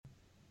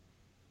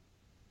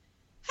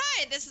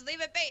Hi, this is Leave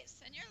It Base,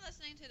 and you're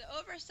listening to the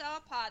Oversell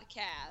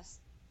Podcast.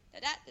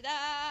 Da-da-da-da.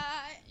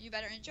 You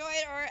better enjoy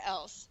it or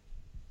else.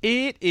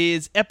 It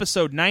is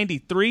episode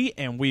 93,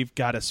 and we've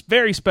got a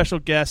very special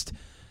guest.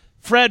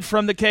 Fred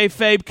from the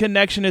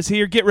KFabeConnection is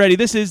here. Get ready.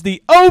 This is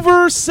the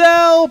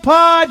Oversell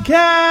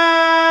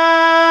Podcast.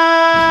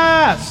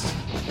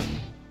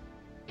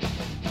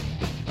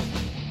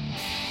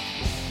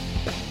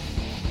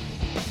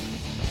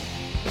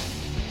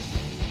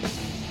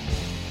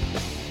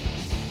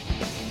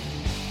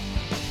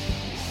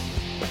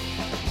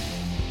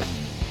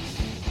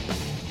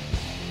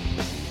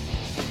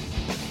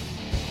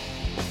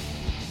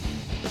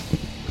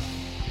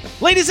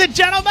 Ladies and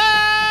gentlemen,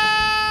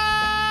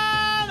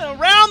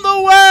 around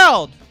the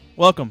world,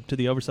 welcome to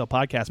the Oversell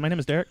Podcast. My name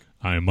is Derick.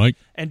 I am Mike.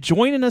 And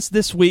joining us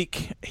this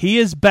week, he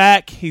is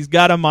back. He's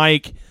got a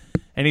mic,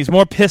 and he's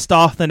more pissed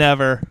off than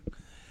ever.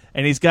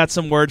 And he's got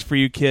some words for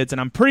you kids, and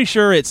I'm pretty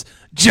sure it's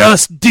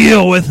just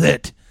deal with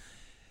it.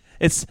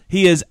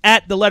 He is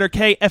at the letter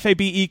K,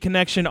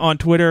 KFabeConnection on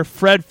Twitter.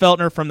 Fred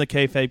Feltner from the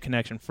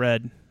KFabeConnection.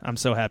 Fred, I'm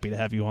so happy to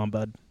have you on,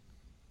 bud.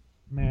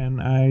 Man,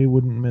 I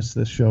wouldn't miss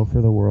this show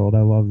for the world.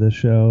 I love this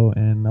show,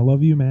 and I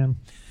love you, man.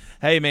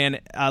 Hey, man,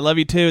 I love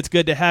you, too. It's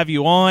good to have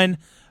you on.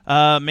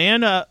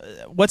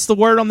 What's the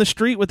word on the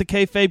street with the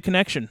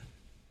KFabeConnection?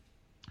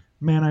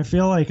 Man, I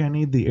feel like I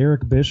need the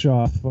Eric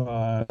Bischoff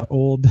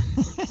old...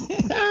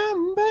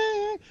 I'm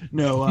back.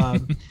 No,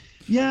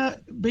 yeah,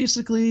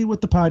 basically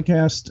with the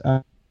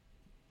podcast,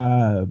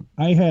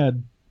 I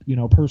had,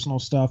 personal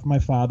stuff. My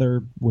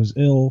father was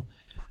ill.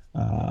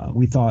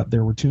 We thought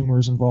there were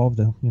tumors involved.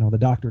 The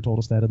doctor told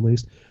us that at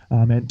least.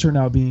 And it turned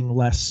out being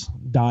less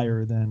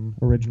dire than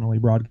originally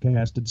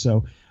broadcasted.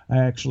 So I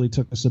actually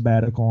took a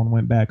sabbatical and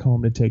went back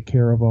home to take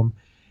care of him.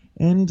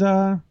 And,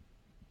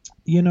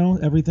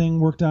 everything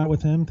worked out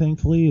with him.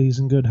 Thankfully, he's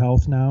in good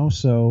health now.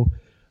 So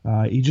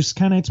you just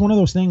it's one of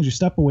those things. You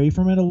step away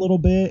from it a little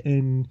bit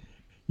and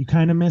you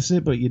kind of miss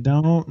it, but you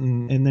don't.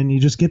 And then you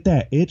just get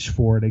that itch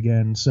for it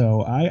again.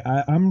 So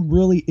I'm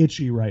really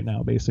itchy right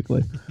now,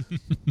 basically.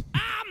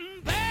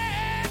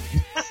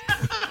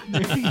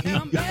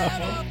 I'm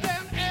back. I'm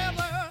better than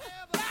ever.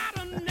 Got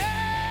a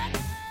knack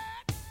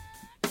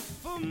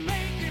for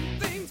making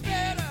things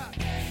better.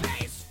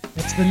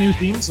 That's the new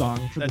theme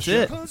song for the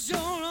show.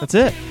 That's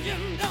it.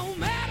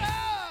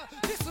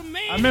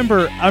 I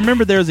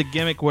remember there was a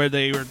gimmick where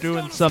they were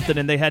doing something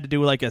and they had to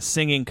do like a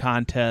singing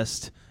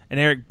contest, and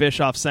Eric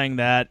Bischoff sang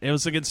that. It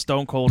was against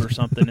Stone Cold or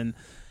something, and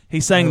he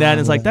sang that,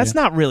 and it's like, that's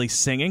not really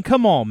singing.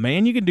 Come on,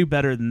 man, you can do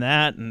better than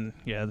that. And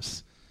yeah,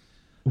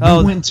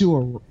 we went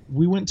to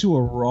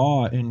a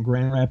Raw in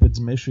Grand Rapids,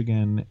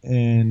 Michigan,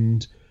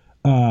 and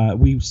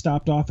we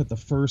stopped off at the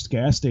first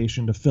gas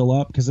station to fill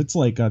up because it's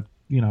like a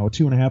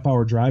 2.5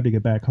 hour drive to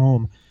get back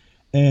home.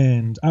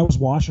 And I was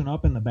washing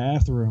up in the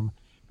bathroom,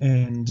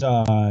 and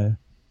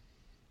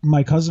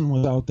my cousin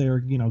was out there,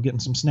 getting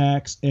some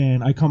snacks,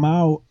 and I come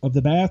out of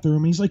the bathroom,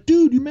 and he's like,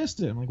 dude, you missed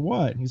it. I'm like,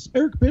 what? And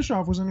Eric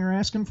Bischoff was in here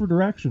asking for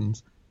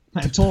directions.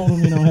 I told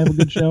him, have a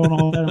good show and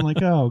all that. I'm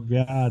like, oh,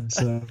 God.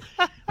 So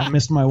I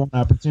missed my one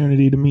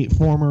opportunity to meet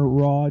former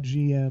Raw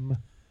GM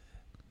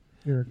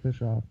Eric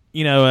Bischoff.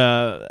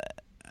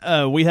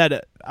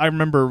 I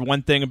remember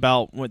one thing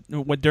about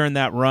what during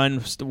that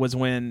run was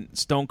when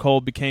Stone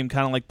Cold became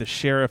kind of like the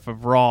sheriff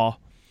of Raw,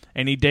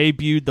 and he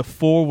debuted the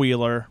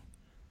four-wheeler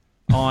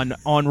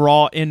on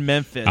Raw in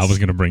Memphis. I was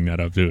going to bring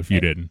that up too if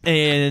you didn't.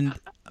 And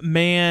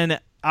man,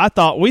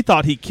 we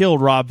thought he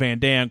killed Rob Van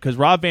Dam because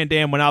Rob Van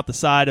Dam went out the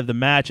side of the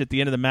match at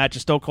the end of the match.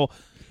 And Stone Cold,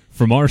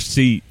 from our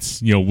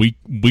seats, we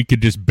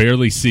could just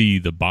barely see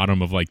the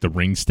bottom of like the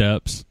ring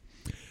steps,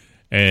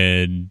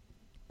 and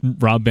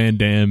Rob Van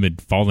Dam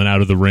had fallen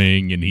out of the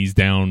ring, and he's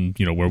down,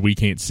 where we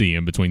can't see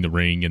him between the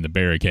ring and the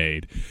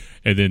barricade.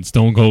 And then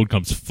Stone Cold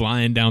comes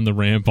flying down the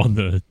ramp on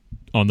the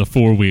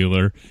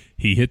four-wheeler.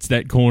 He hits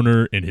that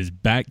corner, and his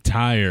back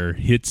tire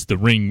hits the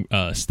ring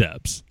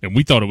steps. And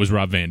we thought it was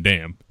Rob Van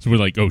Dam. So we're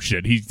like, oh,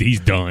 shit, he's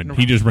done.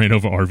 He just ran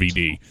over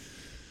RVD.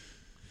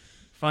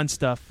 Fun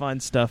stuff. Man,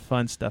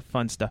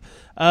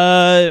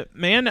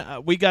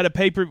 we got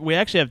we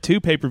actually have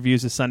two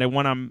pay-per-views this Sunday.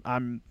 One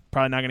I'm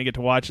probably not going to get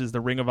to watch is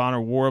the Ring of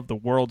Honor War of the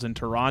Worlds in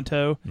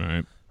Toronto.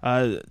 Right.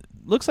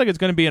 Looks like it's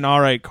going to be an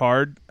all right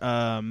card.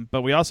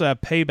 But we also have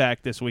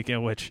Payback this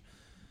weekend, which,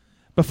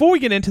 before we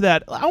get into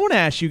that, I want to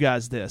ask you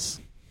guys this.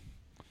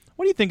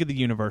 What do you think of the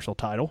Universal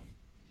title?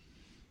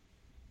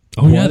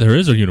 Oh, yeah, there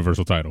is a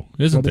Universal title,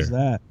 isn't there? What is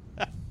that?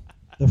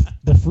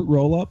 The fruit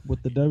roll-up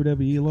with the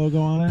WWE logo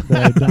on it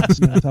that I don't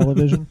see on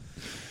television?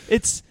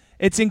 It's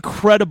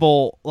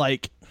incredible.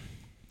 Like,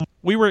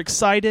 we were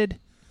excited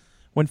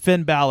when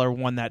Finn Balor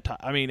won that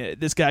title. I mean,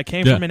 this guy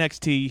came from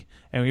NXT,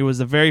 and he was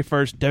the very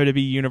first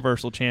WWE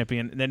Universal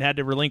Champion, and then had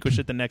to relinquish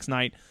it the next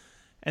night.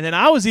 And then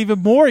I was even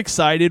more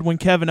excited when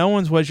Kevin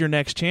Owens was your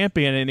next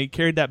champion, and he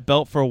carried that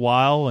belt for a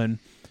while, and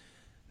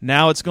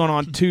now it's gone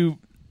on 2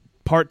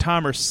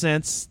 part-timers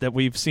since that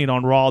we've seen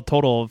on Raw, a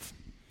total of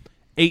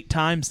 8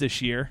 times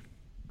this year.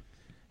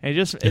 And it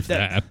just,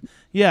 that.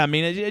 Yeah, I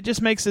mean, it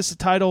just makes this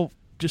title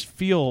just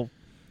feel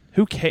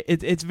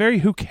It's very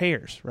who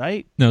cares,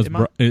 right? Now,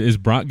 is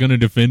Brock going to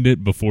defend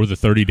it before the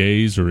 30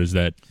 days, or is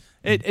that?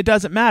 It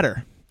doesn't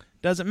matter.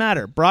 Doesn't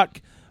matter.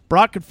 Brock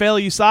could fail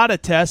a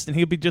USADA test and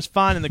he'll be just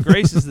fine in the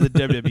graces of the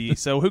WWE.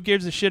 So who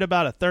gives a shit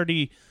about a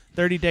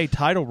 30-day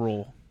title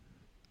rule?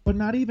 But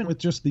not even with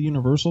just the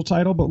Universal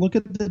title, but look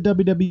at the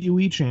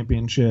WWE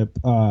Championship.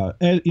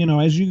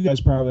 As you guys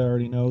probably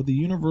already know, the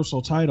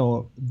Universal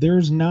title,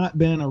 there's not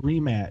been a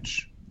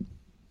rematch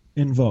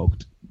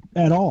invoked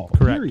at all.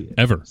 Correct. Period.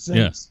 Ever.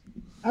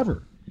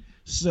 Ever.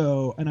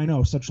 So, and I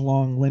know such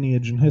long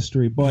lineage and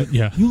history, but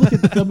Yeah. you look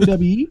at the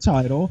WWE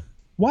title.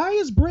 Why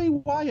is Bray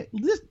Wyatt?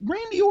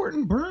 Randy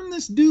Orton burned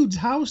this dude's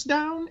house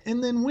down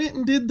and then went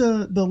and did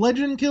the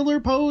Legend Killer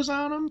pose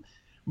on him.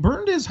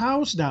 Burned his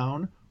house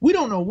down. We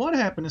don't know what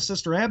happened to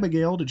Sister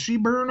Abigail. Did she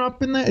burn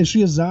up in that? Is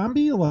she a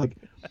zombie? Like,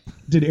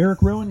 did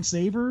Eric Rowan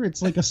save her?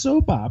 It's like a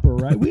soap opera,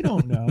 right? We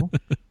don't know.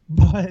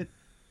 But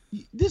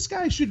this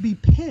guy should be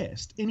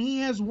pissed. And he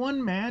has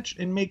one match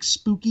and makes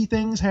spooky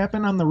things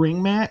happen on the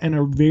ring mat and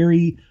a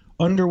very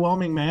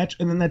underwhelming match.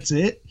 And then that's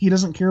it. He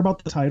doesn't care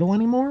about the title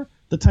anymore.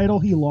 The title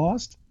he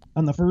lost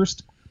on the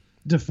first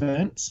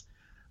defense.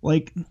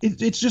 Like,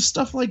 it's just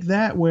stuff like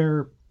that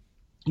where,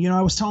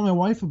 I was telling my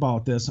wife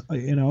about this,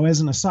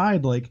 as an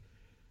aside, like,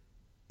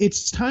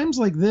 it's times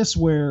like this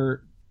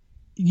where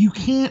you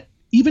can't,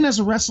 even as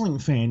a wrestling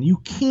fan, you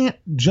can't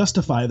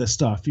justify this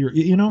stuff.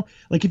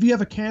 Like if you have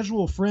a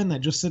casual friend that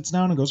just sits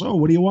down and goes, "Oh,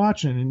 what are you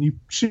watching?" and you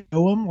show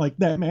them like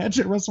that match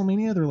at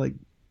WrestleMania, they're like,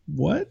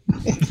 "What?"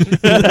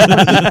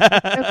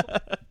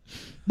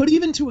 But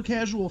even to a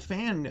casual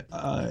fan,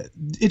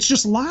 it's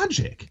just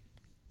logic.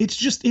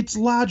 It's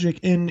logic.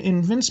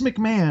 And Vince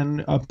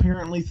McMahon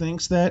apparently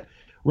thinks that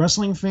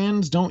wrestling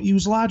fans don't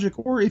use logic,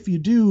 or if you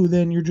do,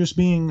 then you're just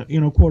being,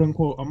 quote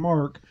unquote, a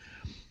mark,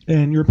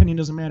 and your opinion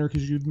doesn't matter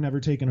because you've never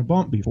taken a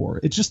bump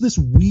before. It's just this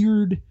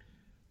weird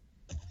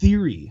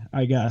theory,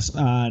 I guess,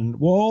 on,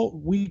 well,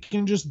 we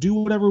can just do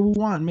whatever we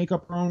want and make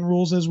up our own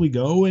rules as we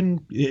go,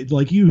 and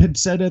like you had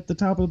said at the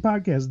top of the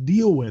podcast,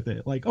 deal with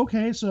it. Like,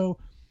 okay, so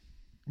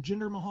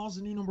Jinder Mahal's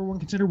the new number one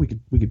contender. We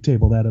could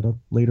table that at a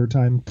later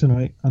time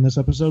tonight on this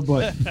episode,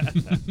 but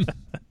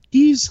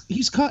he's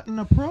cutting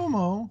a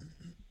promo.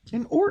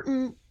 And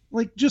Orton,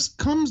 like, just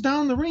comes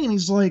down the ring and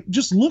he's like,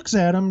 just looks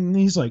at him and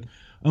he's like,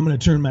 "I'm going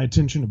to turn my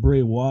attention to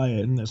Bray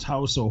Wyatt in this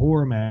House of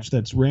Horror match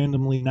that's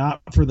randomly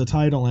not for the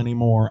title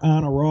anymore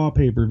on a Raw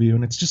pay-per-view."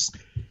 And it's just,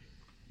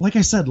 like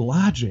I said,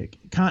 logic,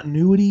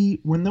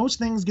 continuity. When those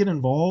things get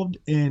involved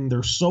and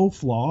they're so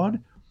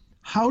flawed,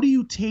 how do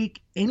you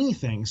take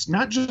anything,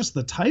 not just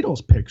the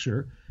titles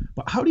picture,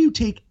 but how do you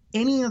take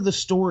any of the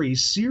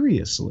stories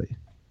seriously?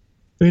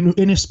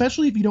 And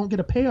especially if you don't get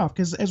a payoff,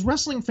 because as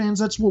wrestling fans,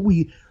 that's what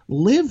we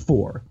live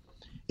for,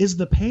 is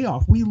the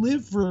payoff. We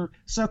live for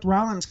Seth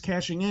Rollins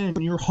cashing in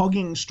and you're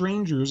hugging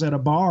strangers at a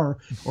bar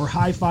or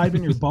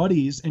high-fiving your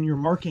buddies and you're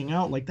marking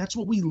out. Like, that's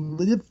what we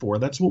live for.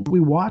 That's what we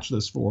watch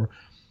this for.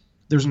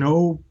 There's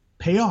no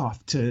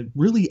payoff to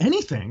really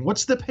anything.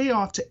 What's the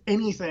payoff to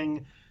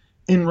anything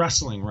in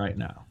wrestling right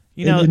now?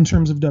 In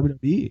terms of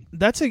WWE?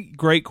 That's a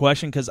great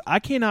question, because I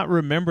cannot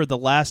remember the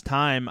last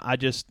time I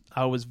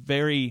was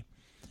very...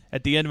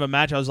 At the end of a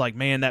match, I was like,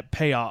 man, that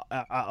payoff.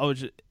 I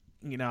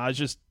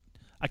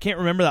can't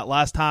remember that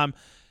last time.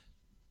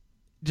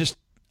 Just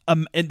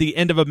at the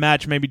end of a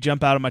match, maybe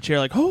jump out of my chair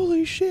like,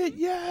 holy shit,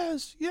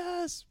 yes.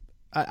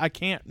 I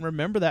can't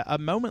remember a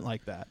moment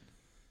like that.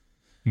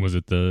 Was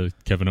it the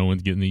Kevin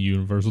Owens getting the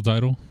Universal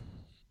title?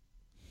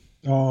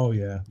 Oh,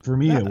 yeah. For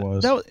me, it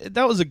was.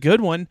 That was a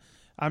good one.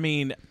 I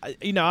mean,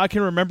 I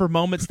can remember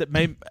moments that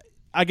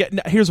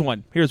here's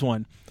one.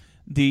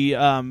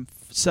 The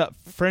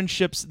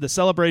friendships, the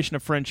celebration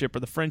of friendship, or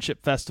the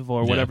friendship festival,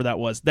 or whatever that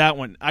was. That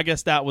one, I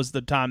guess that was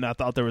the time that I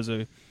thought there was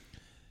at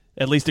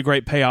least a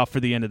great payoff for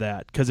the end of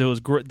that, because it was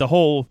great. The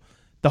whole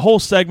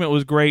segment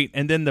was great,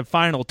 and then the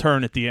final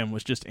turn at the end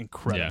was just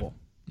incredible.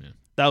 Yeah.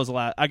 That was a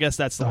lot. I guess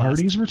that's the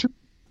Hardys return.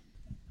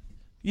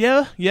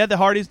 Yeah, the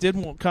Hardys did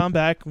come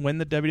back, win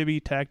the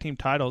WWE Tag Team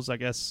titles, I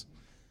guess.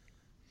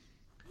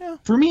 Yeah.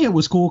 For me, it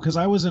was cool because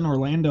I was in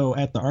Orlando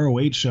at the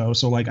ROH show,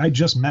 so like I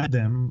just met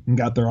them and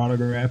got their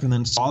autograph, and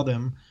then saw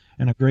them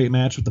in a great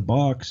match with the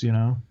Bucks.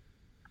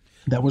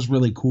 That was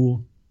really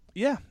cool.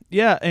 Yeah,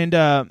 and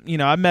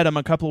I met him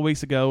a couple of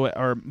weeks ago,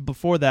 or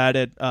before that,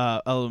 at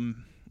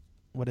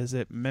what is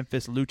it,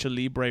 Memphis Lucha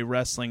Libre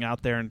Wrestling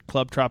out there in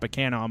Club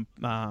Tropicana.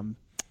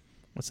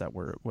 What's that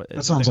word?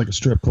 That sounds like a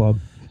strip club.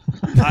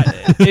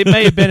 It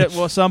may have been at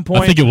some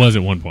point. I think it was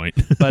at one point.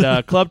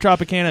 But Club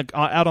Tropicana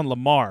out on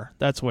Lamar.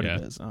 That's what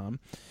it is.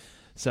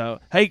 So,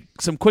 hey,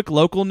 some quick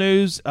local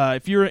news.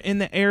 If you're in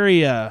the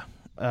area,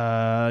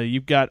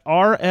 you've got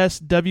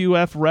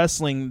RSWF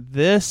Wrestling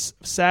this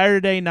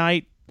Saturday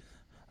night.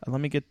 Let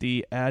me get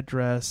the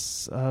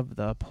address of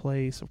the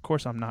place. Of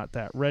course, I'm not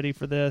that ready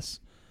for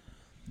this.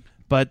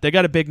 But they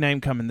got a big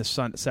name coming this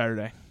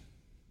Saturday.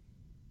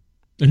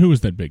 And who is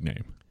that big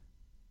name?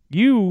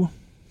 You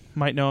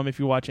might know him if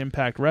you watch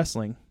Impact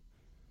Wrestling.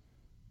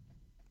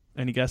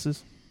 Any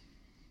guesses?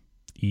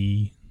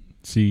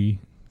 EC3?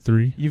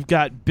 3. You've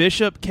got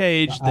Bishop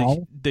Cage,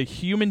 Wow. the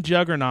human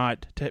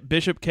juggernaut,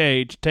 Bishop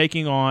Cage,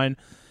 taking on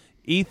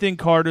Ethan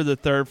Carter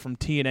III from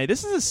TNA.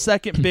 This is the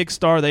second big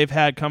star they've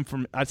had come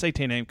from, I'd say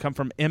TNA, come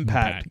from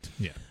Impact.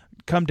 Yeah.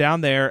 Come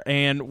down there,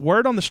 and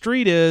word on the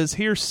street is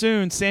here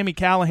soon, Sammy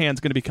Callahan's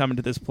going to be coming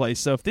to this place.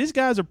 So if these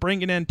guys are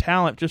bringing in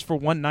talent just for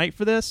one night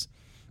for this,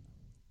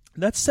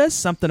 that says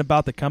something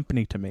about the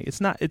company to me.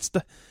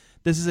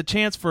 This is a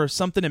chance for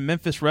something in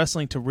Memphis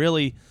wrestling to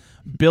really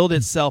build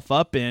itself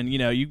up in.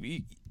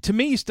 To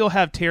me, you still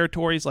have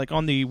territories like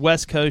on the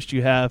West Coast.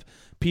 You have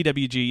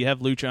PWG, you have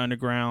Lucha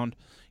Underground.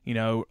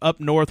 Up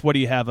north, what do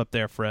you have up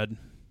there, Fred?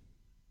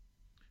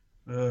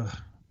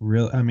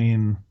 Really, I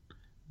mean,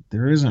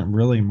 there isn't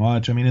really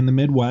much. I mean, in the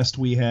Midwest,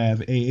 we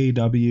have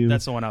AAW.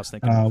 That's the one I was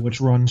thinking. Which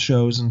runs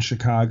shows in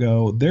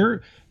Chicago.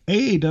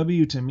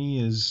 AAW to me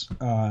is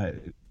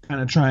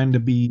kind of trying to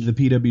be the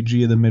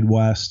PWG of the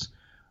Midwest.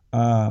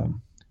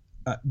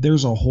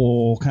 There's a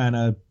whole kind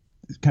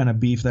of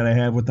beef that I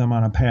have with them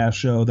on a past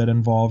show that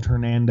involved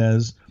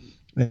Hernandez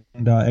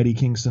and Eddie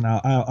Kingston.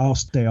 I'll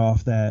stay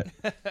off that.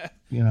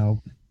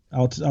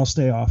 I'll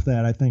stay off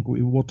that. I think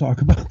we'll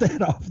talk about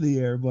that off the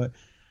air. But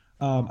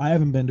I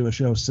haven't been to a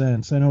show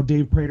since. I know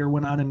Dave Prater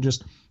went on and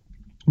just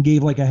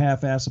gave like a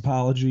half-ass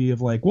apology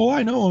of like, well,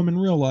 I know him in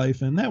real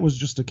life, and that was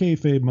just a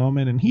kayfabe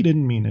moment, and he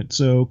didn't mean it.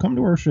 So come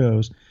to our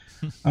shows.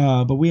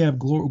 But we have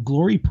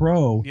Glory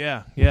Pro.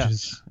 Yeah. Which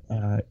is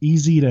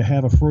easy to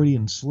have a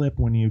Freudian slip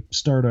when you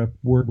start a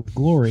word with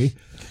glory.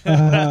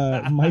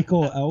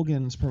 Michael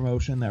Elgin's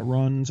promotion that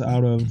runs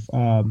out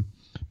of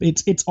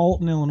it's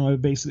Alton, Illinois.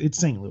 Basically, it's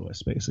St.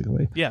 Louis,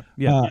 basically. Yeah.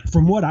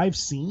 From what I've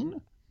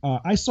seen,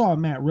 I saw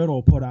Matt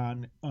Riddle put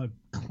on a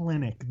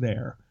clinic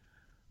there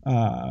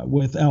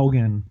with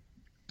Elgin.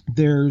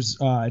 There's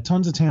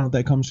tons of talent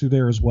that comes through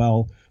there as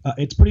well.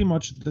 It's pretty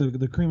much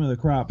the cream of the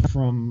crop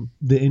from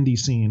the indie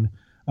scene,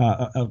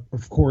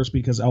 of course,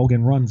 because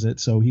Elgin runs it,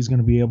 so he's going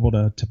to be able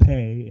to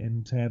pay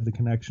and to have the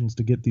connections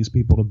to get these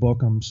people to book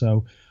them.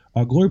 So,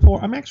 Glory Pro,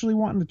 I'm actually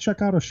wanting to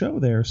check out a show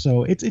there.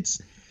 So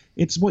it's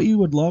what you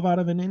would love out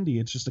of an indie.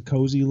 It's just a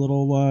cozy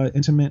little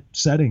intimate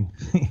setting,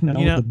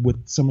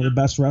 with some of the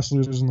best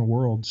wrestlers in the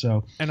world.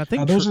 So, and I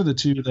think those are the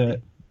two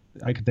that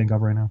I could think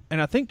of right now.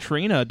 And I think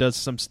Trina does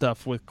some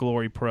stuff with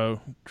Glory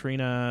Pro.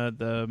 Trina,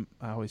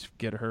 I always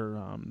forget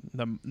her,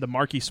 the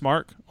Marky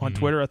Smart on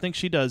Twitter. I think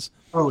she does.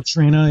 Oh,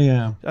 Trina,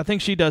 yeah. I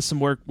think she does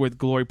some work with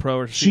Glory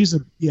Pro. She's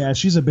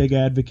a big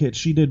advocate.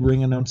 She did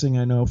ring announcing,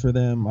 I know, for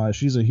them.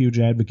 She's a huge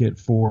advocate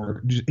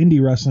for just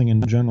indie wrestling in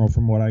general,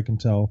 from what I can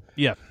tell.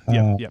 Yeah.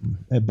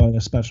 But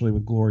especially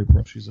with Glory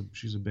Pro, she's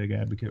a big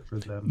advocate for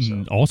them.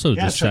 So. Also,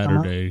 this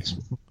Saturday,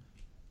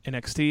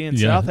 NXT in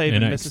South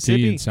Haven,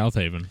 Mississippi. in South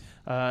Haven.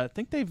 I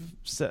think I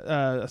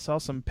saw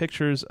some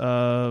pictures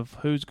of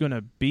who's going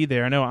to be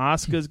there. I know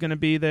Asuka's going to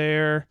be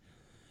there.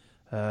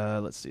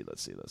 Let's see.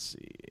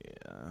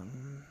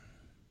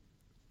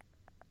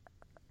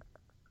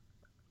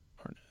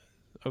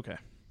 Okay.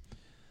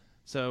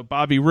 So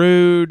Bobby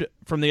Roode,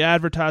 from the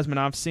advertisement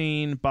I've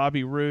seen,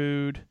 Bobby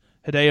Roode,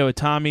 Hideo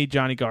Itami,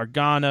 Johnny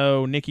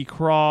Gargano, Nikki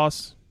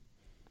Cross.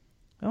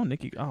 Oh,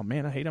 Nikki. Oh,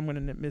 man, I hate I'm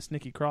going to miss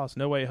Nikki Cross.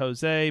 No Way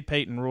Jose,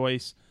 Peyton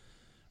Royce.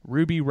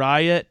 Ruby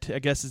Riot, I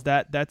guess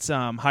that's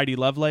Heidi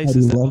Lovelace.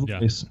 Yeah.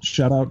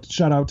 Shout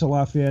out to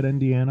Lafayette,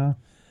 Indiana.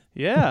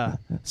 Yeah.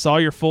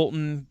 Sawyer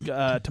Fulton,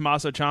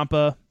 Tommaso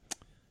Ciampa,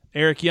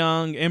 Eric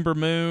Young, Ember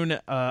Moon,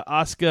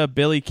 Asuka,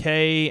 Billy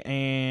Kay,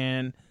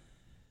 and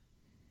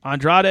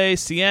Andrade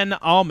Cien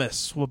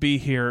Almas will be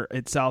here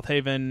at South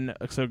Haven.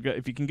 So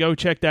if you can go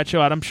check that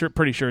show out, I'm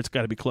pretty sure it's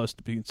got to be close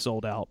to being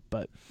sold out.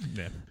 But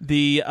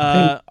the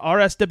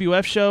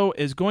RSWF show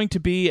is going to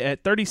be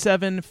at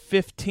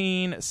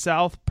 3715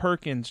 South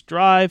Perkins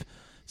Drive.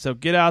 So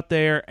get out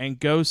there and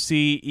go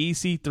see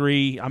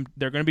EC3.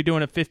 They're going to be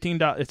doing It's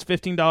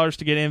 $15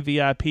 to get in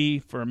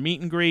VIP for a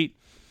meet and greet.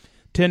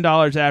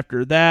 $10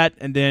 after that,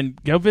 and then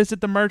go visit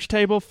the merch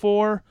table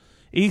for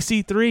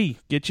EC3,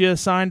 get you a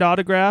signed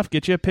autograph,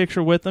 get you a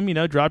picture with them,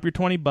 drop your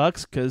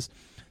 $20, because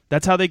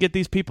that's how they get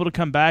these people to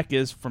come back,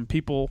 is from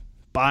people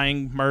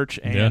buying merch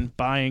and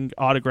buying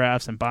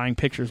autographs and buying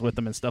pictures with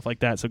them and stuff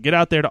like that. So get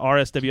out there to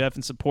RSWF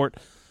and support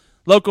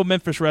local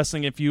Memphis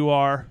wrestling if you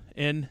are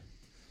in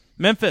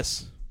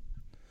Memphis.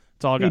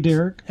 That's all I got. Hey,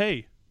 Derick.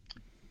 Hey.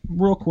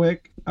 Real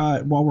quick,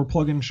 while we're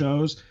plugging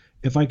shows,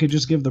 if I could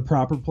just give the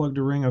proper plug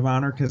to Ring of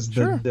Honor, because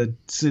the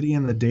city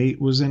and the date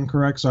was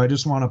incorrect, so I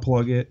just want to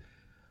plug it.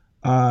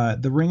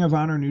 The Ring of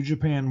Honor New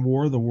Japan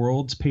War of the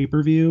Worlds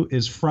pay-per-view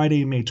is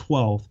Friday, May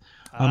 12th.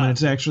 And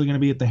it's actually going to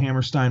be at the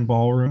Hammerstein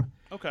Ballroom.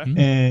 Okay.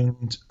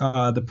 And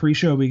the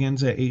pre-show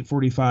begins at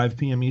 8:45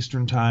 p.m.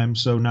 Eastern Time,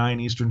 so 9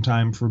 Eastern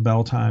Time for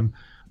bell time.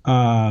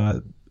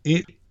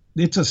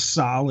 It's a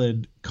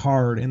solid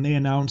card, and they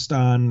announced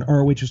on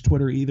ROH's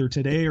Twitter either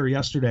today or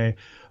yesterday,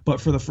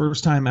 but for the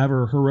first time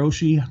ever,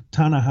 Hiroshi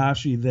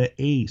Tanahashi, the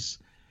Ace,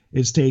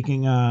 is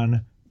taking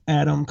on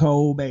Adam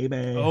Cole,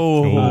 baby.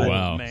 Oh,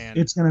 wow. Man.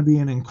 It's going to be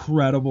an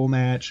incredible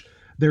match.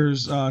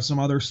 There's some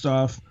other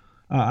stuff.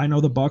 I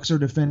know the Bucks are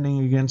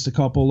defending against a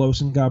couple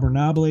Los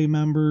Ingobernables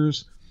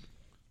members.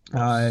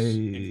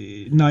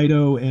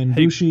 Naito and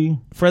Hey, Bushi.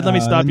 Fred, let me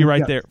stop you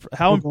right there.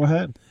 Go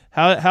ahead.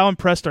 How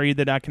impressed are you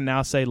that I can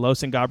now say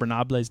Los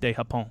Ingobernables de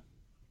Japón?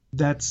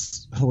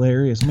 That's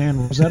hilarious, man.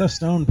 Rosetta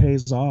Stone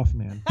pays off,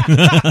 man.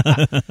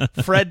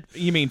 Fred,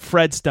 you mean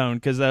Fred Stone?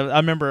 Because I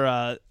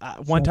remember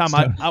one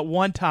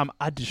time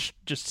I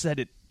just said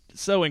it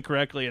so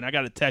incorrectly, and I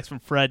got a text from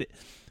Fred.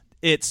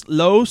 It's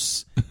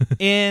Los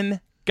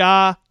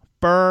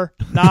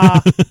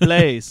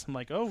Ingobernables. I'm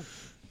like, oh,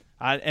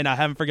 and I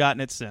haven't forgotten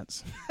it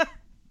since.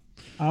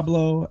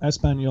 Hablo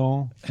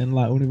español en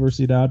la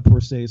Universidad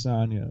por 6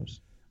 años.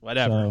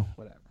 Whatever.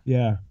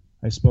 Yeah,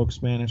 I spoke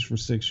Spanish for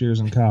 6 years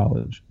in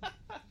college. A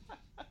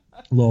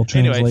little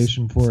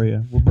translation for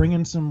you. We're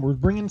bringing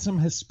some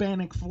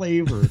Hispanic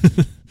flavor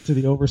to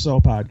the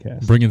Oversell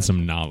podcast. Bringing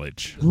some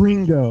knowledge.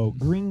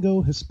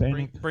 Gringo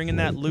Hispanic. Bringing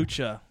flavor. that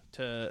lucha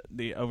to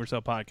the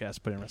Oversell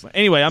podcast. Put in wrestling.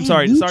 Anyway, I'm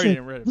sorry. Lucha, Sorry to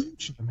get rid of it.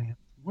 Lucha, man.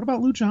 What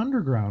about Lucha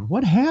Underground?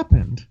 What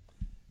happened?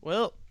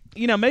 Well,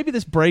 maybe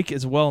this break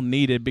is well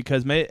needed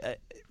because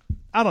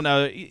I don't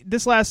know.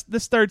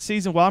 This third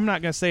season, well, I'm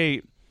not going to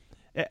say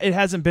it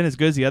hasn't been as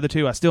good as the other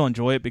two. I still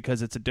enjoy it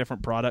because it's a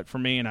different product for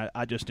me, and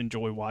I just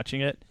enjoy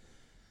watching it.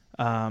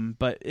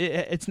 But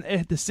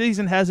the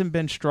season hasn't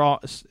been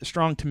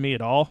strong to me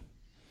at all.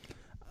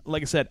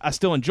 Like I said, I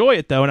still enjoy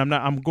it though, and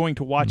I'm going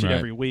to watch it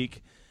every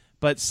week.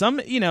 But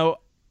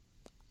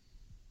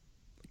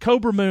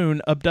Cobra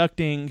Moon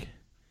abducting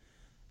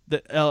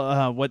the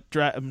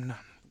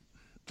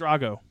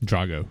Drago,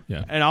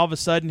 yeah, and all of a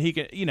sudden he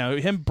can,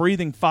 him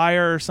breathing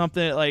fire or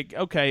something. Like,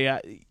 okay,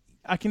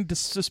 I can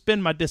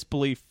suspend my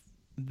disbelief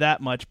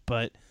that much,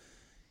 but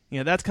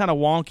that's kind of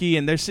wonky.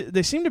 And they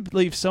seem to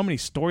leave so many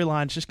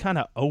storylines just kind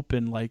of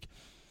open. Like,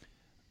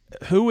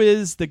 who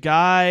is the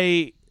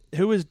guy?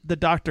 Who is the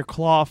Dr.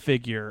 Claw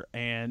figure?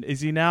 And is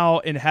he now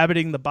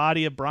inhabiting the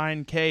body of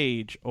Brian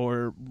Cage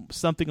or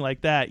something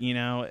like that?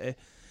 I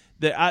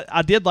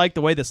did like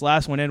the way this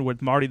last one ended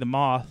with Marty the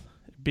Moth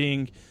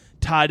being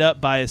tied up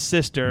by his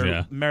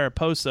sister,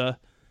 Mariposa,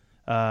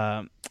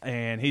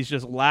 and he's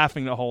just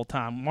laughing the whole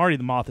time. Marty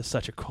the Moth is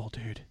such a cool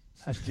dude.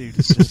 That dude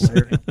is just so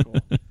damn cool.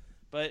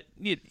 But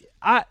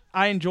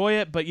I enjoy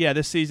it, but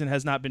this season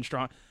has not been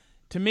strong.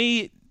 To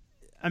me,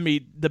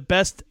 the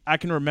best I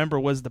can remember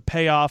was the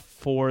payoff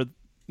for,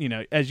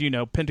 as you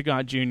know,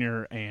 Pentagon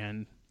Jr.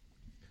 and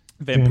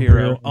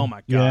Vampiro. Oh my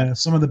God. Yeah,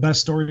 some of the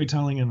best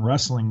storytelling in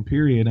wrestling,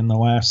 period, in the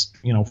last,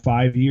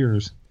 5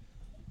 years.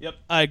 Yep,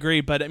 I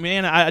agree, but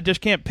man, I just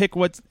can't pick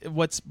what's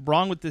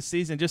wrong with this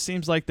season. It just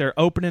seems like they're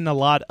opening a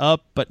lot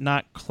up, but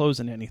not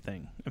closing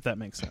anything. If that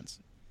makes sense.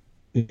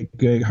 It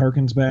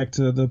harkens back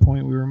to the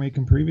point we were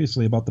making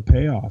previously about the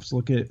payoffs.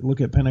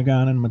 Look at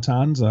Pentagon and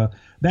Matanza.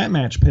 That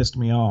match pissed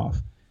me off,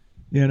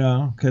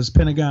 because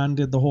Pentagon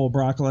did the whole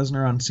Brock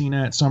Lesnar on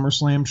Cena at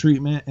SummerSlam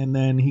treatment, and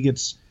then he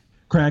gets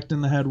cracked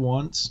in the head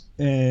once,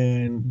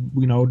 and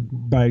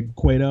by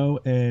Cueto,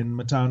 and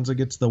Matanza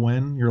gets the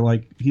win. You're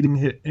like, he didn't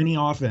hit any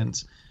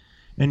offense.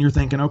 And you're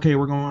thinking, okay,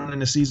 we're going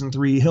into season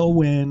 3. He'll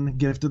win,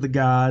 gift of the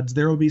gods.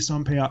 There will be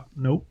some payoff.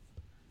 Nope.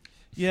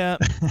 Yeah,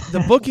 the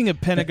booking of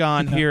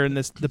Pentagon here in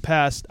the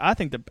past, I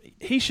think that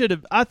he should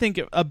have. I think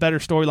a better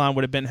storyline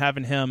would have been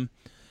having him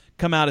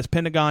come out as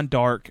Pentagon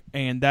Dark,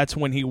 and that's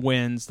when he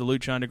wins the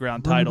Lucha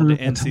Underground title to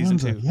end season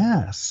 2.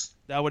 Yes,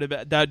 that would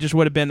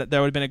have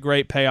been a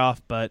great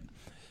payoff. But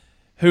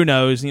who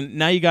knows?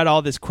 Now you got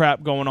all this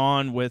crap going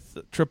on with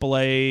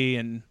AAA,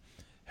 and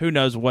who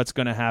knows what's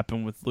going to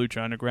happen with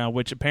Lucha Underground,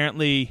 which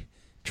apparently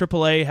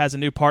AAA has a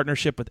new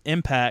partnership with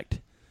Impact,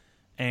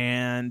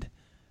 and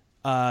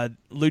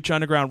Lucha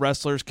Underground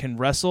wrestlers can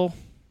wrestle,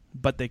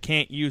 but they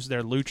can't use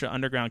their Lucha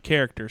Underground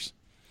characters,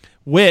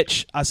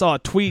 which I saw a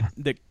tweet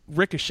that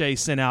Ricochet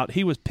sent out.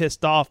 He was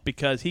pissed off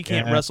because he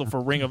can't wrestle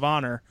for Ring of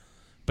Honor,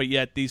 but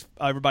yet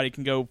everybody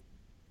can go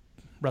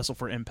wrestle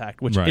for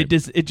Impact, which it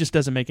just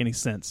doesn't make any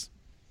sense.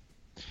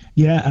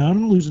 Yeah,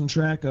 I'm losing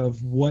track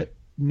of what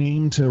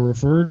name to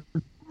refer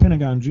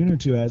Pentagon Jr.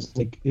 to as.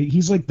 Like,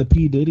 he's like the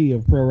P. Diddy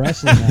of pro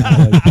wrestling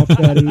now. Like Puff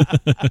Daddy,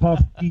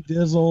 Puff P.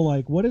 Dizzle.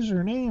 Like, what is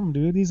your name,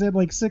 dude? He's had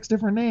like 6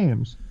 different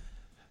names.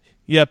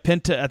 Yeah,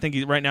 Penta. I think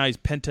right now he's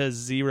Penta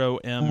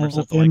 0M or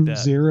something like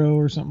that. M0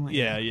 or something like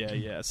that. Yeah.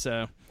 Yeah.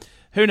 So,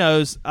 who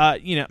knows?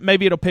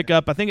 Maybe it'll pick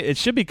up. I think it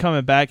should be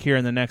coming back here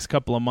in the next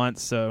couple of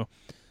months. So,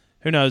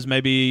 who knows?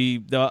 Maybe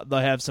they'll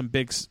have some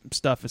big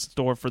stuff in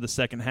store for the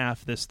second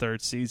half of this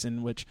third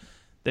season, which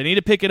they need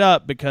to pick it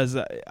up because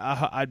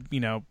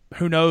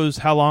who knows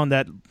how long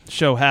that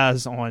show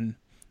has on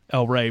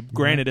El Rey.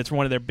 Granted, it's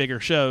one of their bigger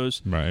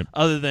shows, right?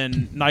 Other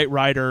than Knight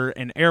Rider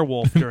and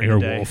Airwolf during the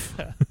day.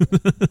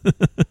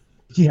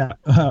 Yeah.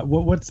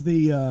 What's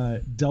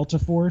the Delta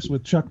Force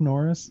with Chuck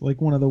Norris?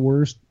 Like one of the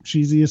worst,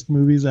 cheesiest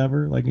movies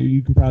ever. Like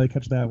you can probably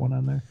catch that one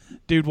on there.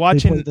 Dude,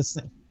 watching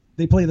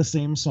they play the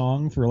same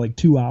song for like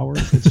 2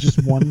 hours. It's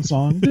just one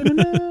song.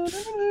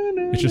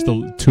 It's just a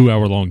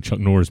 2-hour-long Chuck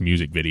Norris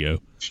music video.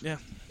 Yeah.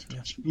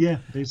 Yeah,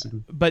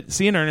 basically. But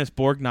seeing Ernest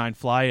Borgnine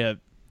fly a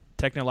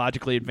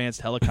technologically advanced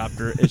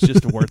helicopter is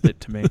just worth it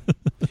to me.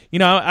 You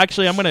know,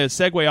 actually, I'm going to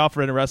segue off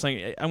into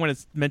wrestling. I'm going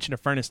to mention a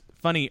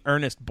funny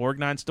Ernest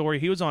Borgnine story.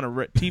 He was on a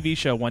TV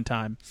show one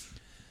time,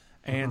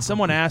 and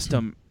someone asked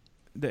him,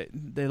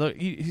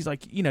 he's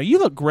like, you know, you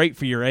look great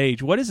for your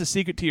age. What is the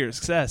secret to your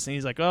success? And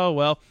he's like, oh,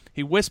 well,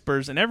 he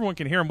whispers, and everyone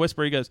can hear him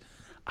whisper. He goes,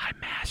 I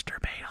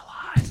masturbate a lot.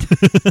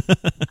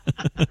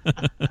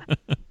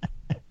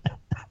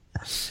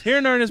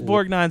 Hearing Ernest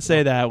Borgnine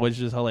say that was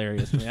just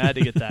hilarious to me. I had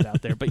to get that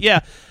out there. But yeah,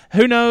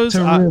 who knows?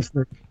 I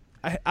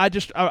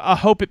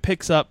hope it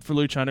picks up for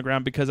Lucha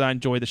Underground because I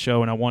enjoy the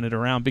show and I want it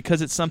around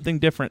because it's something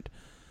different.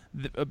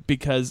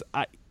 Because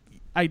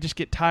I just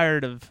get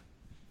tired of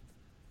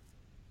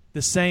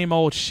the same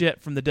old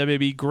shit from the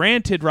WWE.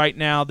 Granted, right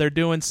now they're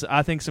doing,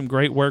 I think, some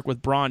great work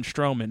with Braun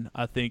Strowman.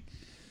 I think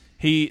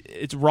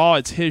it's Raw.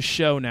 It's his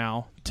show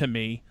now. To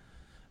me,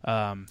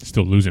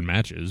 still losing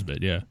matches,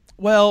 but yeah.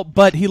 Well,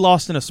 but he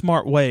lost in a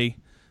smart way,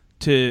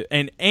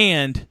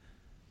 and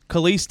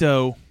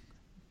Kalisto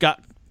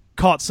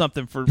caught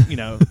something for, you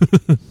know.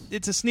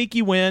 It's a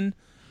sneaky win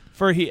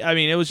for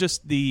it was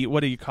just the,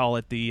 what do you call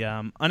it, the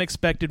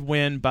unexpected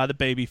win by the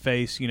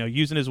babyface, you know,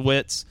 using his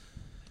wits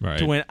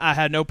to win. I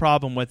had no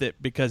problem with it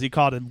because he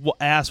caught an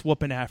ass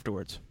whooping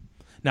afterwards.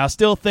 Now, I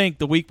still think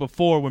the week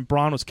before when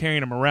Braun was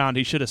carrying him around,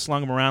 he should have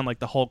slung him around like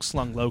the Hulk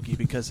slung Loki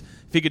because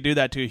if he could do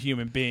that to a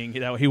human being,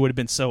 he would have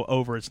been so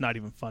over it's not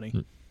even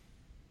funny.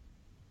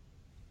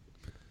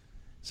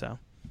 So,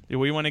 do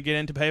we want to get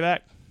into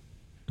Payback?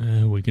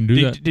 We can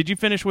do that. Did you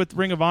finish with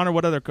Ring of Honor?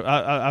 What other?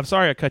 I'm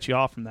sorry I cut you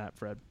off from that,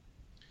 Fred.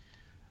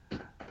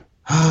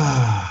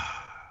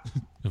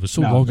 It was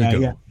so long ago.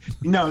 Yeah.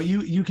 No,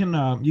 you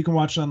can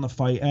watch it on the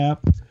Fight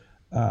app.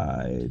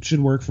 It should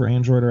work for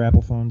Android or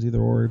Apple phones, either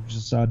or.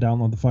 Just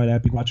download the Fight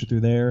app. You can watch it through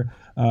there.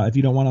 If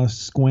you don't want to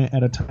squint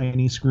at a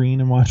tiny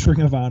screen and watch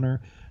Ring of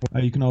Honor,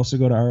 you can also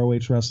go to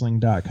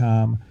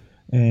ROHWrestling.com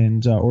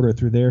and order it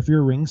through there. If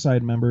you're a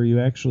Ringside member, you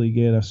actually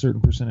get a certain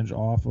percentage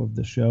off of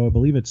the show. I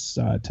believe it's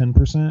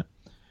 10%.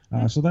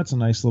 So that's a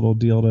nice little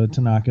deal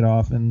to knock it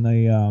off. And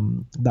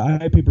the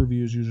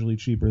iPay-per-view is usually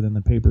cheaper than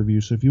the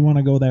pay-per-view. So if you want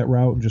to go that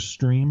route and just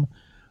stream,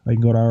 you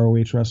can go to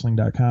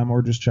ROHWrestling.com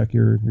or just check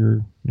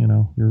your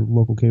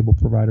local cable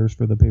providers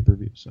for the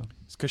pay-per-view. So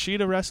is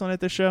Kushida wrestling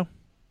at this show?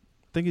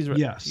 I think he's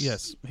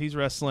yes, he's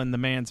wrestling the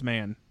man's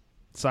man,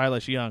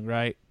 Silas Young,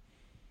 right?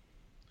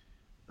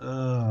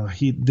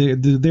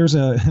 There's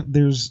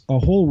a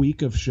whole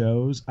week of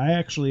shows. I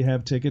actually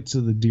have tickets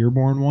to the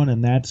Dearborn one,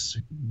 and that's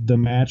the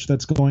match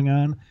that's going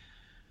on.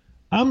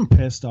 I'm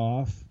pissed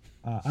off.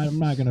 I'm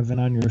not going to vent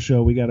on your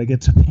show. We got to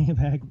get to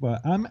Payback,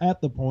 but I'm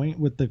at the point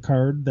with the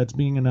card that's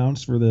being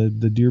announced for the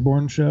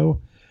Dearborn show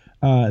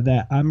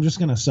that I'm just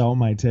going to sell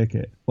my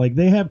ticket. Like,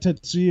 they have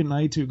Tetsuya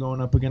Naito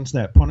going up against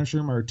that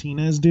Punisher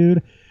Martinez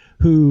dude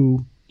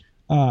who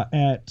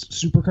at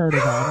Supercard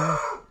of Honor,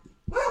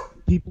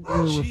 people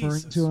were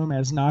referring to him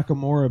as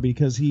Nakamura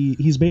because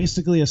he's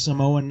basically a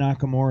Samoan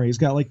Nakamura. He's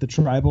got like the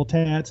tribal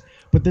tats,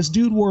 but this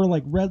dude wore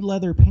like red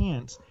leather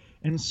pants.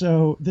 And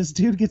so this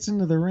dude gets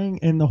into the ring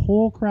and the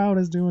whole crowd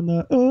is doing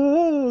the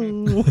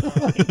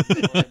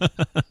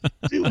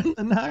doing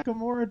the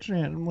Nakamura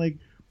chant. I'm like,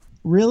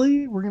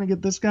 really? We're going to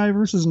get this guy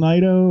versus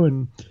Naito?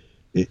 And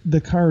the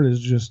card is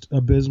just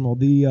abysmal.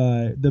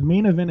 The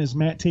main event is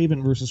Matt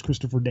Taven versus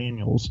Christopher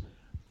Daniels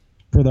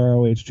for the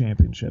ROH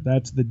Championship.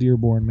 That's the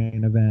Dearborn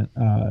main event.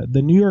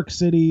 The New York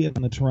City and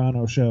the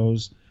Toronto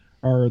shows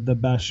are the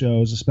best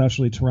shows,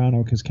 especially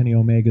Toronto because Kenny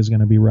Omega is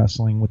going to be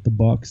wrestling with the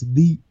Bucks,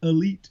 the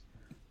Elite.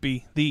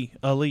 Be the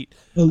elite.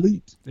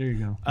 There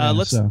you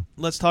go.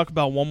 Let's talk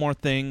about one more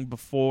thing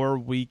before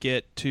we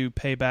get to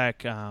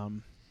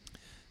Payback.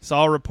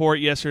 Saw a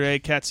report yesterday.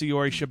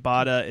 Katsuyori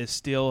Shibata is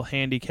still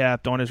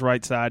handicapped on his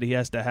right side. He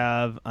has to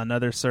have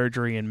another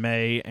surgery in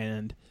May,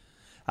 and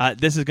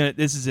this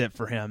is it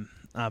for him.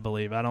 I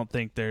believe. I don't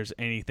think there's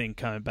anything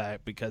coming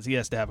back because he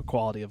has to have a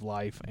quality of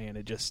life, and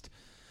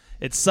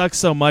it sucks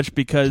so much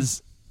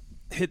because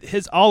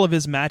all of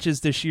his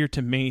matches this year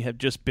to me have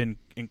just been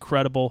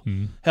incredible.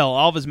 Mm-hmm. Hell,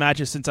 all of his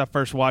matches since I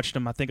first watched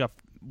him. I think I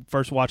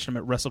first watched him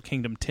at Wrestle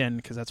Kingdom 10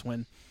 because that's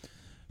when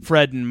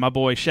Fred and my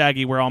boy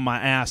Shaggy were on my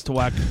ass to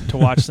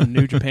watch some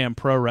New Japan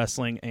Pro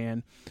Wrestling,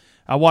 and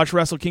I watched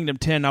Wrestle Kingdom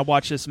 10. I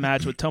watched this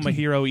match with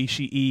Tomohiro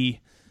Ishii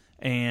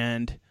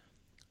and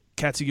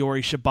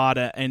Katsuyori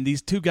Shibata, and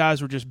these two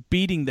guys were just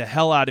beating the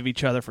hell out of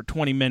each other for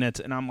 20 minutes,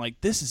 and I'm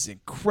like, this is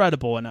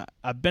incredible, and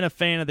I've been a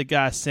fan of the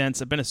guy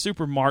since. I've been a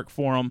super mark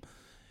for him,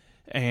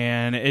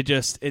 and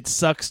it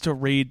sucks to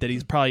read that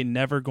he's probably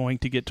never going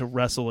to get to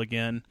wrestle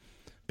again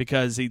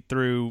because he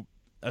threw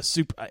a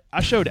super...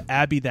 I showed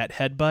Abby that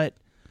headbutt,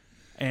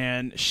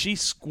 and she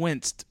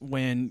squints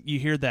when you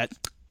hear that.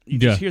 You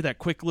just hear that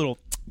quick little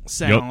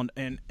sound,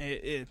 and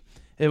it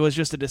was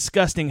just a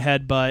disgusting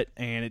headbutt,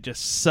 and it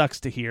just sucks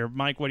to hear.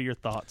 Mike, what are your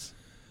thoughts?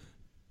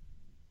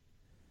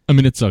 I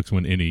mean, it sucks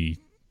when any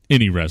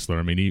wrestler,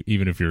 I mean,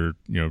 even if you're,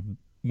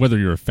 whether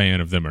you're a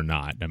fan of them or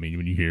not, I mean,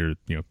 when you hear,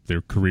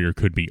 their career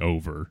could be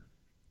over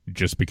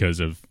just because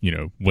of,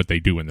 what they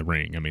do in the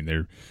ring. I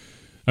mean,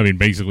 I mean,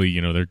 basically,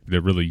 you know,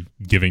 they're really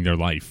giving their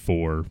life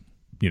for,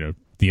 you know,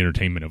 the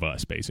entertainment of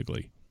us,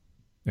 basically.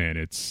 And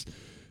it's,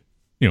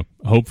 you know,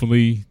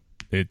 hopefully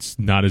it's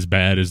not as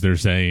bad as they're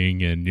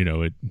saying, and, you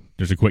know,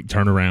 there's a quick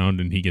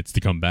turnaround and he gets to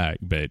come back.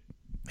 But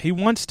he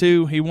wants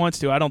to.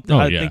 I don't.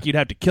 I think you'd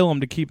have to kill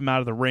him to keep him out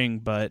of the ring.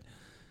 But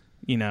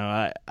you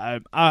know,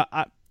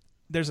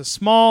 there's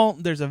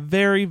a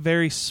very,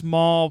 very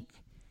small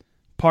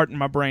part in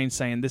my brain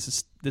saying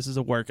this is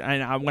a work.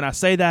 And when I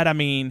say that, I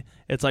mean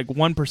it's like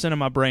 1% of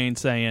my brain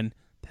saying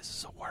this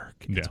is a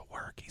work. It's a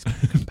work. He's going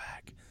to come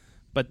back.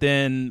 But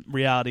then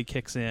reality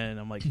kicks in.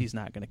 I'm like, he's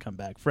not going to come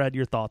back. Fred,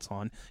 your thoughts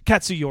on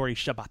Katsuyori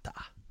Shibata?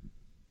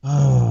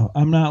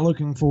 I'm not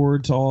looking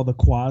forward to all the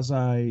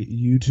quasi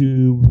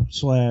YouTube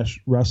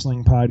 /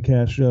 wrestling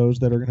podcast shows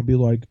that are going to be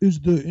like, is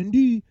the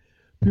indie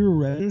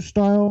pirouette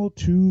style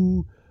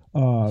too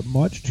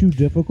much too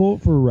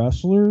difficult for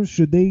wrestlers?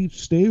 Should they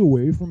stay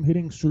away from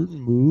hitting certain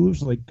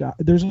moves? Like, God,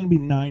 there's going to be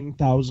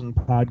 9,000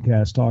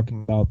 podcasts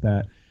talking about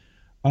that.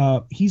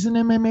 He's an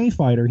MMA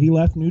fighter. He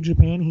left New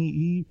Japan.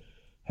 He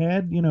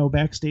had, you know,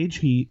 backstage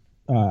heat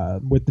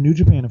with the New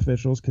Japan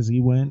officials because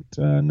he went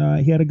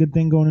he had a good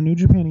thing going to New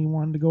Japan. He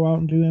wanted to go out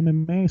and do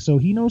MMA, so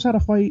he knows how to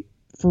fight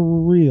for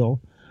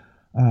real.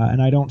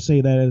 And I don't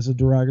say that as a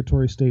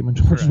derogatory statement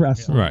towards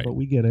wrestling, but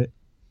we get it.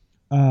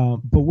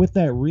 But with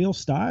that real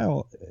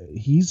style,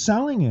 he's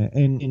selling it,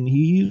 and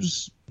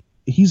he's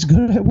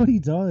good at what he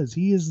does.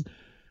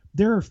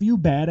 There are a few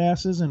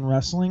badasses in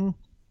wrestling,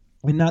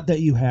 and not that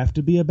you have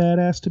to be a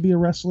badass to be a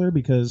wrestler,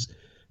 because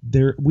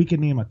we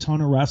can name a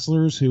ton of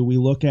wrestlers who we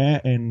look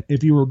at, and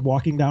if you were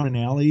walking down an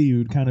alley,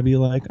 you'd kind of be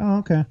like, oh,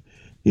 okay,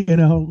 you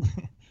know.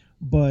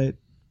 But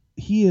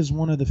he is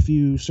one of the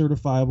few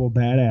certifiable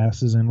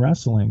badasses in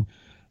wrestling.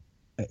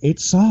 It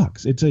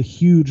sucks. It's a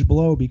huge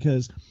blow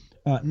because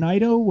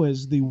Naito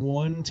was the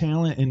one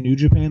talent in New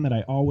Japan that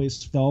I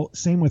always felt,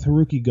 same with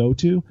Haruki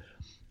Goto,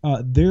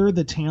 they're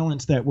the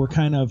talents that were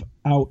kind of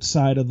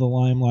outside of the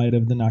limelight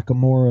of the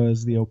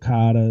Nakamura's, the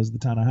Okadas, the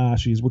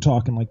Tanahashis. We're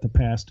talking like the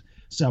past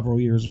several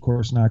years. Of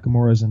course,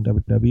 Nakamura's in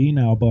WWE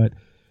now, but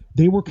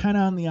they were kind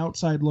of on the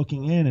outside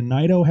looking in, and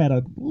Naito had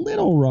a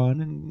little run,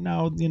 and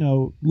now, you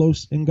know,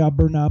 Los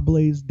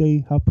Ingobernables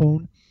de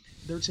Japón,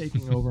 they're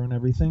taking over and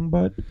everything.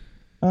 But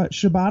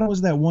Shibata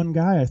was that one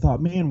guy I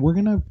thought, man,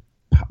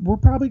 we're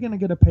probably going to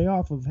get a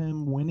payoff of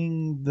him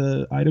winning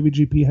the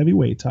IWGP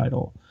Heavyweight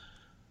title.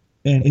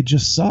 And it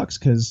just sucks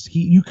because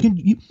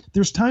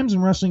there's times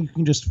in wrestling you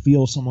can just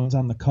feel someone's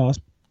on the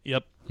cusp.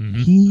 Yep.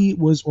 Mm-hmm. He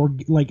was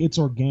it's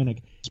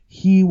organic.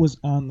 He was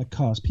on the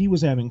cusp. He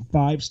was having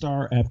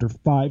 5-star after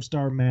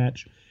 5-star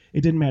match.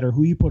 It didn't matter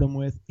who you put him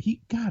with.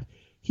 He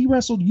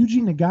wrestled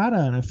Yuji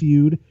Nagata in a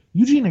feud.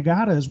 Yuji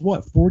Nagata is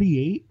what,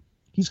 48?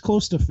 He's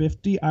close to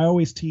 50. I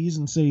always tease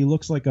and say he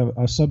looks like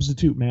a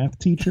substitute math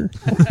teacher.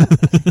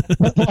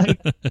 But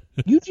like,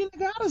 Yuji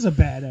Nagata's a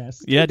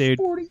badass. Yeah, dude.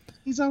 40.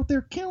 He's out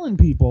there killing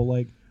people.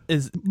 Like,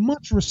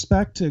 much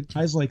respect to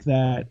guys like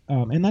that.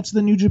 And that's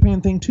the New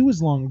Japan thing too,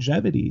 is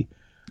longevity.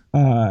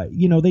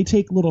 You know, they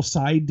take little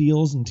side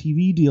deals and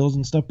TV deals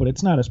and stuff, but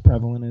it's not as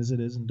prevalent as it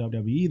is in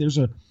WWE. There's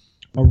a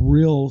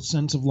real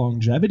sense of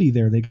longevity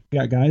there. They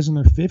got guys in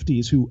their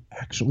 50s who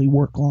actually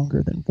work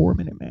longer than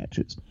 4-minute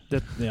matches.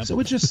 So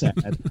it's just sad.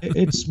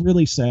 It's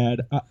really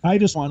sad. I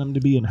just want him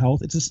to be in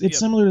health. It's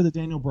similar to the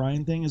Daniel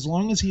Bryan thing. As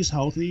long as he's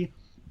healthy,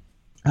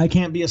 I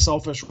can't be a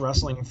selfish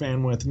wrestling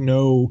fan with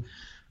no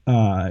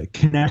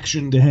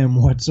connection to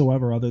him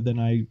whatsoever, other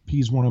than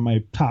he's one of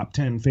my top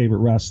 10 favorite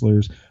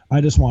wrestlers. I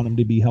just want him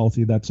to be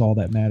healthy. That's all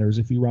that matters.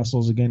 If he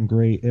wrestles again,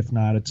 great. If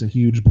not, it's a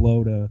huge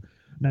blow to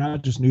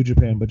not just New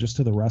Japan, but just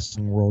to the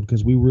wrestling world,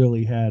 because we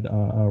really had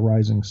a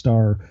rising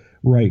star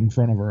right in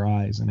front of our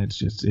eyes, and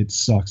it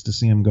sucks to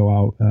see him go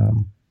out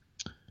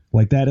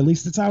like that. At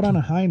least it's out on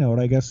a high note,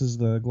 I guess, is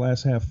the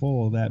glass half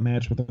full. That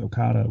match with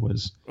Okada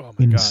was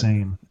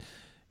insane.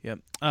 Yep.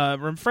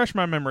 Refresh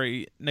my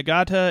memory.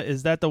 Nagata,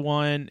 is that the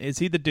one? Is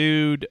he the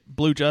dude?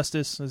 Blue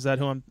Justice? Is that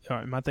who am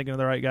I thinking of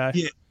the right guy?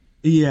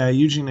 Yeah,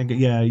 Yuji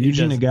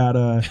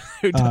Nagata,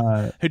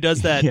 who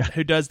does that? Yeah.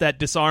 Who does that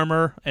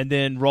disarmer and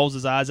then rolls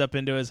his eyes up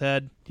into his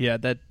head? Yeah,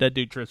 that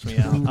dude trips me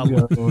out.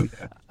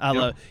 I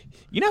love.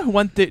 You know,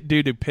 one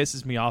dude who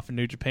pisses me off in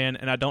New Japan,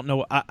 and I don't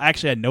know. I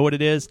know what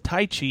it is.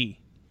 Tai Chi.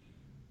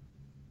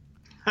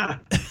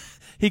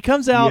 He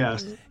comes out.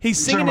 Yes.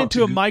 He's singing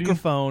into a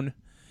microphone.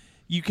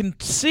 You can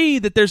see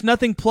that there's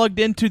nothing plugged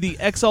into the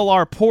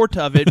XLR port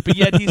of it, but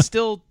yet he's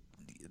still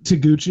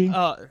Taguchi.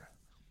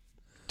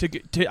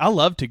 I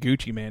love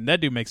Taguchi, man. That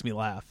dude makes me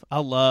laugh. I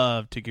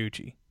love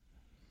Taguchi.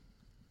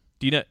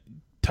 Do you know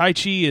Tai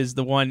Chi is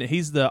the one?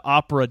 He's the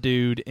opera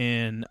dude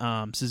in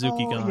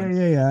Suzuki Gun.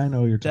 Yeah. I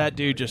know you're. That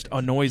dude just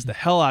annoys the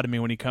hell out of me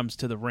when he comes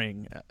to the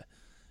ring.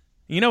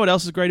 You know what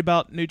else is great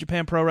about New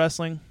Japan Pro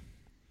Wrestling?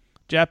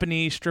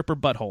 Japanese stripper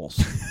buttholes.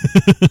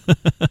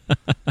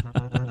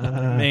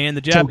 Man,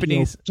 the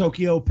Japanese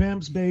Tokyo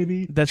pimps,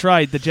 baby. That's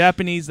right. The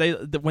Japanese,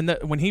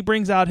 when he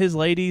brings out his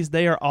ladies,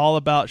 they are all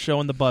about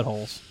showing the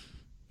buttholes.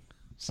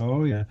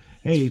 Oh yeah.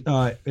 Hey,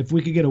 if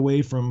we could get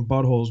away from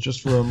buttholes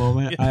just for a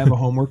moment, I have a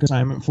homework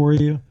assignment for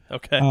you.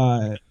 Okay.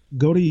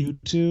 Go to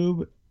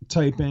YouTube,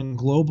 type in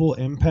global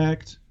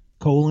impact :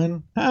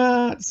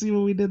 see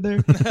what we did there?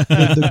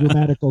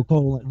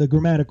 the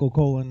grammatical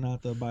colon,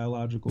 not the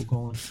biological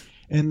colon.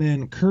 And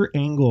then Kurt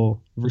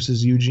Angle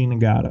versus Eugene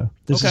Nagata.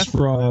 This is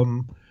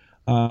from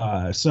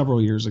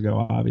several years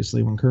ago,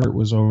 obviously, when Kurt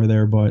was over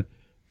there. But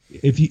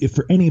if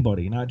for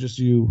anybody, not just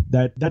you,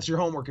 that's your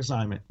homework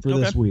assignment for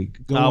this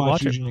week. Go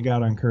watch Eugene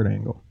Nagata and Kurt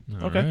Angle.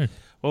 Okay. Right.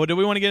 Well, do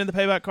we want to get into the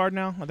payback card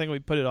now? I think we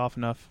put it off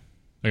enough.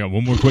 I got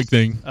one more quick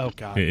thing. Oh,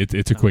 God.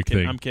 It's a quick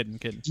thing. I'm kidding.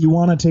 Do you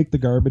want to take the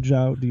garbage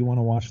out? Do you want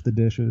to wash the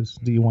dishes?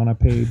 Do you want to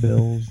pay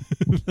bills?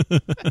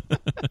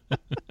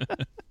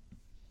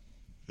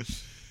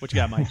 What you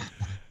got, Mike?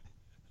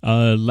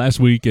 Last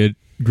week at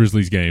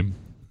Grizzlies game,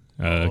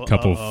 a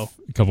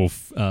couple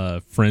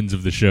friends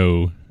of the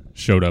show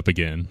showed up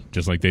again,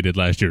 just like they did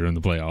last year in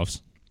the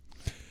playoffs.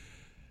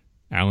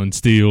 Alan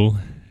Steele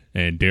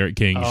and Derick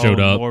King showed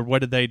up. Lord, what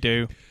did they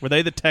do? Were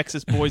they the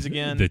Texas boys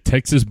again? The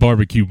Texas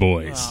Barbecue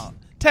Boys. Oh,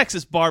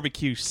 Texas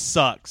barbecue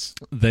sucks.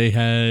 They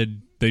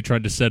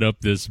tried to set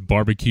up this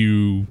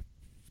barbecue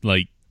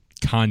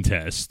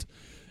contest.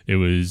 It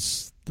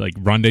was like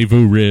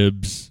rendezvous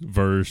ribs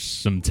versus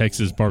some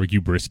Texas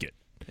barbecue brisket.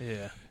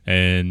 Yeah.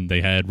 And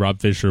they had Rob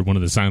Fisher, one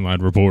of the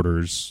sideline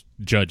reporters,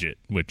 judge it,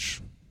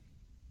 which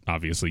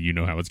obviously you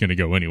know how it's going to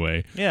go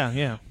anyway.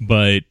 Yeah.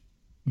 But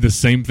the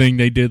same thing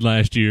they did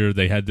last year,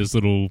 they had this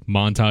little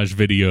montage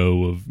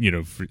video of,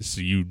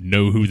 so you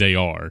know who they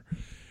are.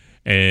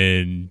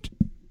 And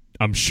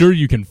I'm sure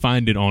you can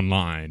find it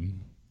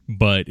online,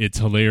 but it's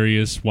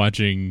hilarious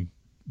watching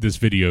this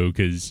video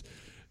because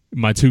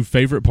my two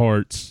favorite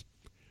parts,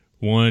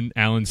 one,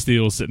 Alan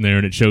Steele sitting there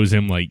and it shows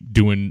him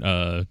doing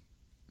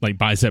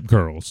bicep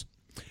curls.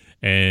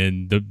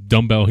 And the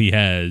dumbbell he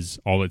has,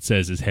 all it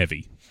says is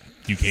heavy.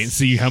 You can't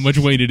see how much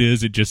weight it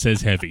is, it just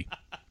says heavy.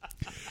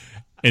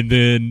 And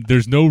then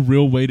there's no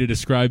real way to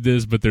describe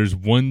this, but there's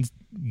one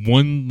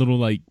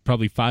little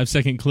probably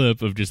 5-second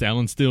clip of just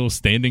Alan Steele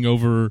standing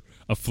over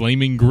a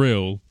flaming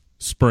grill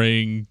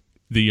spraying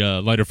the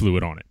lighter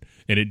fluid on it.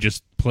 And it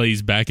just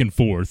plays back and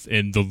forth,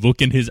 and the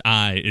look in his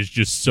eye is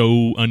just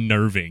so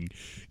unnerving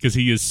because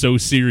he is so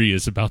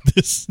serious about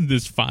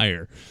this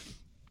fire.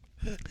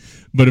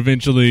 But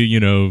eventually,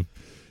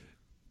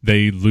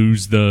 they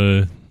lose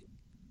the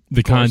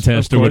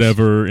contest or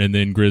whatever, and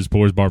then Grizz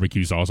pours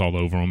barbecue sauce all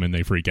over them, and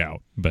they freak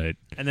out.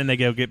 And then they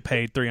go get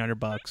paid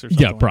 $300 or something.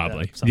 Yeah,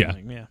 probably.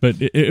 Yeah. But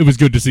it was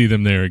good to see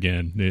them there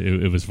again.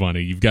 It was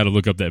funny. You've got to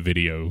look up that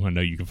video. I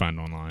know you can find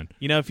it online.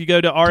 If you go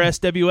to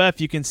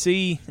RSWF, you can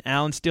see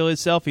Alan Steele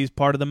himself. He's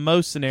part of the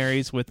Most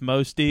scenarios with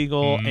Most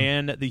Eagle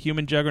and the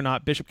human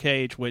juggernaut Bishop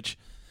Cage, which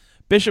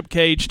Bishop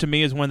Cage to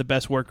me is one of the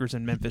best workers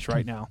in Memphis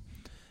right now.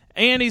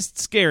 And he's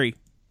scary.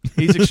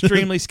 He's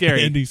extremely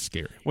scary. And he's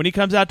scary. When he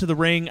comes out to the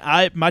ring,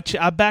 I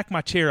back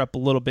my chair up a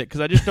little bit because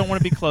I just don't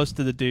want to be close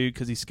to the dude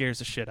because he scares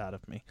the shit out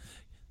of me.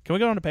 Can we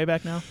go on to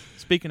Payback now?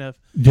 Speaking of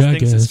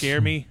things that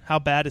scare me, how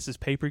bad is this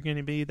paper going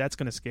to be? That's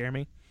going to scare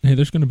me. Hey,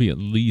 there's going to be at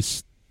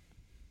least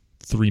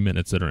 3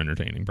 minutes that are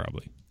entertaining,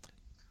 probably.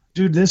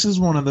 Dude, this is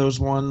one of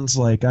those ones,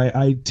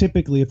 I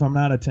typically, if I'm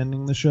not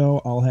attending the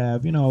show, I'll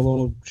have, a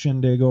little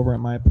shindig over at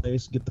my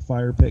place, get the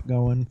fire pit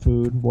going,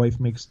 food, wife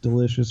makes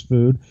delicious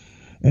food,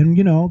 and,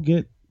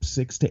 get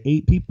 6 to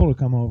 8 people to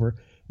come over.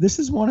 This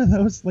is one of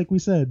those, like we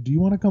said, do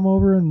you want to come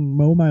over and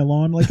mow my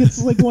lawn?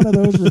 It's like one of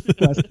those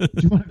requests.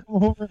 Do you want to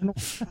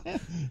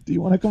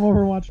come over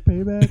and watch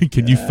Payback?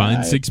 Can you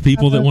find 6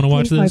 people that want to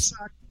watch this?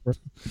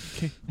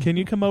 Can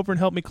you come over and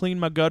help me clean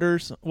my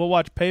gutters? We'll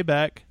watch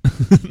Payback.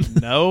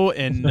 No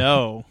and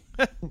no.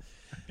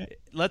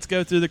 Let's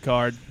go through the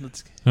card.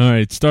 All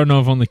right, starting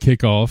off on the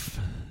kickoff,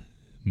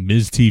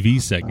 Miz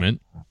TV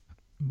segment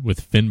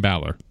with Finn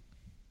Balor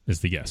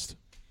as the guest.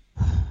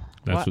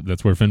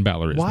 That's where Finn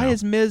Balor is. Why now.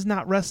 is Miz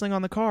not wrestling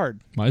on the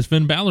card? Why is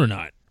Finn Balor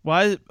not?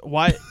 Why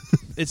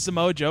is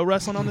Samoa Joe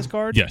wrestling on this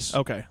card? Yes.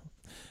 Okay.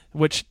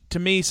 Which to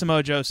me,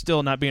 Samoa Joe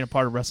still not being a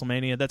part of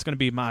WrestleMania. That's going to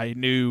be my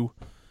new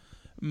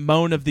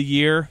moan of the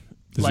year.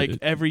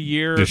 Every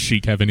year. Does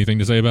Sheik have anything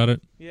to say about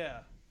it? Yeah.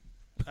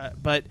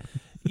 But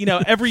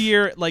every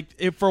year,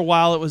 for a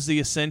while, it was the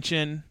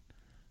Ascension.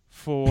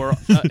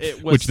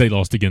 Which they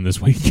lost again this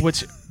week.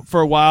 Which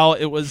for a while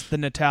it was the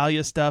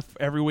Natalya stuff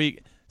every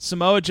week.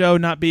 Samoa Joe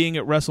not being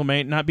at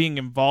WrestleMania, not being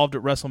involved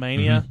at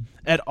WrestleMania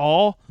at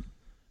all,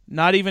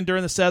 not even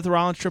during the Seth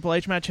Rollins Triple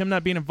H match, him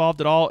not being involved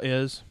at all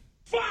is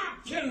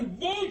fucking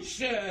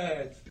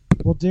bullshit.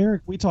 Well,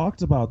 Derick, we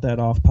talked about that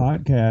off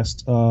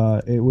podcast.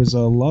 It was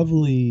a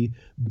lovely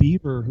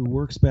beaver who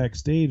works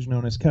backstage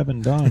known as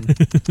Kevin Dunn.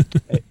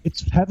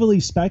 It's heavily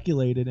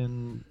speculated,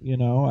 and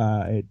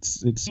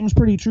it seems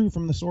pretty true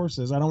from the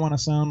sources. I don't want to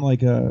sound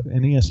like an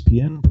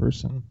ESPN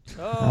person.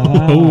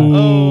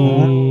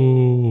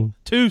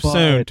 Too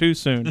soon.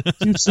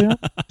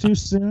 Too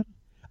soon.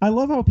 I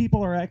love how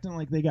people are acting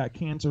like they got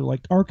cancer.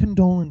 Like, our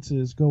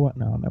condolences. Go what?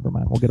 No, never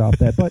mind. We'll get off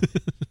that. But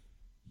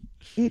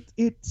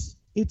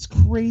it's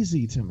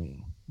crazy to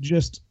me.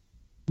 Just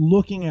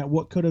looking at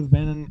what could have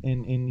been,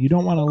 and you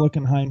don't want to look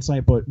in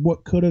hindsight, but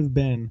what could have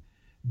been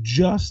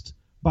just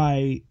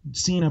by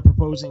Cena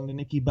proposing to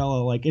Nikki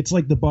Bella, like it's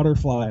like the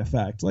butterfly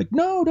effect. Like,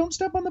 no, don't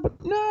step on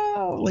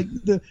no. Like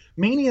the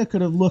Mania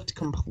could have looked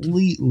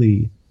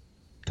completely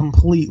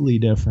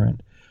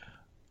different.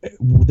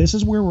 This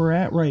is where we're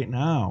at right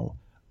now.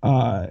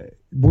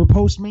 We're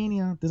post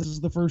Mania. This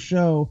is the first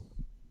show.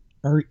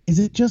 Or is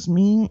it just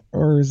me,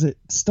 or is it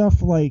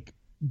stuff like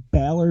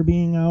Balor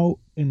being out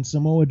and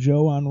Samoa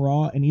Joe on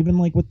Raw, and even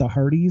like with the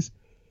Hardys?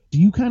 Do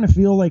you kind of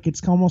feel like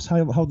it's almost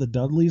how the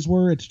Dudleys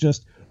were? It's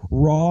just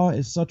Raw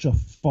is such a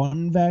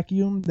fun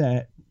vacuum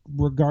that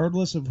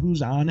regardless of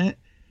who's on it,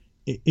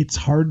 it's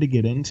hard to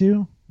get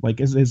into. Like,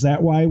 is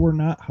that why we're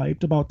not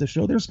hyped about the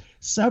show? There's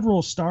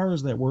several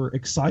stars that we're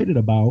excited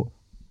about,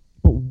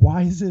 but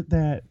why is it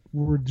that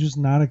we're just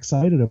not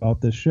excited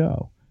about this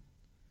show?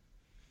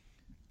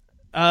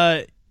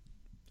 I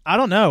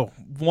don't know.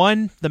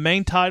 One, the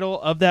main title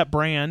of that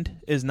brand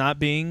is not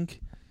being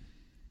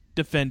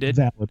defended.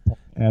 Valid point.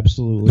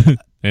 Absolutely.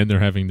 And they're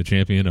having the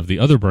champion of the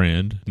other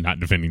brand not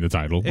defending the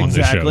title on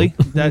this show.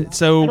 Exactly.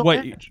 So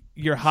what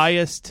your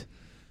highest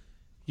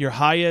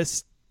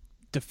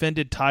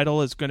defended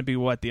title is going to be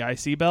what? The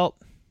IC belt?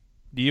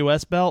 The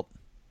US belt?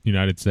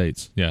 United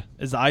States, yeah.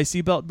 Is the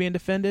IC belt being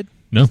defended?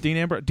 No. Dean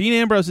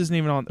Ambrose isn't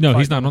even on. No,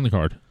 he's not on the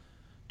card.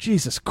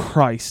 Jesus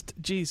Christ.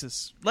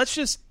 Jesus. Let's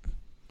just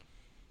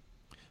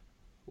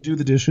do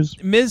the dishes.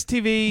 Miz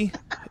TV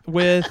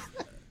with.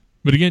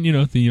 But again,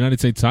 the United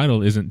States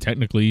title isn't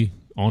technically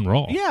on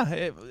Raw.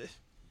 Yeah.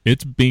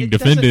 It's being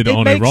defended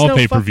on a Raw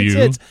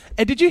pay-per-view.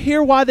 And did you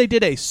hear why they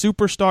did a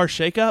superstar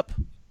shakeup?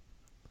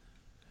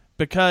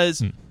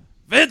 Because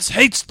Vince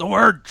hates the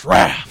word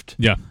draft.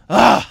 Yeah.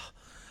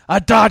 I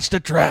dodged a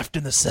draft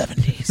in the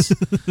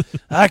 70s.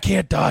 I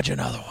can't dodge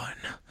another one.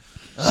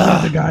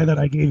 The guy that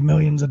I gave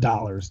millions of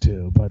dollars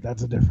to, but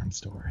that's a different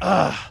story.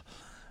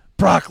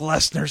 Brock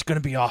Lesnar's going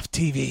to be off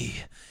TV,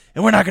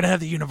 and we're not going to have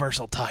the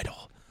Universal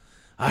title.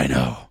 I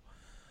know.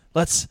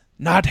 Let's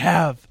not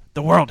have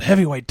the World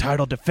Heavyweight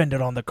title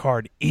defended on the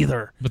card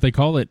either. But they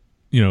call it,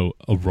 a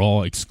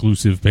Raw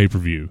exclusive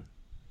pay-per-view.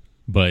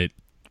 But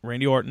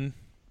Randy Orton,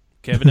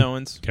 Kevin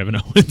Owens,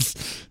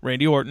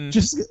 Randy Orton.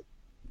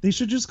 They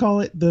should just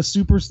call it the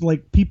super,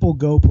 like, people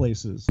go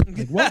places.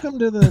 Like, welcome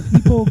to the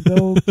people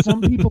go.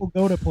 Some people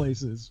go to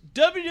places.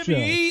 WWE show.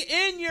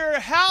 in your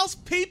house,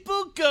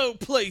 people go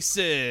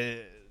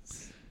places.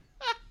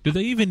 Do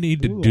they even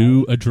need to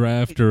do a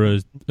draft or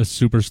a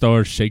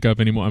superstar shakeup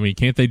anymore? I mean,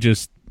 can't they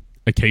just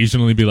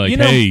occasionally be like,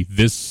 hey,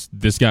 this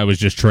guy was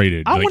just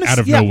traded, out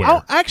of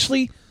nowhere?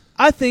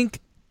 I think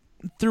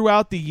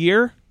throughout the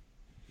year,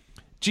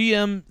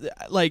 GM,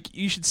 like,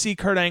 you should see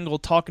Kurt Angle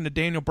talking to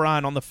Daniel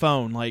Bryan on the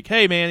phone, like,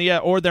 hey, man, yeah,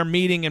 or they're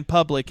meeting in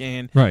public,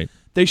 and right.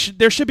 There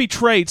should be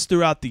trades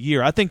throughout the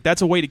year. I think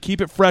that's a way to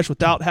keep it fresh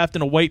without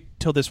having to wait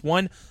till this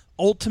one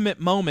ultimate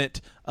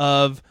moment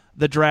of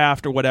the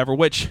draft or whatever,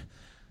 which...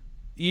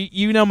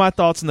 You know my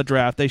thoughts on the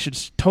draft. They should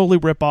totally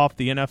rip off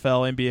the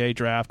NFL, NBA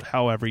draft,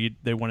 however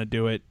they want to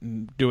do it,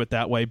 and do it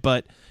that way.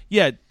 But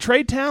yeah,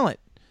 trade talent.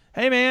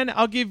 Hey man,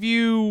 I'll give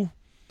you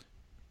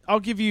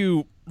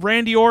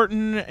Randy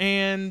Orton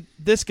and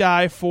this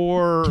guy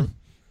for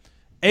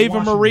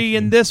Ava Marie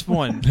in this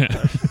one.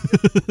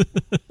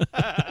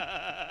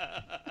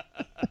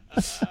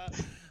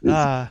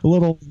 A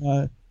little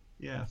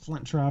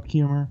Flint Trop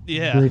humor.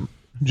 Yeah. Great.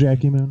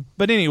 Jackie Moon.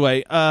 But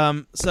anyway,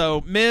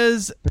 so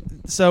Miz,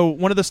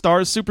 one of the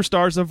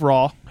superstars of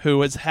Raw,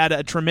 who has had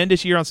a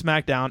tremendous year on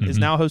SmackDown, is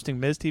now hosting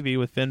Miz TV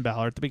with Finn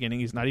Balor at the beginning.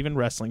 He's not even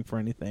wrestling for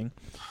anything.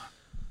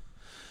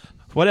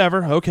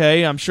 Whatever,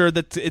 okay, I'm sure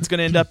that it's going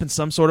to end up in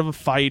some sort of a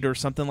fight or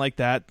something like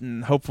that,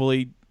 and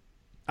hopefully,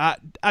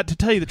 to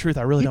tell you the truth,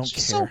 I really don't care.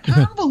 It's so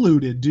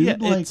convoluted, dude.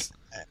 Yeah,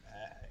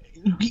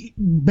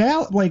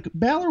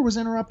 Balor was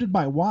interrupted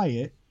by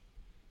Wyatt.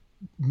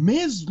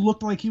 Miz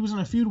looked like he was in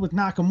a feud with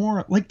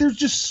Nakamura. Like, there's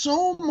just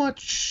so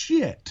much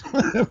shit.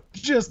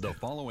 Just the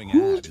following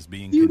ad is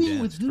being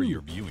condensed for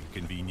your viewing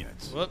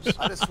convenience. Whoops.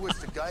 I just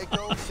switched to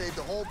Geico, saved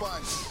a whole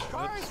bunch.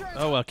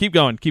 Oh, well, keep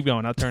going.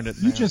 I turned it.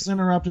 You just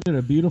interrupted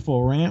a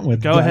beautiful rant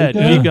with Go Geico. ahead.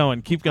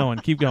 Keep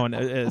going.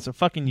 It's a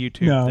fucking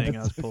YouTube thing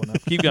I was pulling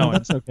up. Keep going. No,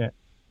 that's okay.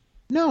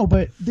 No,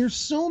 but there's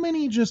so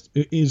many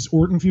is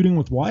Orton feuding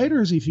with Wyatt,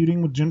 or is he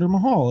feuding with Jinder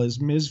Mahal? Is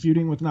Miz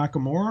feuding with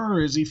Nakamura,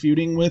 or is he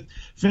feuding with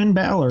Finn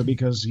Balor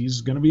because he's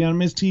going to be on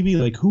Miz TV?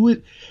 Like,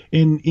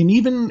 and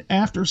even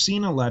after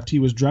Cena left, he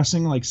was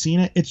dressing like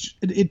Cena. It's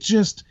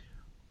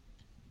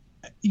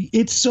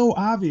so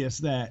obvious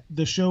that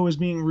the show is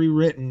being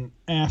rewritten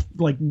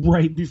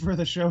right before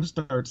the show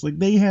starts. Like,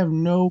 they have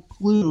no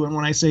clue. And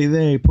when I say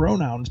they,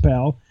 pronouns,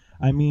 pal,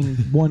 I mean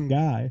one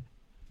guy.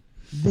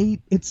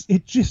 It's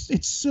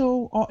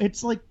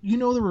like,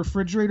 the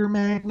refrigerator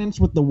magnets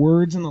with the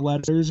words and the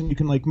letters, and you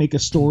can like make a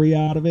story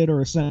out of it or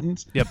a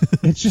sentence. Yep.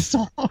 It's just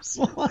almost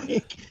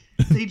like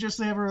they just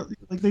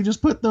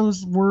put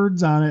those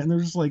words on it, and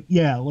they're just like,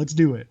 yeah, let's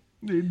do it.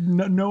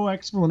 No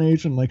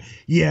explanation. Like,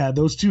 yeah,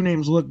 those two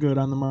names look good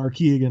on the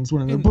marquee against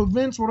one another. But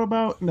Vince, what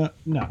about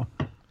no?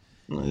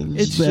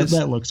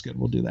 That looks good.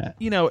 We'll do that.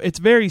 It's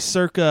very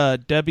circa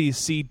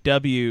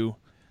WCW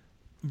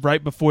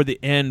right before the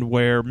end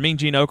where Mean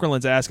Gene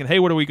Okerlund's asking, hey,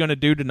 what are we going to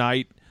do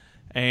tonight?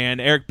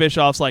 And Eric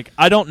Bischoff's like,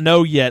 I don't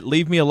know yet.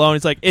 Leave me alone.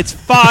 He's like, it's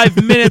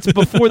 5 minutes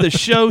before the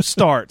show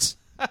starts.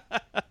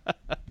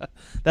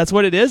 That's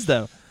what it is,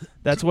 though.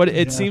 That's what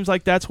it seems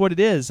like. That's what it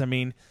is. I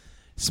mean,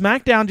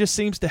 SmackDown just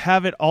seems to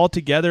have it all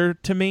together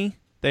to me.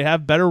 They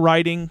have better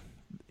writing.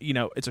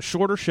 It's a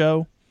shorter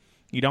show.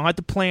 You don't have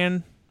to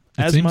plan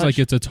as much. It seems like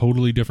it's a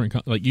totally different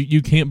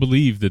you can't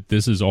believe that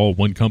this is all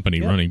one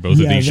company running both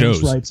of these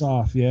shows. Writes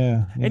off,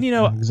 yeah. And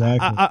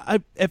exactly. I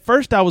at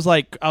first I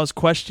was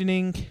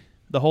questioning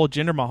the whole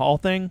Jinder Mahal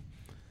thing,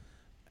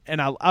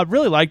 and I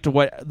really liked the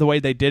way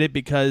they did it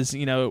because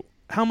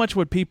how much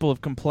would people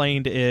have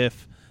complained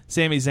if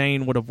Sami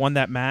Zayn would have won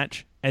that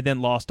match and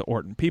then lost to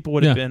Orton? People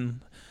would have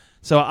been.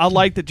 So I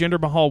like that Jinder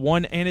Mahal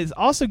won, and it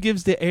also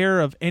gives the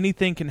air of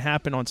anything can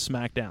happen on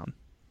SmackDown.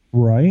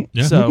 Right.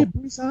 Yeah. So, look at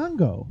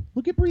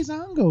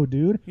Breezango,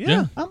 dude.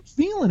 Yeah. I'm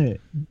feeling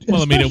it.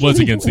 Well, I mean, it was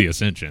against the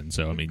Ascension,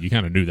 so I mean, you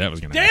kind of knew that was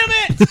going to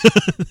happen.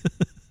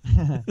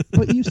 Damn it!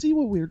 But you see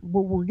what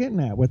we're getting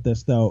at with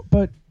this, though.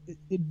 But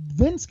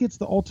Vince gets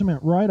the ultimate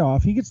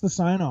write-off. He gets the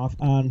sign-off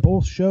on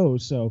both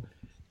shows. So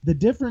the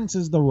difference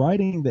is the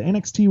writing. The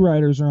NXT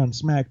writers are on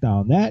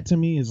SmackDown. That, to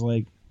me, is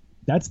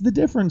that's the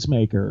difference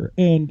maker.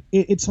 And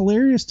it's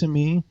hilarious to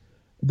me,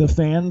 the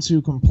fans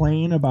who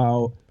complain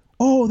about,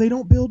 oh, they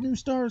don't build new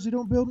stars.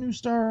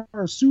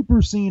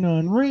 Super Cena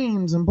and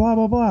Reigns and blah,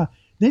 blah, blah.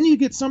 Then you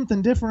get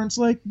something different. It's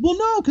like, well,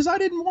 no, because I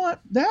didn't want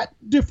that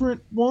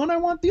different one. I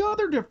want the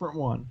other different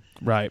one.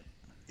 Right.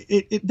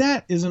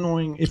 That is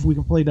annoying if we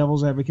can play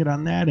devil's advocate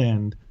on that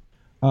end.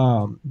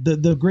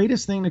 The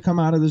greatest thing to come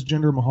out of this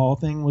Jinder Mahal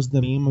thing was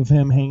the meme of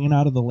him hanging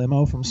out of the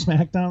limo from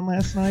SmackDown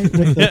last night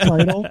with the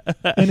title,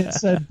 and it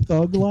said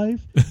Thug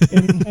Life,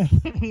 and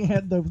he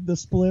had the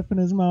spliff in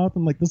his mouth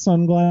and the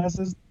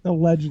sunglasses.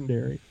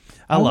 Legendary.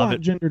 I love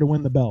want Jinder to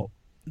win the belt.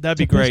 That'd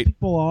be great. Piss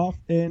people off,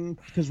 and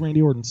because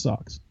Randy Orton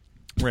sucks.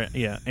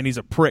 Yeah, and he's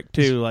a prick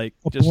too.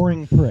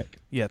 Boring prick.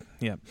 Yeah.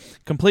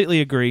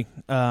 Completely agree.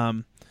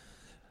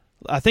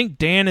 I think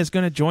Dan is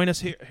going to join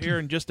us here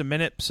in just a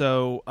minute,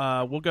 so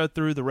we'll go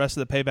through the rest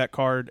of the Payback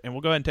card, and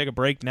we'll go ahead and take a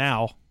break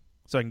now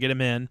so I can get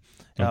him in.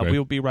 Okay. We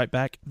will be right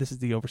back. This is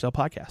the Oversell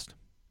Podcast.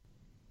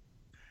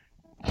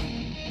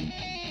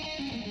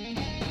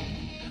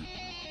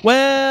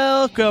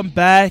 Welcome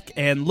back,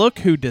 and look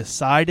who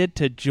decided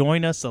to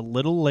join us a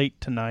little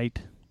late tonight.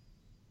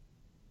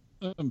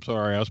 I'm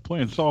sorry, I was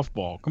playing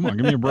softball. Come on,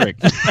 give me a break.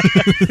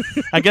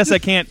 I guess I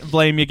can't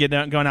blame you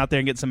going out there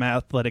and get some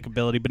athletic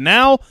ability. But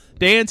now,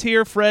 Dan's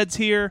here, Fred's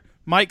here,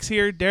 Mike's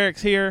here,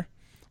 Derick's here.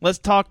 Let's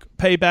talk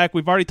Payback.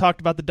 We've already talked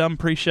about the dumb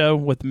pre-show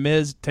with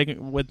Miz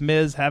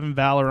having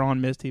Valor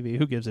on Miz TV.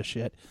 Who gives a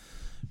shit?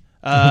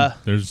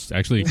 There's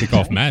actually a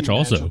kickoff match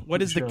also.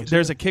 What is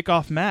there's a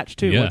kickoff match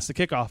too. Yeah. What's the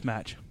kickoff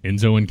match?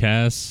 Enzo and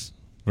Cass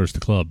versus the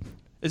Club.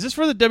 Is this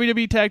for the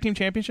WWE Tag Team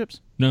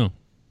Championships? No.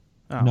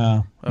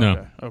 Oh.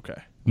 No. Okay.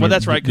 Well,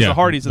 that's right, because the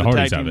Hardys are the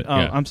tag team. It,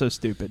 yeah. I'm so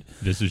stupid.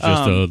 This is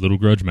just a little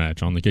grudge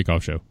match on the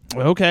kickoff show.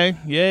 Okay.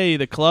 Yay,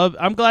 the Club.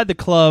 I'm glad the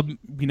Club,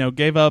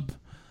 gave up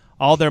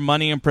all their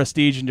money and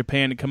prestige in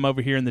Japan to come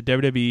over here in the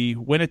WWE,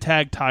 win a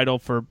tag title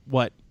for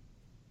what?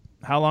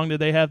 How long did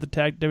they have the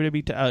tag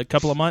WWE? A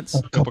couple of months?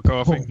 A cup of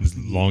coffee. As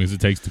long as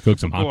it takes to cook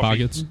some Hot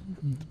Pockets.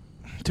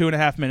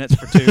 2.5 minutes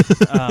for two.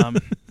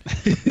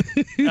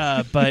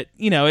 But,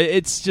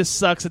 it just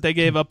sucks that they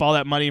gave up all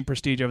that money and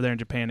prestige over there in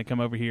Japan to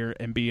come over here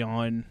and be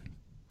on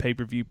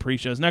pay-per-view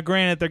pre-shows. Now,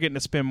 granted, they're getting to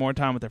spend more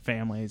time with their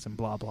families and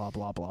blah, blah,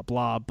 blah, blah,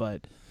 blah,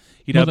 but,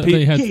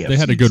 they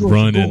had a good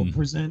run in...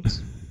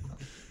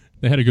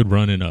 They had a good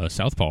run in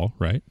Southpaw,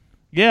 right?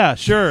 Yeah,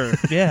 sure.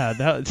 Yeah,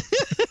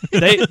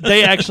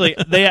 they actually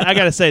I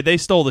gotta say they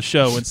stole the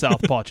show in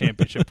Southpaw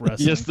Championship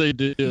Wrestling. Yes, they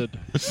did.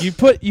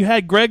 You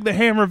had Greg the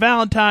Hammer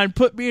Valentine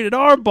put me in an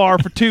arm bar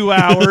for 2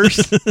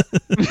 hours.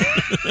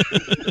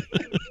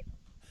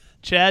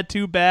 Chad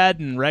Too Bad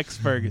and Rex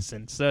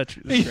Ferguson. Such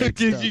great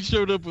stuff. He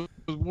showed up with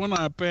one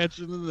eye patch,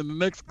 and then the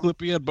next clip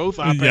he had both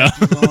eye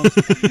patches on.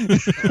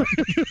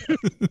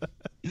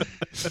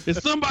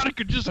 If somebody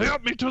could just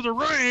help me to the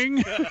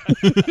ring.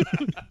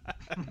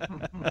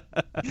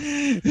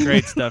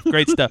 Great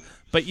stuff.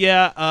 But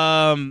yeah,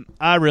 I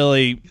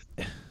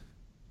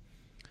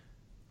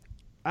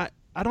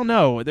don't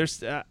know.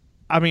 There's,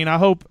 I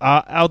hope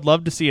I would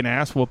love to see an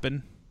ass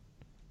whooping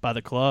by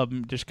the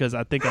Club, just because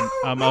I think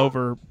I'm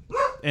over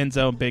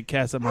Enzo and Big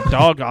Cass. My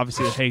dog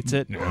obviously hates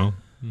it. No.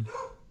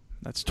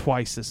 That's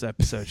twice this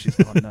episode she's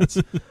gone nuts.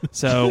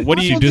 So what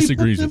do you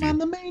disagree with you? On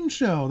the main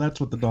show, that's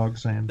what the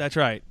dog's saying. That's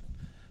right.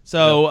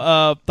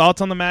 So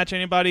thoughts on the match?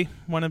 Anybody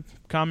want to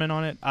comment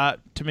on it?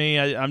 To me,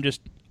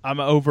 I'm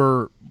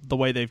over the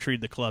way they've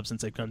treated the Club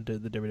since they've come to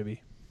the WWE.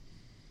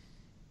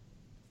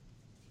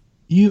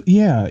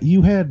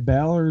 You had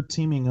Balor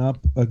teaming up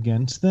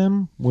against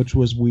them, which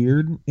was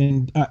weird.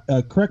 And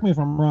correct me if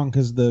I'm wrong,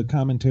 because the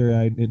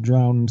commentary it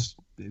drowns,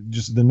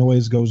 just the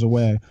noise goes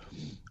away.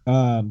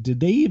 Did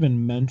they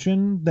even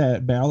mention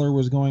that Balor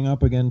was going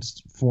up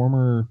against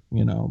former,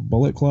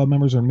 Bullet Club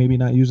members, or maybe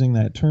not using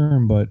that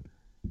term, but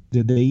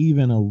did they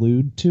even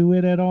allude to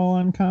it at all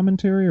on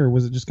commentary, or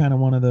was it just kind of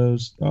one of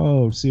those,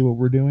 see what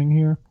we're doing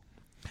here?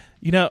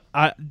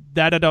 I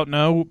don't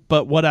know,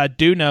 but what I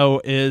do know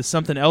is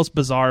something else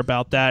bizarre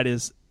about that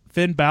is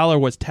Finn Balor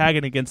was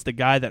tagging against the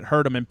guy that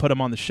hurt him and put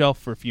him on the shelf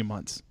for a few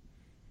months.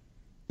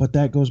 But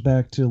that goes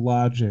back to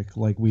logic,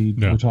 like we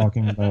were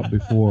talking about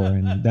before,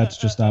 and that's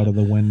just out of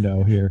the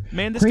window here.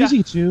 Man, this crazy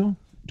guy... too.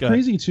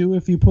 Crazy too.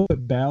 If you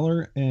put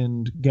Balor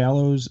and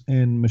Gallows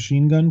and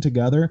Machine Gun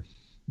together,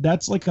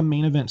 that's like a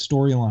main event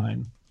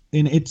storyline,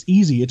 and it's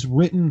easy. It's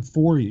written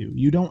for you.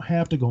 You don't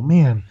have to go,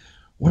 man,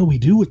 what do we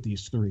do with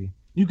these three?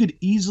 You could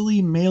easily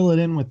mail it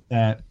in with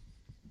that,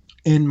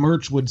 and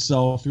merch would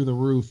sell through the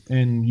roof,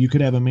 and you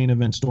could have a main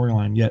event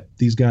storyline. Yet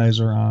these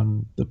guys are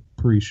on the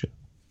pre-show.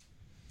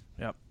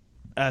 Yep.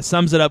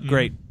 Sums it up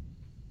great.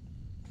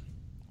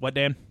 What,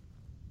 Dan?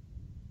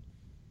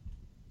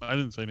 I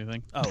didn't say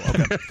anything. Oh,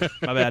 okay.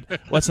 My bad.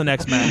 What's the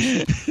next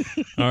match?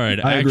 All right,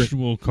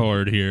 actual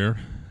card here.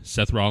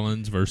 Seth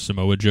Rollins versus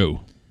Samoa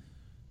Joe.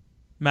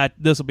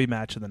 This will be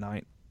match of the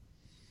night.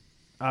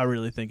 I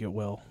really think it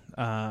will.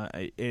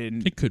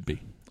 It could be.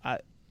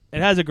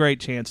 It has a great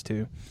chance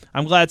to.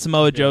 I'm glad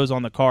Samoa Joe's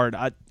on the card.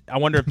 I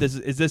wonder if this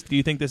is this. Do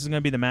you think this is going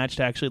to be the match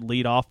to actually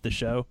lead off the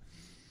show?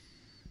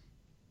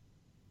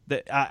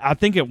 I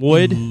think it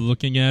would.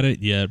 Looking at it,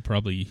 yeah,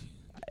 probably.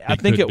 I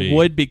think it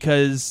would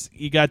because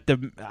you got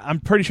the. I'm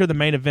pretty sure the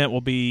main event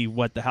will be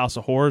the House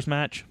of Horrors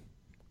match.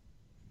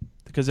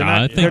 Because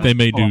I think they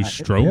may do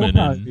Strowman. It'll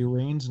probably be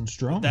Reigns and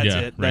Strowman.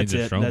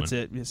 That's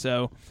it.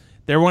 So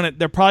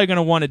they're probably going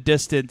to want to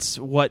distance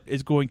what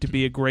is going to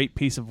be a great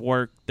piece of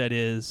work that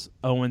is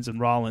Owens and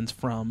Rollins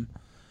from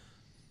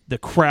the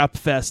crap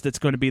fest that's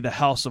going to be the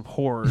House of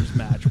Horrors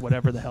match,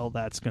 whatever the hell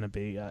that's going to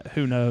be.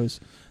 Who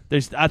knows?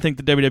 I think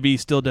the WWE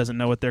still doesn't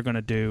know what they're going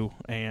to do,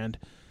 and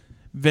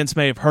Vince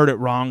may have heard it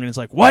wrong and is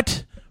like,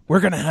 "What? We're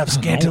going to have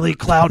scantily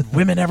clad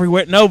women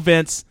everywhere." No,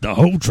 Vince. The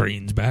whole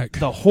train's back.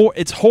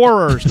 It's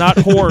horrors, not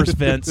horrors,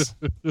 Vince.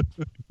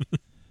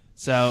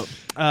 So,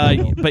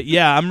 but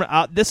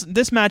yeah,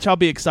 this match I'll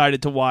be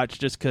excited to watch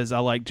just because I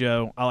like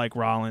Joe. I like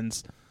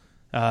Rollins.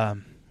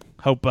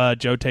 Hope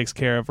Joe takes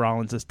care of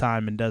Rollins this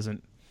time and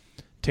doesn't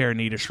tear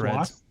knee to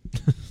shreds.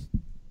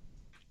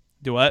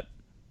 Do what?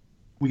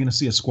 We going to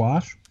see a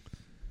squash?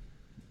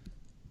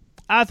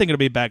 I think it'll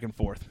be back and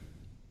forth.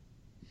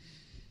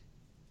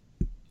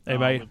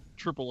 Anybody?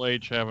 Triple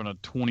H having a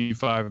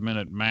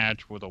 25-minute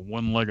match with a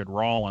one-legged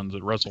Rollins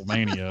at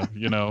WrestleMania,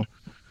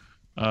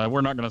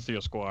 we're not going to see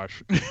a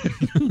squash.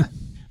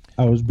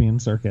 I was being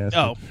sarcastic.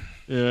 Oh.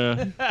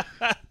 Yeah.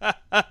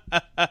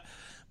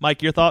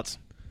 Mike, your thoughts?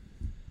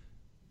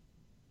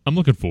 I'm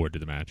looking forward to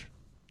the match.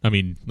 I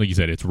mean, like you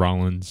said, it's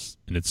Rollins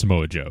and it's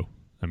Samoa Joe.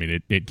 I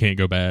mean, it can't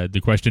go bad. The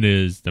question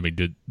is,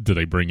 do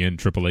they bring in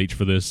Triple H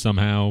for this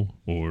somehow,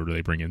 or do they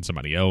bring in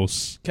somebody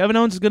else? Kevin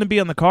Owens is going to be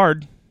on the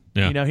card.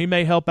 Yeah. He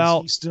may help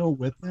out. Is he still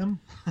with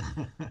them?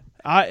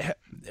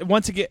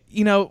 Once again,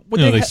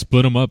 they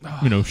split them up,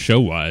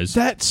 show-wise.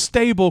 That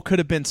stable could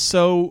have been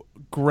so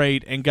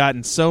great and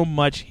gotten so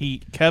much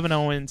heat. Kevin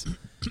Owens,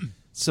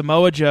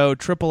 Samoa Joe,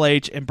 Triple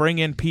H, and bring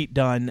in Pete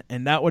Dunne,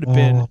 and that would have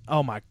been,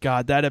 oh my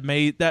God,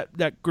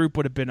 that group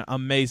would have been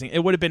amazing. It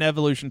would have been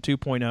Evolution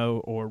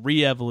 2.0 or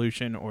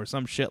Re-Evolution or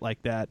some shit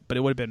like that, but it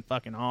would have been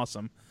fucking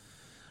awesome.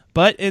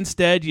 But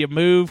instead, you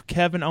move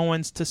Kevin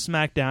Owens to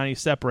SmackDown, you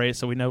separate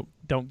so we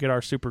don't get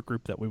our super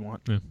group that we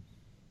want. Yeah.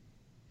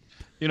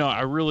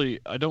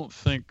 I don't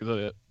think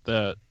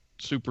that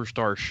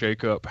superstar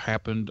shakeup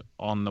happened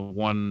on the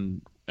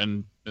one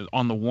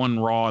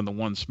Raw and the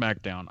one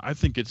SmackDown. I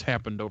think it's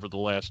happened over the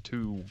last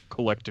 2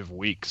 collective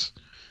weeks.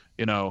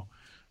 Those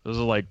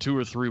are like 2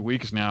 or 3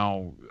 weeks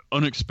now.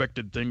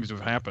 Unexpected things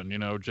have happened.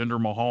 Jinder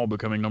Mahal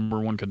becoming number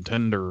 1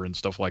 contender and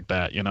stuff like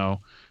that.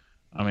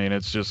 I mean,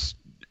 it's just.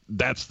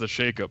 That's the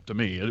shakeup to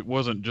me. It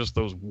wasn't just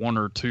those 1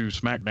 or 2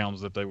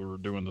 SmackDowns that they were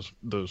doing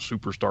the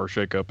superstar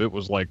shakeup. It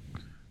was like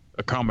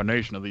a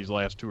combination of these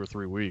last 2 or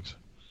 3 weeks.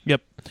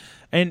 Yep.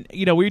 And,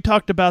 we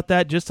talked about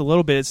that just a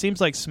little bit. It seems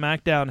like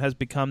SmackDown has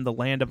become the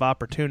land of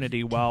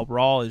opportunity while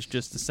Raw is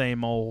just the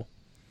same old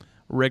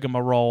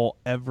rigmarole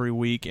every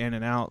week in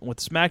and out. With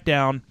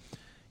SmackDown,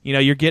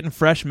 you're getting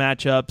fresh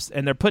matchups,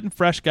 and they're putting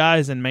fresh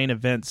guys in main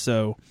events.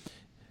 So,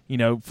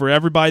 for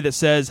everybody that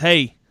says,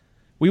 hey,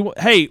 we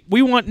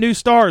want new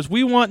stars.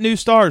 We want new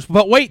stars.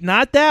 But wait,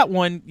 not that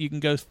one. You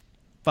can go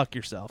fuck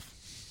yourself.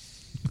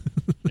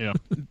 Yeah.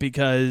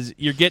 Because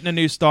you're getting a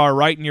new star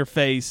right in your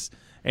face.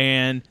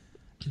 And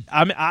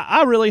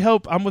I really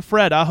hope, I'm with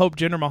Fred, I hope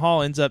Jinder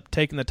Mahal ends up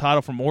taking the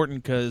title from Orton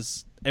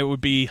because it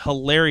would be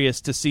hilarious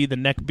to see the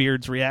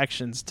neckbeards'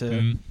 reactions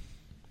to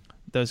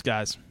those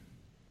guys.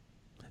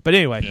 But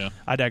anyway,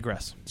 I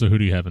digress. So who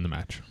do you have in the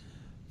match?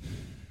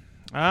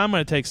 I'm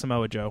going to take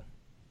Samoa Joe.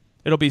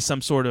 It'll be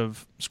some sort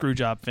of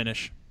screwjob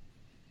finish.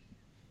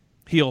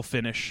 Heel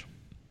finish.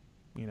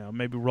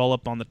 Maybe roll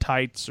up on the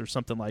tights or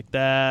something like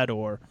that,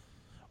 or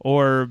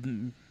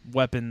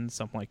weapons,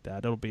 something like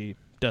that. It'll be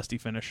Dusty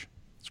finish,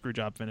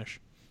 Screwjob finish,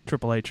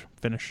 Triple H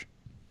finish.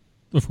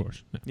 Of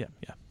course. Yeah.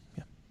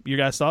 Your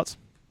guys' thoughts?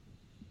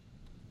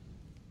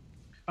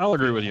 I'll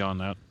agree with you on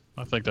that.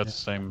 I think that's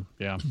the same.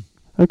 Yeah.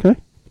 Okay.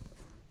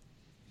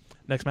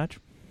 Next match.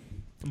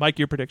 Mike,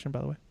 your prediction,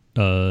 by the way.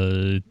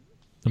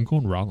 I'm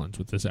going Rollins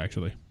with this,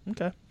 actually.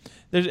 Okay.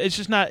 It's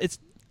just not.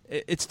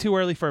 It's too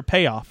early for a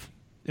payoff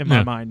in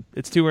my mind.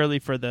 It's too early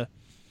for the.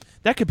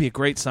 That could be a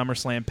great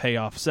SummerSlam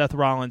payoff. Seth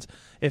Rollins.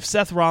 If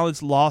Seth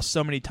Rollins lost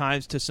so many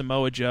times to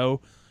Samoa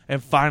Joe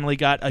and finally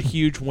got a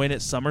huge win at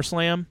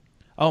SummerSlam,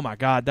 oh my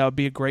God, that would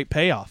be a great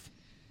payoff.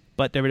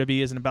 But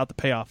WWE isn't about the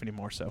payoff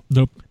anymore. So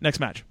nope. Next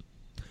match.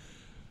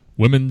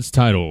 Women's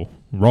title,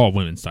 Raw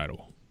Women's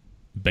title,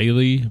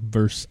 Bayley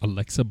versus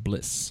Alexa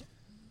Bliss.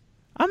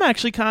 I'm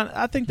actually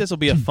I think this will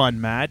be a fun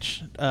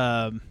match.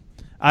 I'm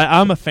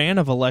a fan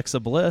of Alexa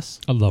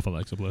Bliss. I love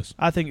Alexa Bliss.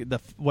 I think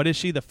what is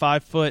she? The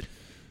 5 foot.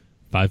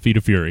 5 feet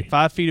of fury.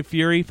 5 feet of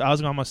fury. I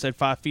was almost said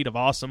 5 feet of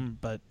awesome,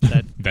 but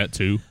that that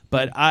too.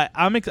 But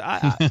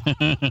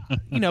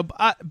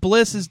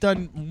Bliss has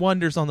done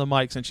wonders on the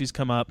mic since she's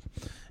come up,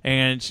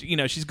 and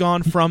she's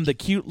gone from the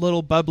cute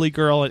little bubbly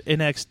girl at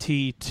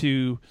NXT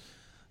to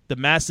the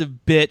massive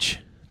bitch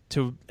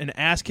to an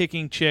ass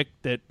kicking chick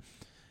that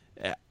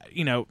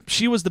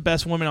she was the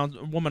best woman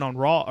on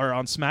Raw or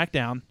on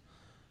SmackDown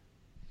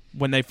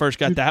when they first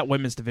got that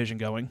women's division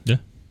going. Yeah.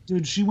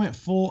 Dude, she went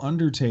full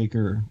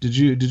Undertaker. Did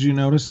you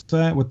notice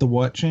that with the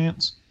what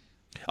chants?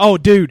 Oh,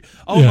 dude!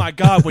 Oh my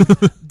God!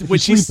 When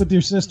she sleep with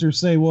your sister,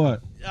 say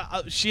what?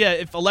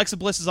 If Alexa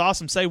Bliss is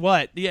awesome, say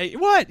what? Yeah,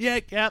 what?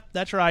 Yeah,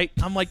 that's right.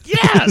 I'm like,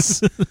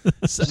 yes.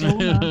 So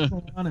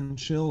nonchalant and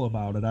chill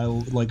about it. I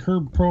like her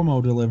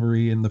promo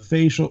delivery and the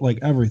facial, like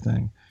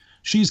everything.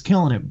 She's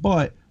killing it.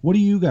 But what do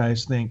you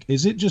guys think?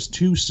 Is it just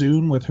too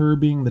soon with her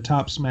being the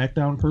top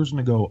SmackDown person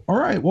to go? All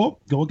right, well,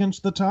 go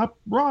against the top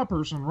Raw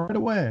person right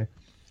away.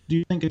 Do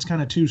you think it's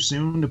kind of too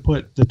soon to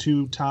put the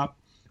two top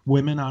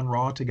women on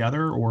Raw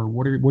together, or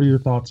what are your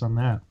thoughts on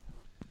that?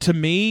 To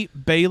me,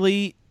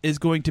 Bayley is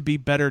going to be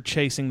better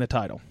chasing the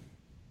title.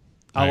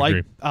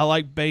 I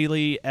like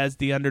Bayley as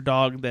the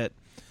underdog. That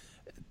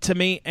to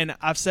me, and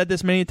I've said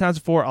this many times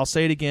before, I'll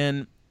say it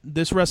again.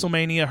 This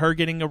WrestleMania, her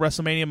getting a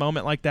WrestleMania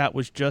moment like that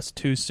was just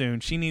too soon.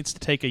 She needs to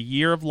take a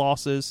year of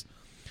losses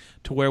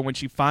to where when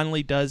she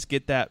finally does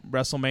get that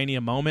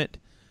WrestleMania moment,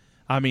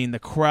 I mean, the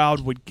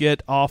crowd would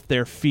get off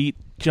their feet,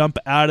 jump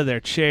out of their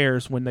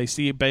chairs when they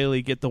see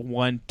Bayley get the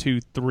 1, 2,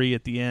 3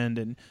 at the end,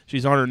 and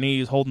she's on her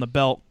knees holding the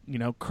belt,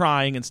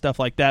 crying and stuff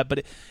like that.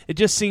 But it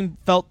just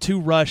felt too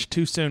rushed,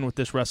 too soon with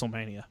this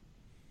WrestleMania.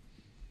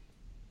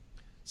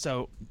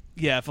 So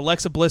yeah, if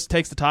Alexa Bliss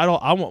takes the title,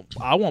 I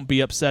won't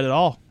be upset at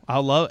all.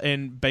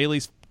 And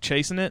Bayley's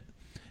chasing it.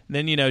 And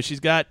then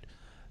she's got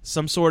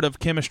some sort of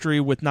chemistry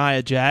with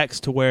Nia Jax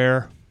to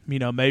where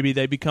maybe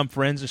they become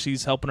friends and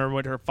she's helping her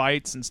with her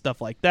fights and stuff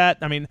like that.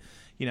 I mean,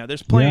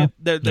 there's plenty.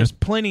 There's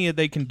plenty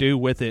they can do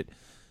with it.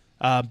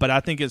 But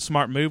I think a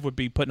smart move would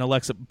be putting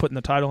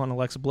the title on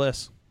Alexa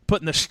Bliss,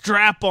 putting the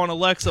strap on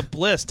Alexa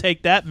Bliss.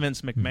 Take that,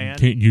 Vince McMahon.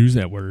 Can't use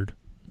that word.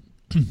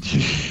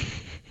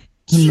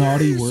 It's a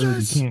naughty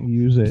word. You can't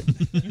use it.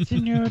 It's a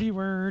naughty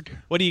word.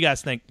 What do you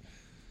guys think?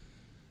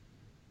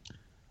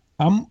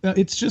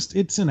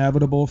 It's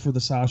inevitable for the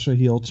Sasha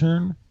heel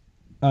turn.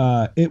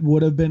 It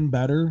would have been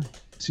better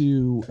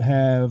to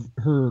have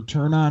her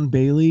turn on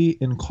Bayley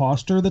and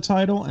cost her the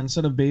title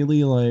instead of Bayley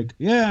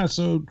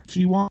so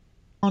she won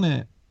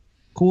it.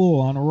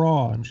 Cool, on a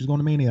Raw, and she's going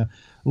to Mania.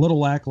 A little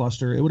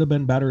lackluster. It would have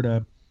been better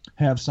to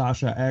have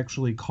Sasha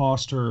actually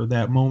cost her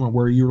that moment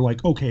where you're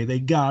like, okay, they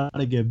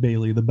gotta give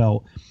Bayley the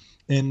belt.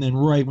 And then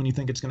right when you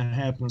think it's going to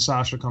happen,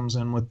 Sasha comes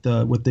in with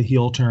the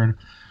heel turn.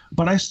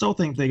 But I still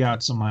think they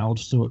got some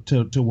miles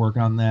to work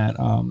on that.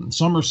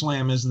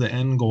 SummerSlam is the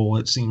end goal,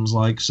 it seems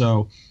like.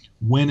 So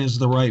when is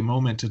the right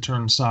moment to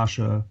turn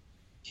Sasha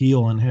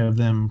heel and have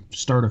them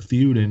start a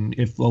feud? And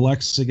if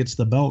Alexa gets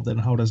the belt, then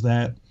how does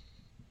that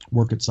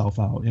work itself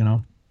out,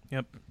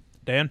 Yep.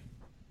 Dan?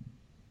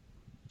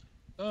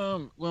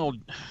 Well,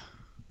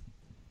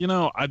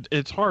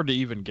 it's hard to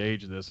even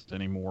gauge this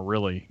anymore,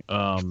 really,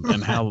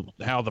 and how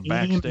the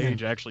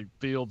backstage actually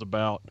feels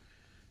about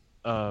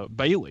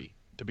Bayley,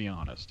 to be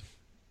honest.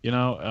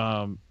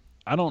 I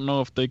don't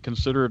know if they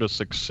consider it a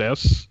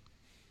success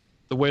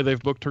the way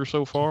they've booked her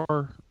so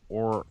far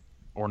or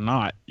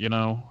not,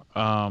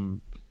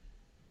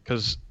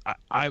 because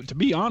I to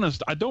be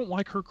honest, I don't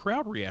like her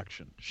crowd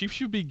reaction. She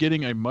should be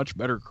getting a much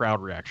better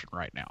crowd reaction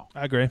right now.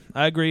 I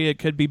agree. It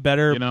could be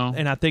better,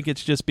 and I think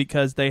it's just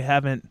because they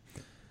haven't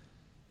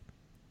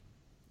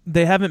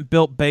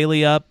built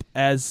Bayley up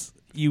as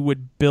you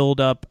would build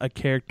up a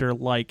character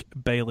like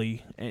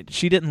Bayley.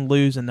 She didn't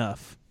lose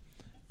enough.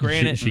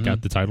 Granted, she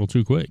got the title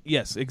too quick.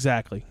 Yes,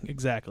 exactly.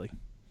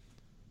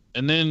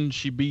 And then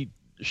she beat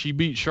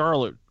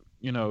Charlotte.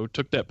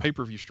 Took that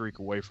pay-per-view streak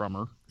away from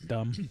her.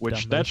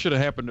 That should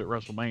have happened at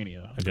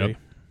WrestleMania. Agree.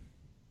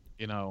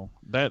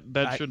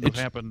 That shouldn't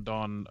have happened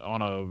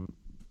on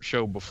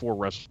show before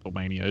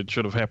WrestleMania. It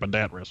should have happened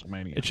at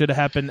WrestleMania. It should have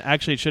happened.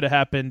 Actually, it should have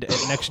happened at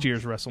next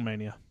year's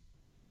WrestleMania.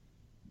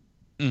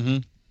 Mm-hmm.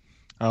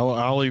 I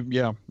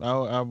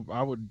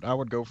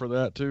would go for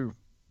that too.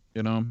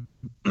 You know.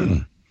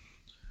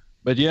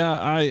 But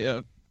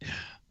yeah,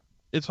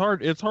 it's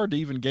hard to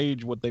even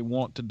gauge what they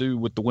want to do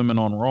with the women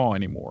on Raw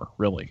anymore,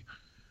 really.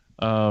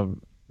 Now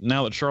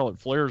that Charlotte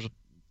Flair's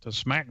to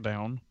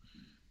SmackDown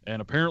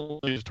and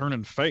apparently is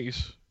turning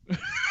face.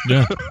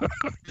 Yeah.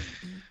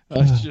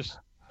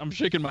 I'm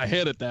shaking my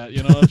head at that,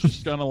 you know. It's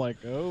just kind of like,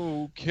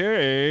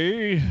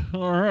 okay,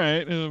 all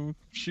right.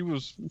 She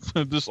was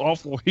this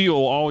awful heel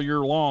all year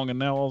long, and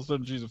now all of a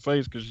sudden she's a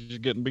face because she's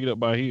getting beat up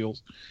by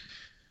heels.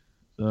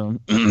 So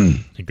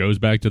it goes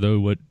back to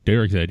what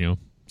Derick said, you know,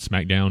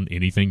 SmackDown,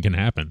 anything can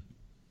happen.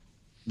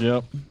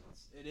 Yep.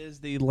 It is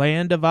the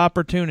land of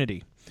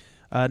opportunity.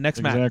 Next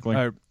exactly.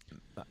 match.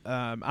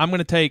 I'm going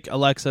to take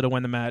Alexa to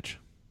win the match.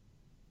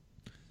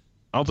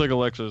 I'll take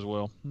Alexa as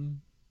well.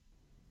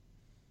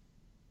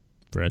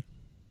 Fred?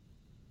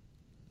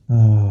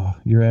 Oh,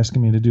 you're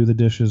asking me to do the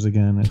dishes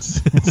again.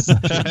 It's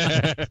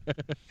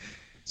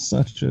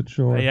such a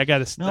chore. Hey, I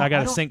got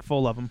a sink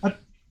full of them.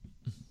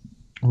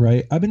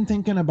 Right. I've been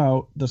thinking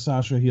about the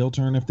Sasha heel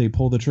turn, if they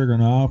pull the trigger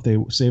now, if they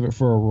save it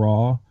for a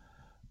Raw.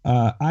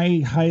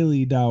 I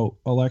highly doubt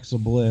Alexa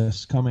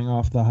Bliss coming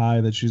off the high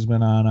that she's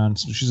been on.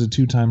 She's a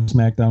 2-time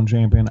SmackDown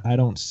champion. I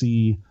don't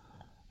see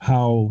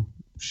how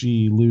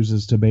she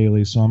loses to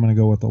Bayley, so I'm going to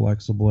go with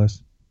Alexa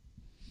Bliss.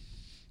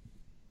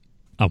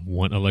 I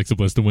want Alexa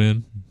Bliss to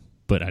win,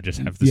 but I just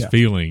have this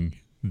feeling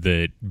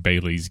that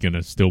Bayley's going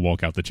to still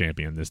walk out the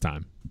champion this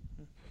time.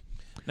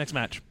 Next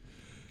match.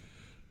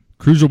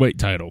 Cruiserweight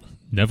title.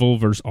 Neville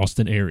versus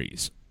Austin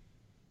Aries.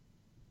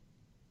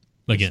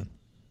 Again.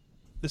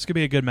 This could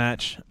be a good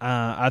match.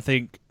 I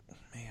think,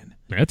 man.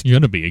 That's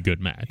going to be a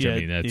good match. Yeah, I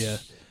mean, that's... Yeah.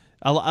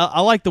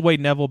 I like the way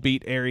Neville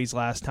beat Aries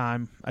last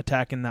time,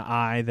 attacking the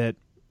eye that,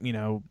 you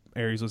know,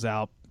 Aries was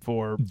out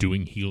for.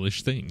 Doing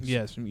heelish things.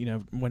 Yes, you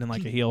know, winning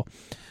like a heel.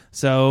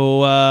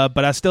 So,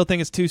 but I still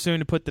think it's too soon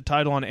to put the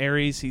title on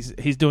Aries.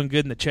 He's doing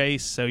good in the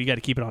chase, so you got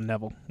to keep it on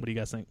Neville. What do you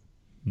guys think?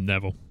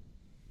 Neville.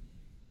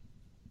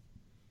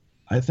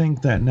 I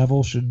think that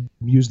Neville should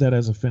use that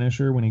as a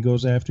finisher when he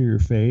goes after your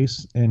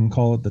face and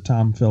call it the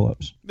Tom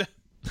Phillips.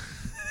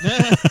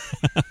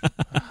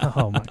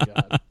 Oh, my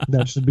God.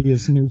 That should be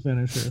his new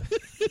finisher.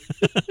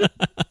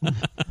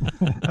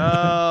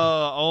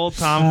 Oh, old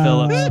Tom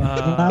Phillips.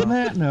 On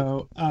that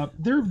note,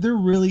 they're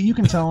really, you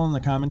can tell in the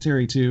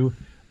commentary too,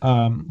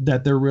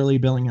 that they're really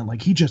billing it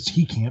like he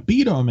can't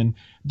beat him, and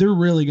they're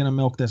really going to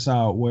milk this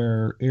out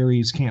where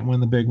Aries can't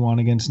win the big one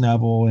against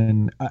Neville,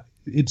 and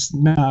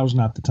now's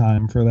not the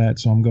time for that,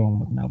 so I'm going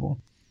with Neville.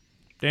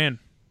 Dan.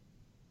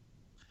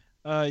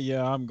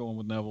 Yeah, I'm going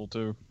with Neville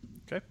too.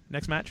 Okay,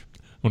 next match.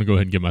 I want to go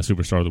ahead and give my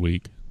superstar of the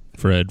week,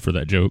 Fred, for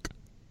that joke.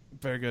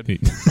 Very good.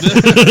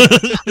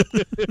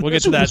 We'll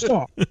get to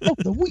that.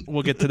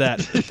 We'll get to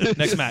that.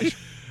 Next match.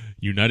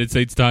 United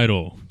States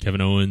title.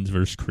 Kevin Owens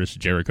versus Chris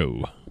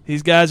Jericho.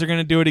 These guys are going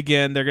to do it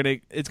again.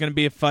 It's going to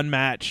be a fun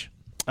match.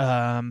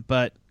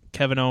 But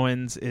Kevin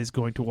Owens is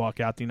going to walk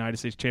out the United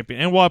States champion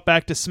and walk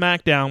back to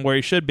SmackDown where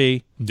he should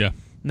be. Yeah.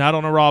 Not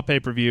on a Raw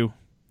pay-per-view.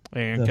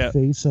 And the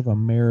face of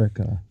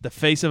America. The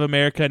face of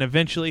America. And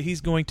eventually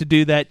he's going to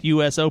do that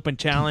U.S. Open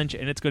challenge,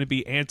 and it's going to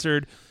be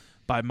answered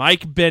by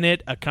Mike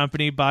Bennett,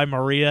 accompanied by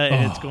Maria,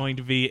 and it's going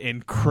to be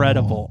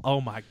incredible.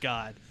 Oh, my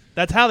God.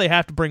 That's how they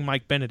have to bring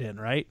Mike Bennett in,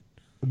 right?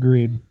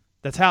 Agreed.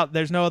 That's how.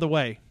 There's no other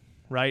way,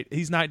 right?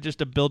 He's not just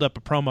a build-up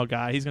a promo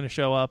guy. He's going to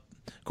show up.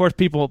 Of course,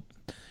 people,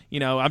 you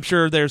know, I'm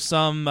sure there's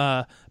some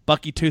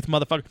Bucky Tooth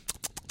motherfucker.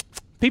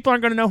 People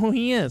aren't going to know who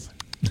he is.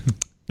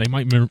 They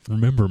might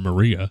remember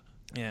Maria.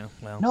 Yeah,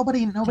 well.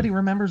 Nobody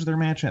remembers their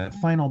match at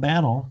Final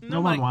Battle.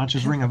 No one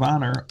watches Ring of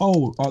Honor.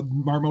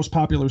 Our most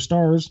popular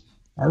stars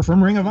are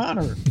from Ring of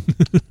Honor.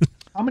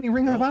 How many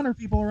Ring of Honor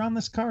people are on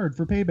this card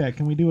for Payback?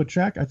 Can we do a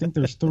check? I think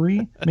there's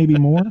 3, maybe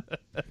more.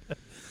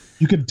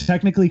 You could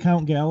technically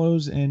count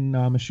Gallows and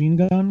Machine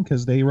Gun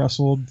because they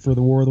wrestled for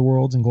the War of the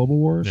Worlds and Global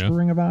Wars for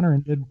Ring of Honor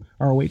and did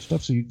ROH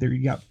stuff. So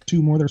you got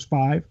 2 more. There's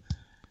 5.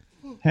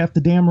 Half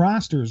the damn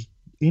roster's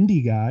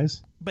indie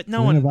guys. But no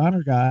Ring one of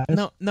Honor guys.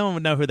 No one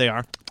would know who they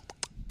are.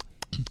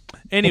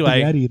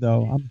 Anyway, Eddie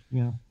though,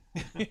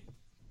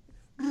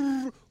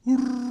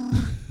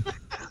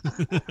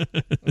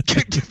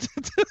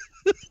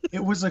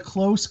 It was a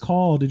close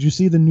call. Did you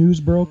see the news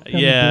broke?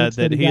 Yeah,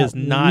 that he is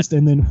not.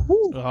 And then,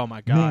 oh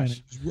my gosh, man,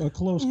 it was a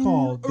close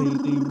call.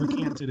 They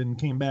recanted and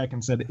came back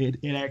and said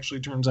it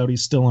actually turns out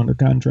he's still under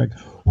contract.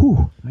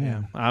 Whew,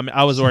 man,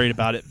 I was worried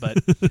about it,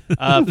 but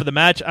for the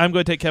match, I'm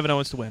going to take Kevin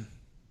Owens to win.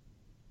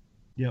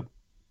 Yep.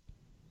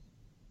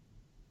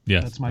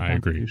 Yes, that's my I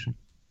agree.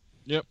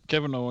 Yep,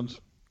 Kevin Owens.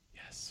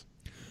 Yes.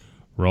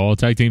 Raw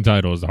Tag Team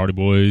titles, the Hardy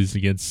Boys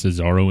against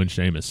Cesaro and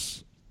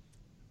Sheamus.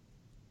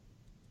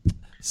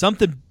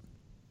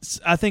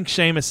 I think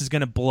Sheamus is going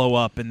to blow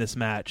up in this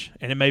match,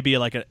 and it may be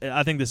I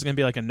think this is going to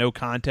be like a no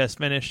contest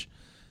finish,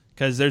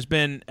 because there's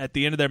been, at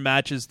the end of their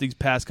matches these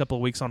past couple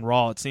of weeks on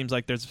Raw, it seems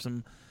like there's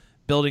some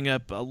building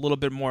up a little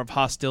bit more of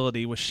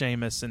hostility with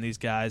Sheamus and these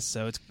guys.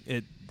 So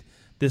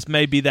this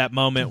may be that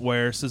moment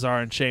where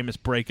Cesaro and Sheamus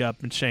break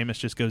up and Sheamus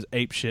just goes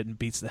apeshit and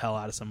beats the hell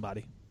out of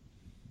somebody.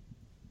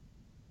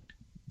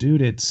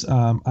 Dude, it's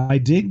I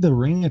dig the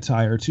ring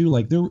attire too.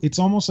 Like it's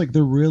almost like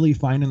they're really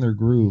finding their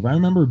groove. I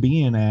remember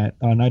being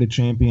at Night of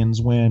Champions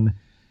when,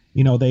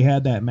 they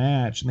had that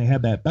match and they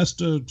had that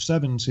best of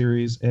 7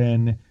 series,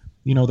 and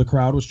the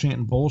crowd was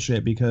chanting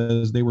bullshit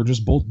because they were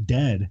just both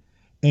dead.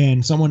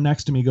 And someone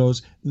next to me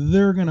goes,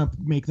 "They're gonna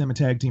make them a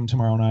tag team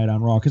tomorrow night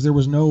on Raw," because there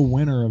was no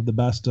winner of the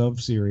best of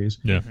series.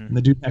 Yeah. And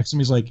the dude next to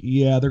me is like,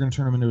 "Yeah, they're gonna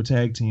turn them into a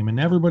tag team," and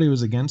everybody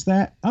was against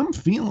that. I'm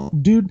feeling,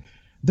 dude.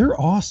 They're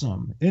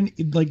awesome. And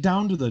like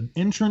down to the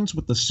entrance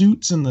with the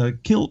suits and the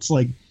kilts,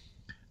 like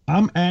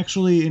I'm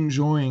actually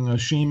enjoying a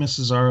Sheamus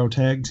Cesaro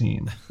tag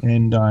team.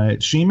 And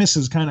Sheamus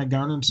has kind of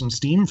garnered some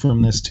steam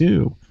from this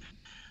too.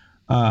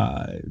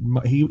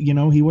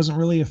 He wasn't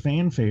really a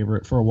fan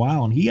favorite for a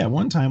while, and he at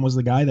one time was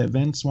the guy that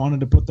Vince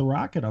wanted to put the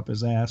rocket up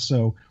his ass.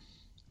 So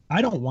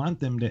I don't want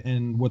them to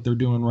end what they're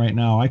doing right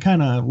now. I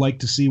kind of like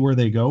to see where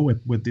they go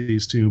with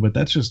these two, but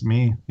that's just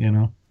me,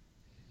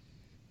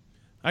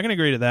 I can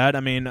agree to that. I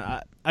mean,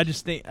 I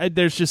just think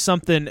there's just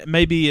something.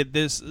 Maybe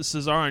this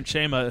Cesaro and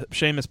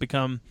Sheamus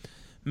become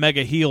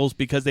mega heels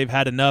because they've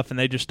had enough and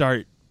they just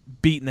start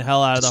beating the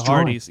hell out of the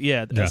Hardys.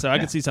 Yeah. So I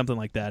can see something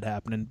like that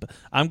happening. But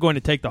I'm going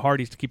to take the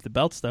Hardys to keep the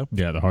belts, though.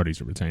 Yeah, the Hardys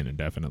are retaining,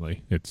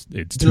 definitely. It's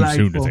too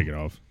soon to take it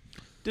off.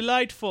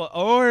 Delightful.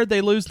 Or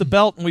they lose the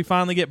belt and we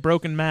finally get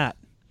Broken Matt.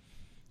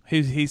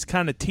 He's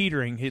kind of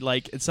teetering.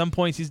 At some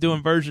points he's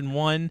doing version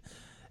 1.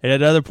 And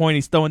at other point,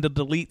 he's throwing the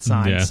delete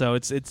sign. Yeah. So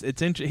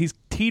he's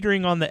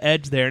teetering on the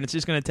edge there, and it's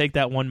just going to take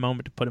that one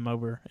moment to put him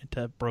over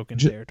into broken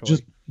territory.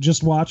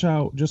 Just watch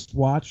out. Just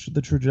watch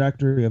the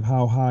trajectory of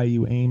how high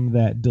you aim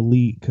that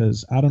delete,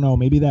 because I don't know,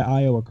 maybe that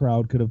Iowa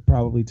crowd could have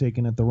probably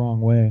taken it the wrong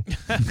way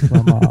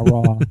from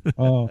Raw.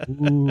 Oh,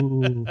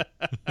 ooh.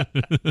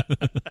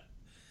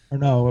 Or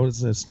no, what was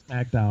this?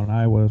 SmackDown,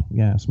 Iowa.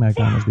 Yeah,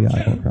 SmackDown was the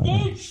Iowa crowd.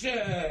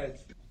 Bullshit!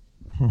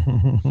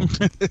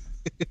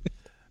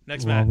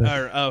 Next match.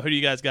 Who do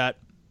you guys got?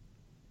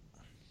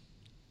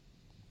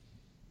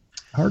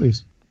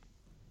 Hardys.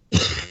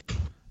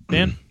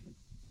 Dan?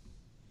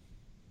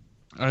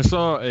 I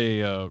saw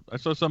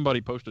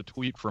somebody post a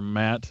tweet from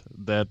Matt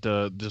that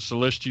the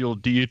celestial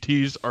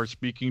deities are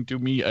speaking to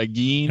me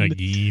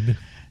again.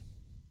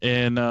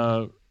 And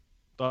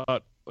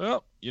thought,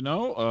 well,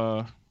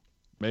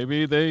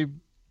 maybe they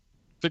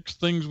fixed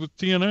things with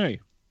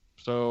TNA.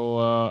 So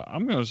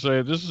I'm going to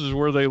say this is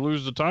where they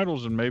lose the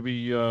titles, and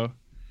maybe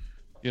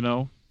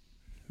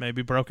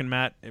maybe Broken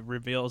Matt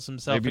reveals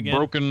himself maybe again.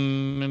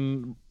 Broken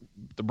and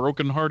the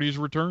Broken Hardys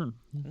return.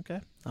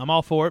 Okay, I'm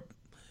all for it.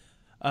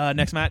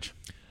 Next match,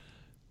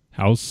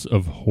 House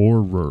of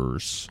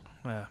Horrors.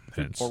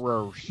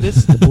 Horrors.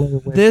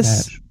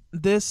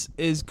 This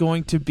is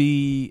going to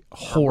be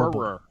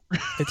horrible.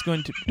 It's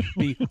going to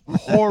be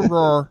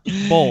horrible.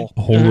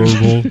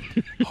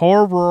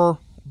 Horrible.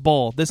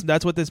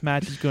 That's what this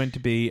match is going to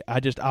be. I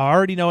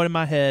already know it in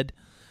my head.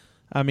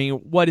 I mean,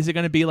 what is it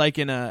going to be like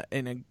in a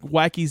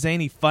wacky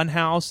zany fun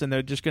house, and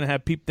they're just going to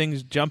have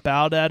things jump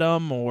out at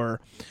them,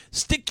 or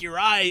stick your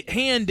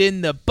hand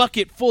in the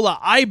bucket full of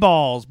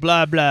eyeballs,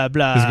 blah blah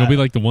blah. Is it going to be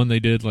like the one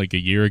they did like a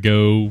year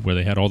ago, where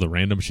they had all the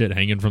random shit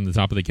hanging from the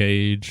top of the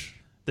cage?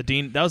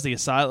 That was the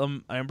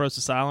Ambrose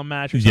Asylum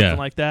match or something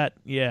like that.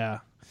 Yeah.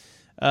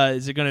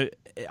 Is it going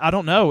to? I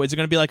don't know. Is it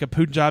going to be like a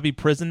Punjabi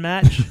prison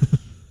match?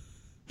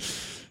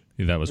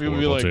 Yeah, that was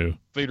horrible too.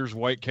 Vader's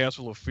White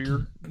Castle of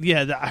Fear.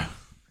 Yeah.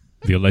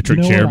 The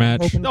electric chair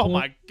match. Oh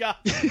my god!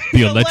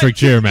 The electric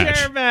chair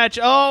match.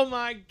 Oh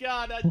my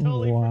god! I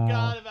totally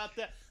forgot about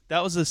that.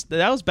 That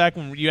was back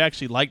when you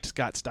actually liked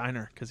Scott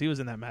Steiner, because he was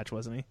in that match,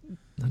 wasn't he?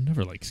 I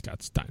never liked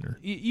Scott Steiner.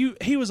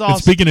 He was awesome.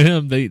 And speaking of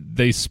him,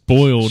 they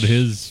spoiled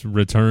his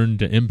return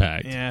to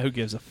Impact. Yeah, who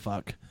gives a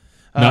fuck?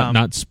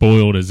 Not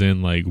spoiled as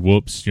in like,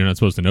 whoops, you're not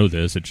supposed to know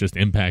this. It's just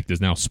Impact is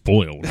now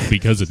spoiled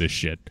because of this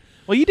shit.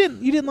 Well, you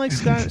didn't like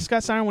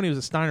Scott Steiner when he was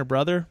a Steiner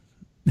brother.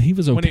 He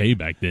was okay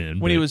back then.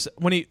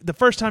 The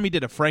first time he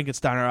did a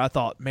Frankensteiner, I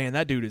thought, man,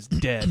 that dude is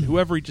dead.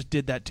 Whoever he just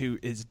did that to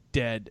is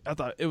dead. I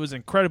thought it was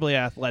incredibly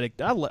athletic.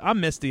 I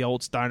miss the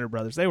old Steiner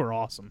brothers. They were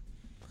awesome.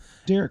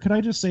 Derek, could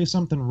I just say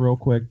something real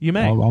quick? You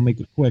may. I'll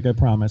make it quick, I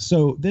promise.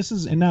 So this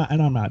is, and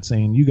I'm not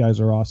saying you guys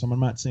are awesome. I'm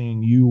not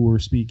saying you were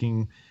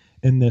speaking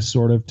in this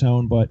sort of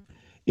tone, but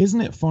isn't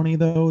it funny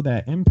though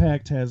that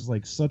Impact has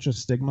like such a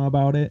stigma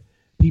about it?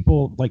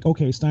 People like,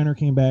 okay, Steiner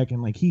came back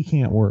and like he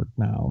can't work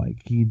now. Like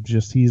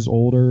he's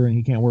older and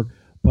he can't work.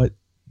 But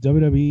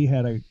WWE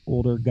had an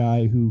older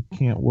guy who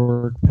can't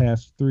work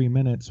past 3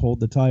 minutes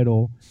hold the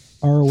title.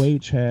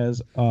 ROH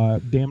has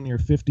damn near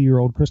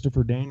 50-year-old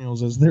Christopher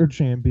Daniels as their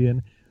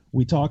champion.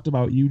 We talked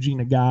about Yuji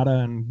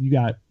Nagata, and you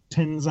got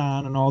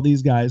Tenzan and all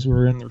these guys who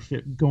are in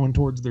their going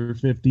towards their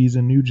 50s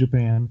in New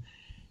Japan.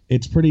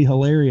 It's pretty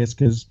hilarious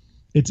because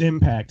it's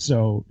Impact,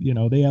 so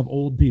they have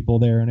old people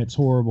there, and it's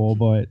horrible.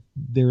 But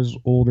there's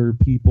older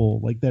people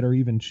like that are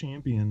even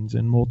champions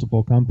in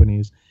multiple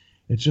companies.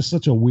 it's just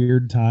such a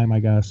weird time, I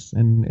guess,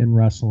 in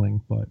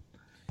wrestling. But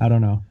I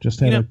don't know.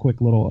 Just had a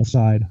quick little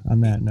aside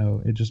on that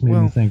note. It just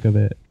made me think of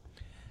it.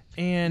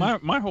 And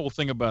my whole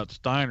thing about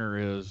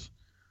Steiner is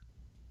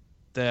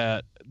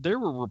that there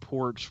were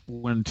reports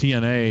when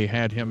TNA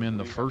had him in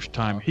the first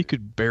time, he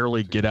could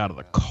barely get out of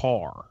the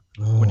car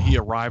when he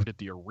arrived at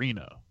the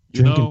arena.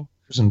 You know,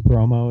 and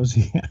promos,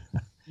 yeah.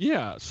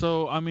 Yeah.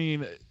 So I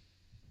mean,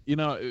 you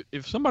know,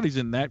 if somebody's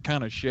in that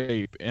kind of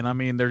shape, and I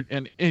mean,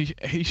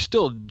 he's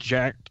still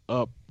jacked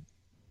up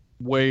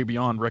way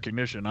beyond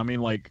recognition. I mean,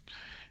 like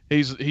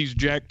he's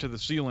jacked to the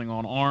ceiling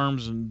on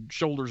arms and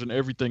shoulders and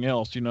everything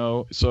else. You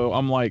know, so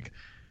I'm like,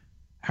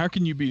 how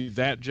can you be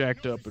that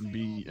jacked up and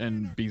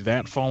be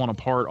that fallen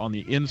apart on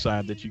the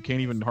inside that you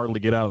can't even hardly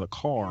get out of the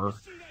car?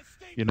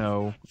 You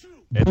know.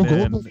 And Bill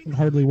Goldberg can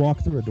hardly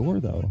walk through a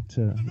door, though.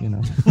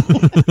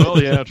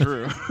 Well, yeah,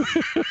 true.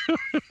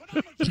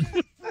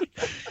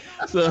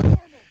 So,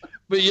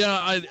 but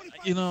yeah,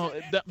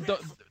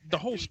 the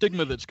whole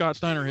stigma that Scott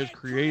Steiner has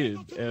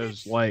created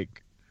as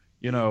like,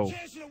 you know,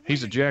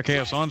 he's a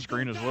jackass on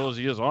screen as well as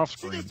he is off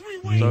screen.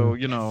 So,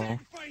 you know.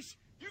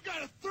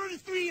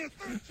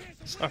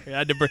 Sorry,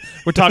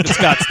 we're talking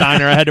Scott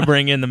Steiner. I had to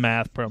bring in the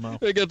math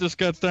promo. I got the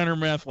Scott Steiner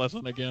math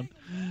lesson again.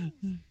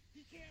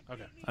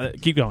 Okay,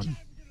 keep going.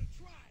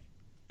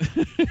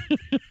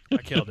 I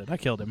killed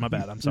it. My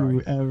bad. I'm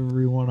sorry. Threw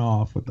everyone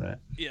off with that.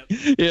 Yep.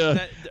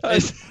 Yeah.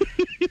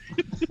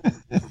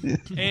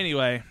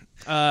 Anyway,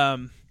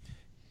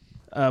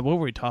 what were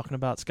we talking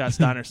about? Scott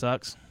Steiner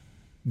sucks.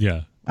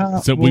 Yeah.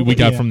 So we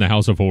got from the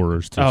House of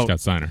Horrors to Scott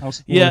Steiner.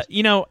 Yeah,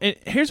 you know,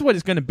 here's what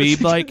it's going to be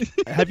like.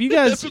 Have you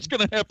guys? That's what's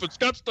going to happen.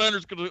 Scott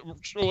Steiner's going to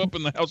show up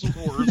in the House of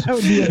Horrors.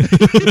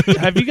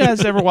 Have you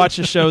guys ever watched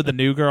the show The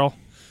New Girl?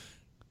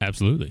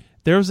 Absolutely.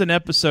 There was an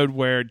episode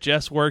where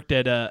Jess worked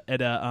at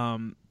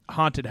a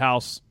haunted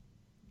house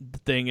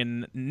thing,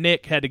 and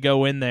Nick had to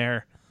go in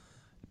there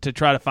to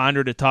try to find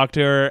her to talk to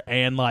her,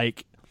 and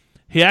like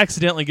he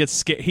accidentally gets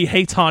scared. He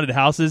hates haunted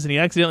houses, and he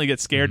accidentally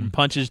gets scared and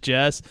punches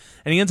Jess,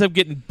 and he ends up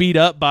getting beat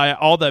up by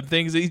all the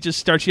things. He just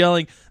starts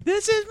yelling,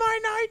 "This is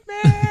my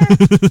nightmare!"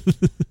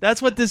 That's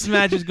what this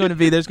match is going to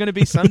be. There's going to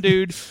be some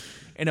dude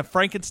in a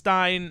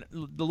Frankenstein,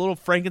 the little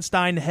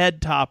Frankenstein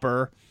head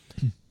topper,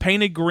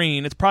 painted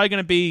green. It's probably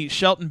going to be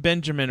Shelton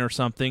Benjamin or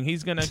something.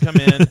 He's going to come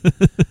in.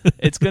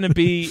 It's going to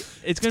be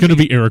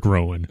Eric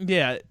Rowan.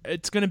 Yeah,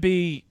 it's going to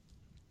be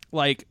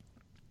like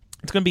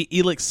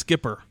Elix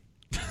Skipper.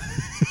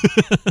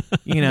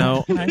 You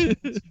know, I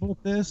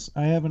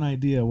have an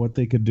idea what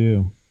they could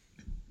do.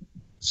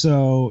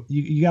 So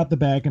you got the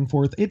back and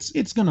forth.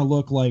 It's going to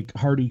look like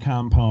Hardy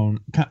Compound.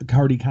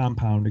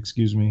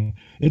 Excuse me.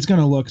 It's going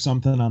to look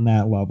something on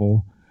that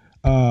level.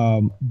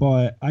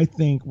 But I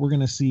think we're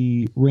going to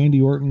see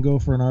Randy Orton go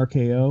for an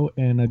RKO,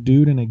 and a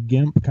dude in a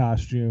GIMP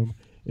costume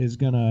is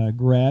going to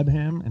grab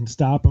him and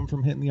stop him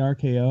from hitting the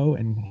RKO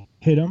and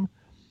hit him.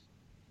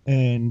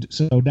 And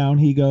so down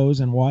he goes,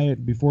 and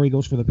Wyatt, before he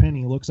goes for the pin,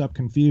 he looks up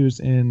confused,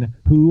 and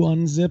who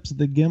unzips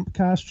the GIMP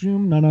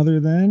costume? None other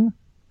than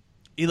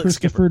Elix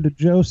Christopher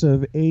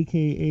DeJoseph,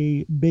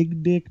 a.k.a.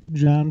 Big Dick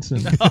Johnson.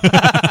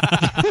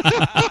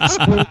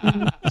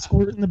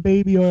 Squirting the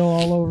baby oil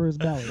all over his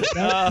belly.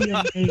 That would be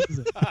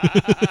amazing.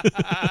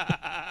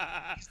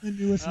 He's the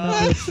newest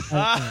member.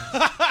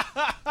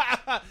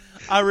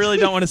 I really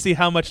don't want to see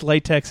how much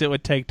latex it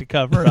would take to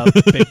cover up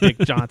Big Dick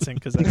Johnson.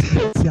 Because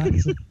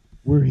Johnson,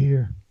 we're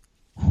here.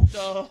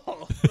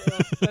 Oh,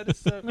 that is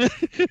so...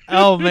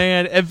 Oh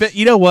man!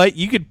 You know what?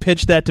 You could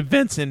pitch that to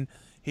Vince, and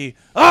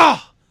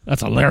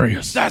that's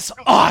hilarious. That's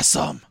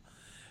awesome.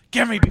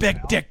 Give me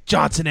Big Dick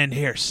Johnson in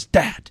here,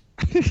 stat.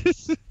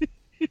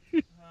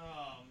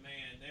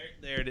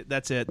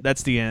 That's it.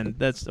 That's the end.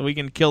 We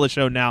can kill the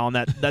show now, and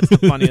that's the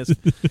funniest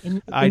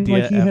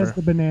idea like he ever. has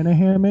the banana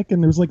hammock,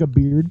 and there's like a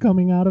beard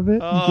coming out of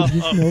it. You could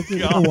just milk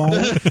it for a while.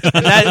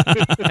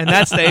 and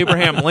that's the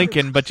Abraham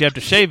Lincoln, but you have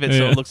to shave it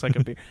so it looks like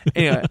a beard.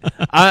 Anyway,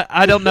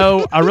 I don't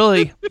know. I'm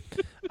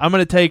going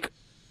to take,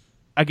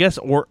 I guess,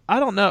 or I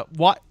don't know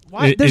why.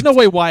 There's no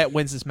way Wyatt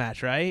wins this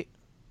match, right?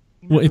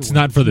 Well, it's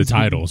not for the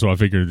title, so I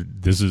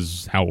figured this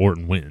is how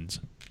Orton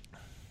wins.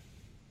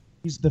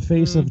 He's the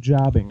face of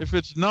jobbing. If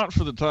it's not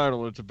for the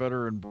title, it's a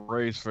better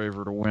Bray's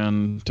favor to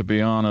win, to be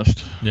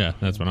honest. Yeah,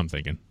 that's what I'm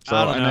thinking. So,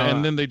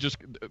 and then they just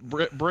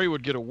Bray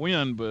would get a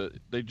win, but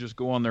they just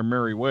go on their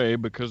merry way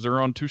because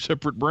they're on two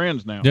separate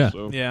brands now. Yeah,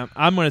 so. Yeah.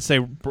 I'm going to say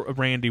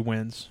Randy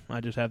wins.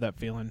 I just have that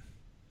feeling.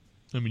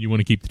 I mean, you want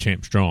to keep the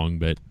champ strong,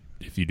 but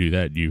if you do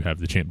that, you have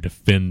the champ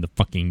defend the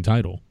fucking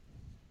title.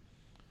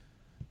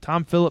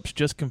 Tom Phillips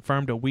just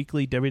confirmed a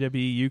weekly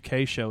WWE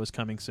UK show is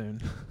coming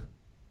soon.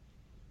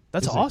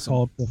 That's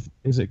awesome.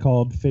 Is it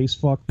called Face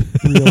Fuck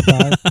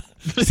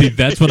 305? See,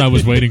 that's what I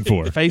was waiting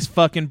for. Face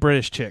fucking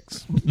British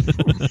chicks.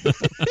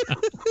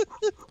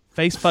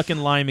 Face fucking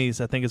limeys,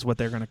 I think is what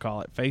they're going to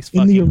call it. Face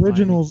fucking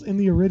limeys. In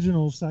the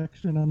original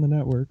section on the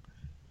network.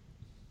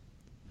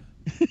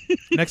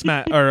 Next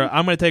match, or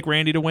I'm going to take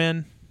Randy to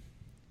win.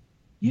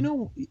 You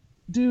know,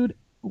 dude,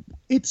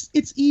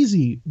 it's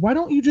easy. Why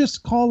don't you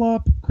just call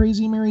up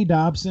Crazy Mary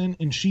Dobson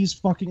and she's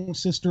fucking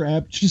Sister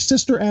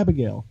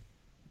Abigail.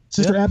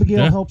 Sister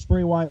Abigail helps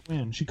Bray Wyatt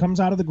win. She comes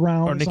out of the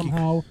ground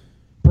somehow,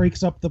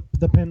 breaks up the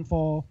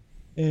pinfall,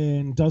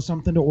 and does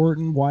something to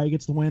Orton. Wyatt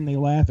gets the win. They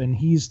laugh, and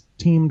he's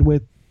teamed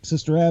with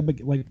Sister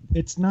Abigail. Like,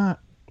 it's not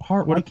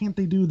hard. Why can't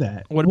they do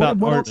that? What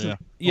about Orton?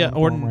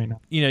 Orton right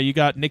now? You know, you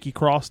got Nikki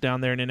Cross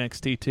down there in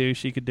NXT too.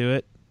 She could do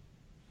it.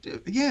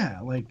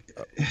 Yeah, like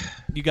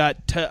you got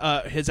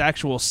his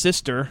actual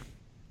sister,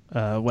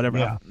 whatever.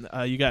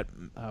 Yeah. You got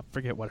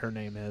forget what her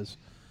name is.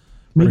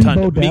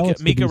 Rotunda,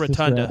 Mika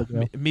Rotunda,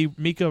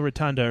 Mika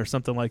Rotunda, or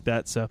something like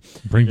that. So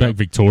bring back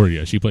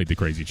Victoria. She played the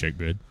crazy chick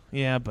good.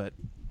 Yeah, but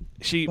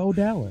Bo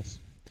Dallas.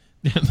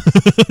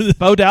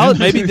 Bo Dallas.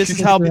 Maybe this is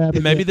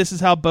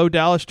how Bo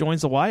Dallas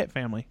joins the Wyatt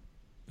family.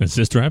 And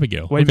Sister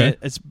Abigail. Wait a minute.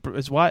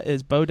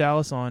 Is Bo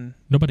Dallas on?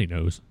 Nobody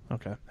knows.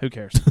 Okay, who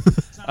cares?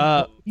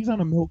 He's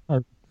on a milk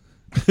cart.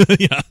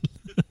 Yeah.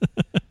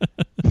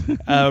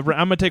 I'm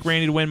gonna take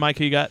Randy to win. Mike,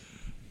 who you got?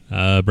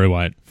 Bray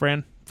Wyatt.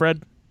 Fred.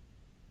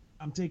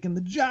 I'm taking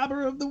the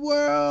jobber of the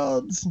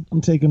world. I'm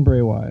taking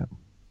Bray Wyatt.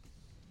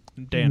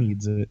 Dan he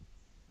needs it.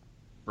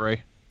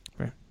 Bray.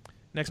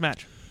 Next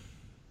match.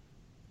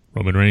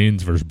 Roman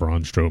Reigns versus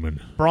Braun Strowman.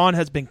 Braun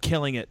has been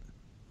killing it.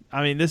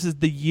 I mean, this is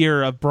the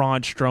year of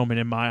Braun Strowman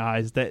in my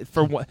eyes. That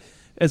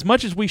as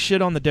much as we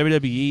shit on the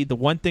WWE, the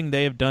one thing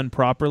they have done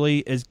properly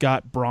is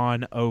got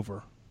Braun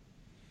over.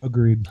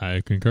 Agreed.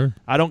 I concur.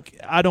 I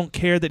don't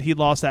care that he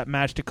lost that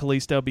match to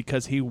Kalisto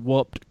because he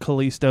whooped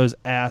Kalisto's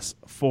ass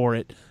for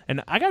it.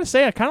 And I gotta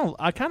say, I kind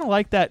of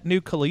like that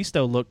new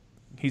Kalisto look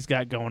he's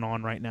got going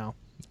on right now.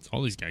 That's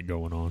all he's got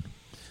going on.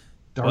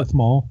 Darth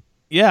Maul.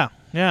 Yeah.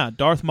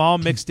 Darth Maul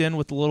mixed in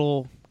with a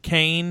little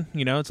Kane.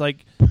 You know, it's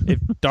like if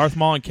Darth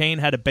Maul and Kane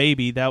had a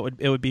baby,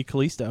 it would be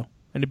Kalisto,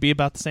 and it'd be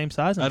about the same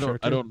size. I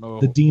don't know.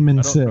 The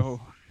Demon Sith.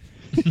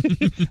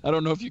 I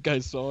don't know if you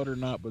guys saw it or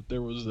not, but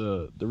there was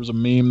a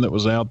meme that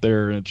was out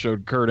there, and it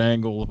showed Kurt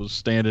Angle was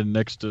standing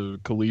next to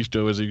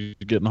Kalisto as he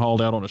was getting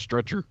hauled out on a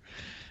stretcher,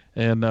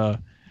 and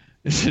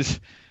it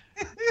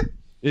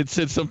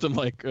said something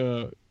like,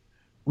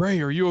 "Ray,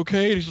 are you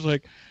okay?" And he's just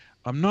like,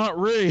 "I'm not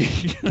Ray."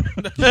 And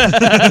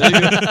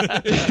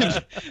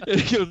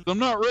he goes, "I'm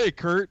not Ray,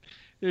 Kurt."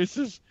 And he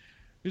says,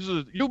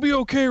 "You'll be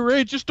okay,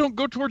 Ray. Just don't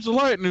go towards the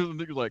light."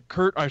 And he's like,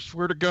 "Kurt, I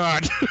swear to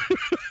God."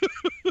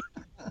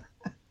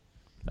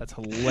 That's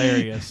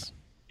hilarious.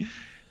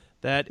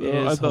 That is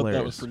hilarious. I thought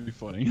that was pretty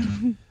funny.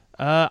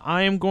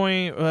 I am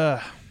going...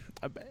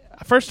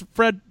 first,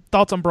 Fred,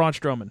 thoughts on Braun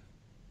Strowman?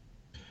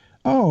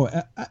 Oh,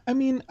 I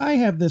mean, I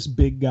have this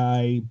big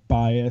guy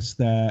bias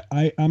that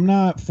I'm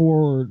not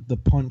for the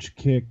punch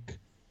kick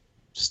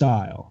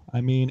style.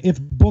 I mean,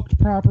 if booked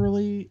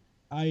properly,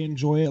 I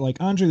enjoy it. Like,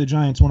 Andre the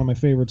Giant's one of my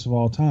favorites of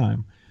all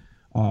time.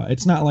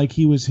 It's not like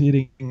he was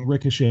hitting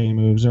ricochet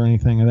moves or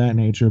anything of that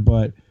nature,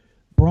 but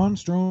Braun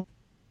Strowman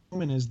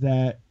is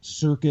that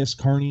circus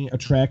carny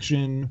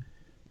attraction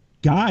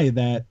guy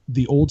that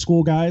the old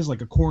school guys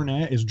like a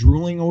Cornette is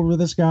drooling over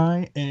this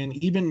guy, and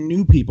even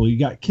new people, you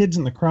got kids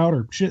in the crowd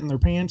are shitting their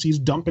pants, he's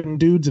dumping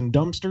dudes in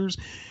dumpsters,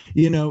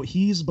 you know,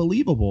 he's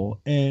believable.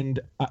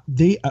 And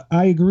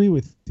I agree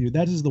with you,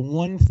 that is the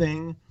one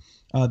thing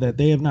that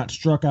they have not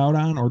struck out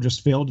on or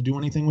just failed to do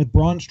anything with.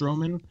 Braun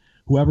Strowman,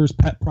 whoever's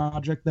pet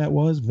project that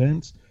was,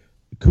 Vince,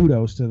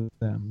 kudos to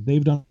them.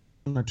 They've done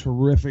a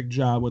terrific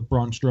job with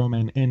Braun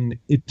Strowman, and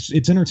it's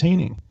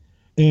entertaining.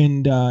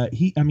 And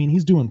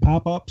he's doing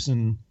pop-ups,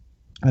 and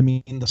I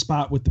mean, the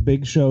spot with the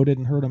Big Show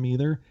didn't hurt him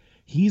either.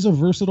 He's a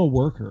versatile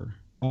worker.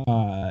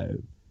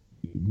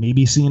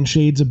 Maybe seeing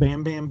shades of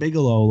Bam Bam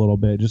Bigelow a little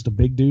bit, just a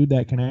big dude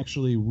that can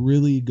actually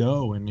really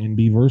go and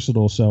be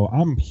versatile. So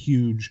I'm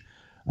huge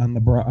on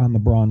the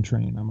Braun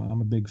train.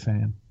 I'm a big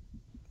fan.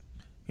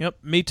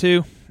 Yep, me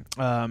too.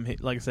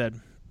 Like I said,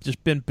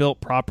 just been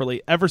built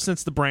properly ever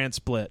since the brand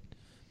split.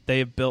 They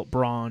have built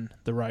Braun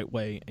the right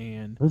way.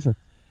 And perfect.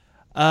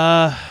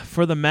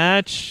 For the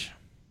match,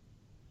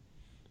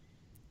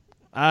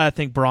 I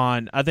think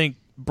Braun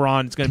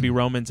is going to be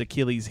Roman's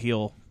Achilles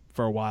heel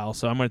for a while,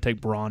 so I'm going to take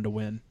Braun to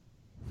win.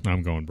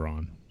 I'm going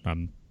Braun.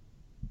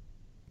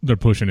 They're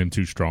pushing him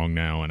too strong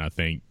now, and I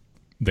think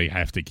they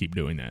have to keep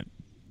doing that.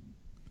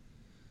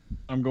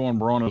 I'm going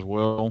Braun as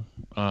well.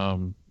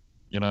 And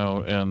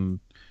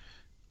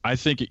I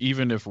think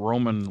even if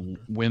Roman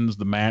wins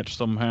the match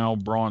somehow,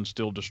 Braun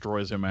still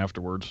destroys him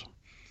afterwards.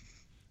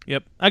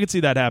 Yep, I could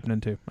see that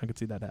happening too.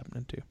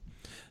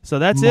 So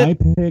that's my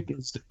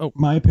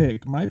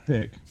pick. My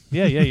pick.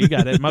 Yeah, you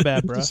got it. My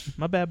bad,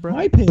 bro.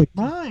 My pick.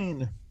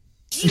 Mine.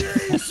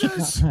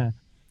 Jesus.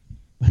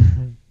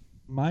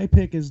 My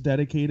pick is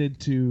dedicated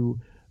to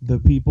the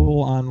people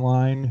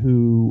online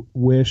who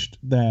wished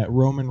that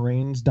Roman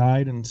Reigns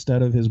died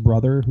instead of his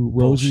brother, who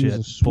Rosie is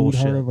a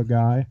sweetheart of a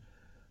guy.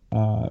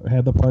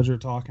 Had the pleasure of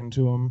talking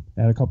to him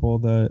at a couple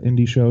of the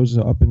indie shows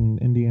up in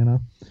Indiana.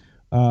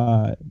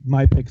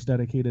 My pick's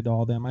dedicated to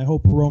all them. I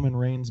hope Roman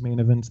Reigns main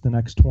events the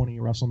next 20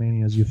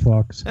 WrestleManias, you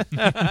fucks.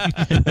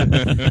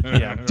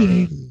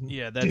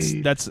 Yeah,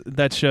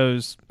 that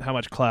shows how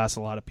much class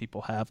a lot of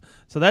people have.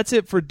 So that's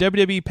it for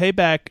WWE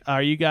Payback.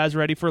 Are you guys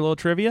ready for a little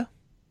trivia?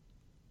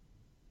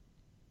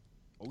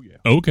 Oh yeah.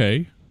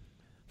 Okay.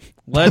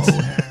 Let's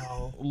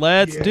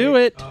do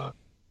it.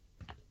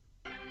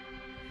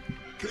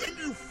 Can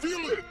you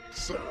feel it,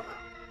 sir?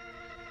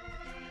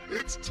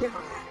 It's time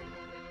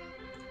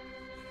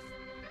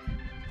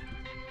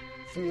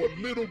for a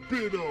little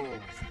bit of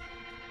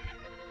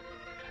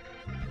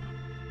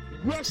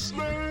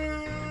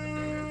wrestling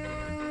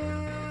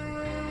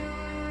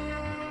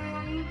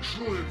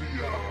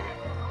trivia.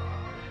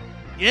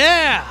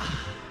 Yeah.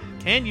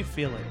 Can you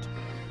feel it?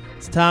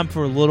 It's time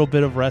for a little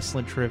bit of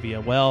wrestling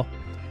trivia. Well,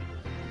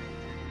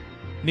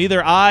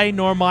 neither I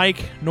nor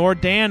Mike nor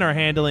Dan are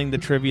handling the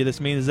trivia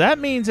this means. That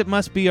means it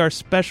must be our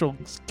special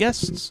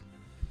guest's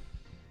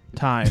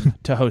time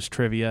to host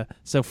trivia.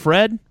 So,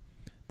 Fred,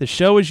 the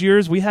show is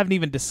yours. We haven't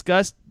even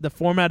discussed the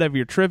format of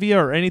your trivia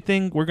or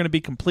anything. We're going to be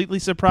completely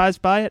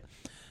surprised by it.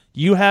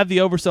 You have the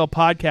Oversell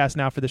podcast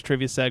now for this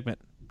trivia segment.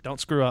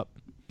 Don't screw up.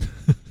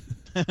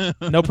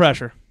 No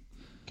pressure.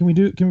 Can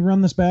we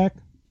run this back?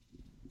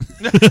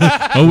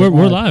 Oh,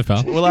 we're live,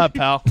 pal. We're live,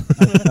 pal.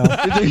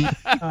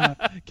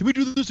 Can we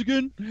do this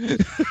again?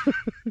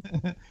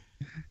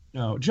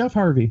 No, Jeff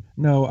Harvey.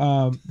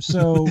 No.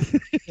 So,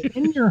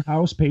 in your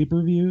house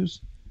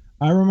pay-per-views,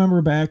 I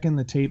remember back in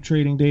the tape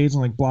trading days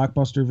and like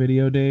Blockbuster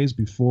Video days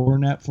before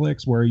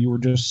Netflix, where you were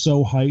just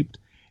so hyped,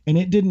 and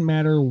it didn't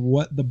matter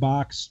what the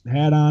box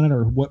had on it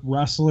or what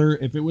wrestler.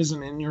 If it was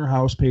an in your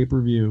house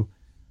pay-per-view,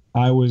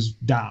 I was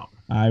down.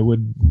 I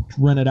would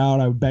rent it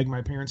out. I would beg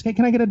my parents, "Hey,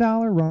 can I get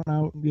 $1?" Run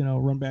out,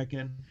 run back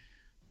in.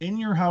 In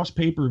your house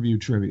pay-per-view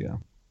trivia.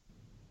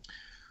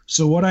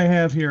 So what I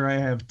have here, I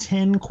have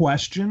 10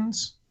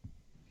 questions,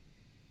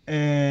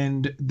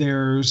 and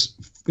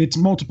it's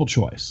multiple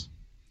choice.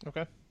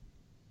 Okay.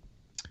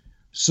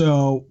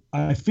 So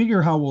I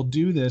figure how we'll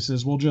do this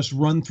is we'll just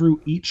run through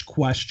each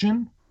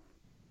question,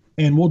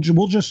 and we'll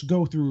just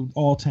go through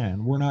all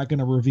 10. We're not going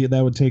to review.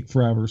 That would take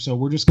forever. So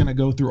we're just going to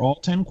go through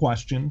all 10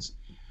 questions.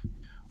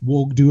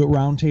 We'll do it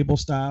round table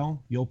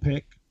style. You'll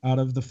pick out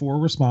of the 4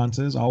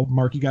 responses. I'll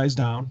mark you guys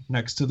down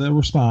next to the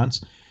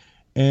response.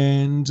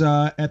 And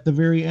at the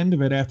very end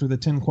of it, after the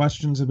 10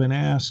 questions have been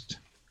asked,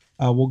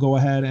 we'll go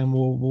ahead and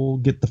we'll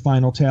get the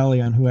final tally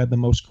on who had the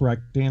most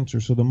correct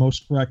answers. So the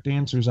most correct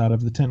answers out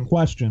of the 10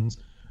 questions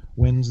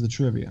wins the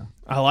trivia.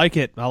 I like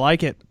it.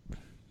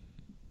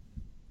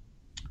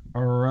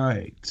 All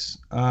right.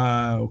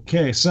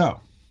 Okay,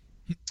 so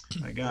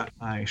I got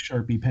my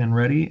Sharpie pen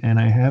ready, and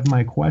I have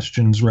my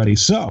questions ready.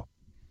 So,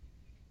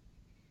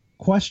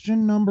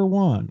 question number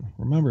 1.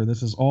 Remember,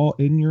 this is all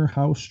in your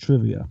house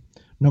trivia.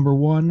 Number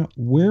 1,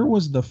 where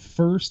was the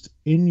first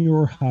in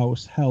your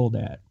house held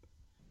at?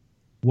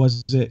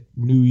 Was it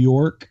New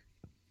York,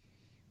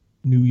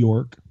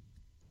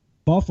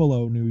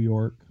 Buffalo, New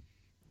York,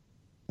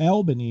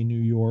 Albany, New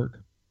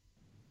York,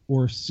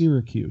 or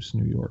Syracuse,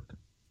 New York?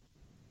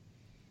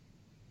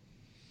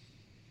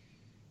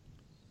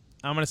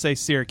 I'm going to say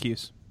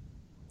Syracuse.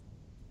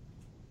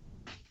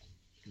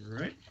 All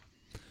right.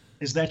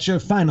 Is that your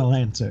final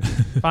answer?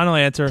 Final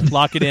answer.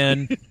 Lock it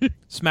in.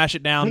 Smash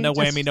it down. No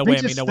whammy, no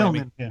whammy, no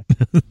whammy. Yeah.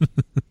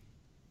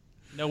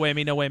 No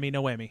whammy, no whammy,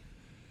 no whammy.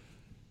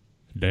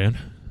 Dan?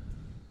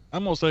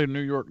 I'm going to say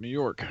New York, New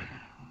York.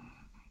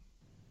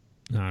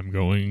 I'm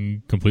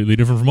going completely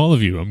different from all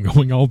of you. I'm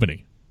going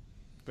Albany.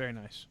 Very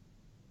nice.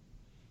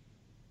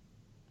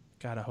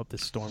 God, I hope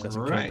this storm doesn't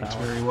All kill right.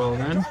 power. Very well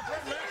then.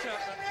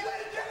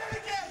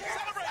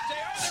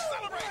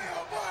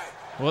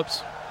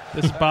 Whoops.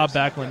 This is Bob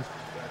Backlund.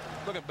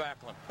 Look at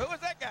Backlund. Who is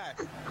that guy?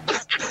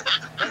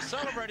 They're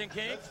celebrating,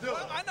 King.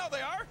 Well, I know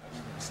they are.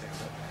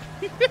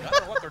 I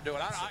don't know what they're doing.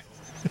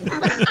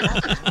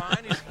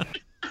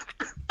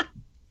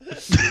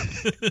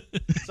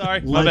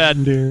 Sorry, my bad.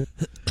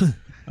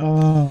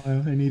 Oh,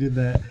 I needed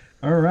that.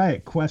 All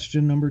right,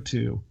 question number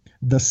 2.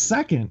 The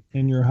second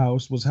in your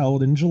house was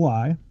held in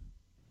July.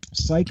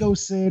 Psycho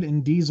Sid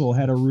and Diesel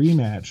had a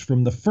rematch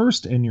from the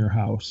first in your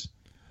house.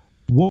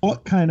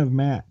 What kind of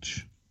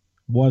match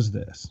was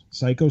this?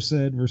 Psycho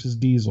Sid versus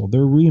Diesel,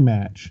 their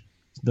rematch.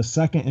 The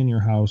second in your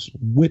house.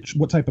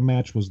 What type of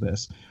match was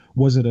this?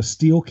 Was it a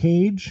steel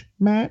cage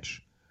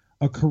match,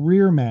 a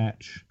career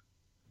match,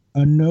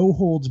 a no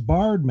holds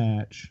barred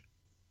match,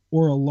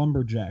 or a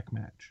lumberjack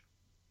match?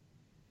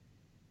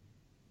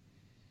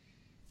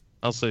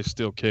 I'll say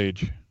steel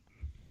cage.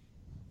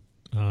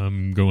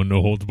 I'm going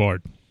no holds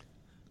barred.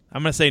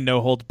 I'm going to say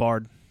no holds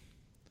barred.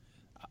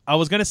 I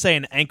was going to say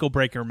an ankle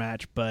breaker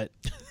match, but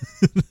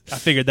I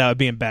figured that would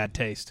be in bad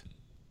taste.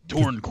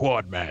 Torn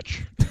quad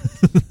match.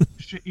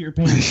 Shit your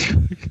pants.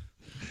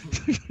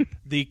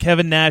 The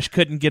Kevin Nash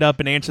couldn't get up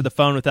and answer the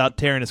phone without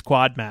tearing his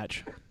quad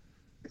match.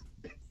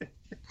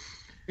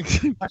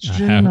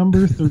 Question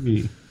number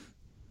 3.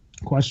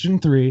 Question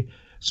 3.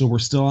 So we're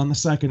still on the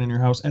second in your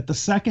house. At the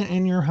second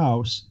in your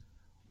house,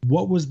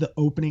 what was the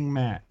opening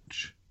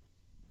match?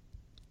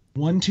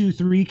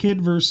 1-2-3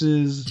 Kid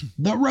versus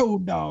the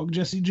Road Dogg,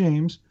 Jesse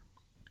James.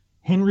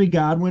 Henry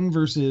Godwinn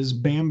versus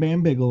Bam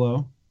Bam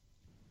Bigelow.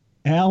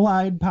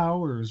 Allied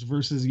Powers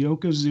versus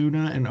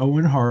Yokozuna and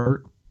Owen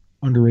Hart,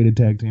 underrated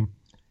tag team.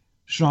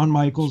 Shawn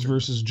Michaels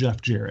versus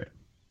Jeff Jarrett.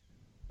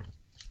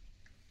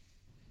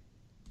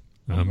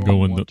 I'm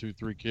going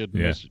 1-2-3 Kid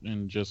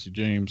and Jesse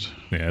James.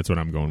 Yeah, that's what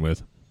I'm going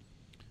with.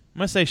 I'm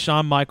going to say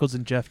Shawn Michaels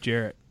and Jeff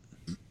Jarrett.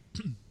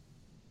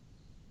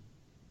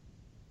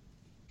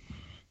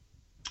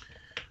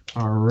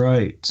 All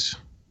right.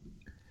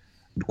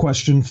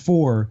 Question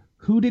 4.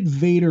 Who did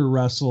Vader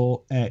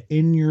wrestle at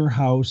In Your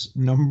House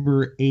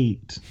number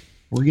 8?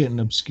 We're getting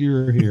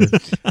obscure here.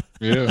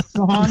 Yeah.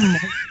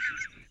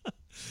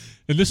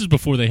 And this is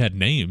before they had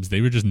names. They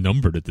were just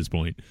numbered at this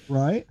point.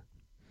 Right?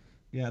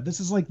 Yeah, this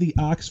is like the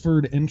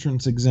Oxford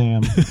entrance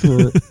exam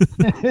for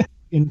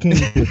in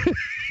Cambridge.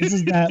 This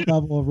is that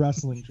level of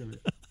wrestling trivia.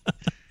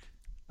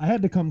 I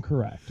had to come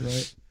correct,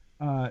 right?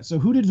 So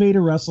who did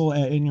Vader wrestle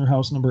at In Your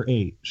House number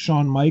 8?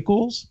 Shawn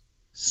Michaels,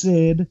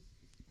 Sid,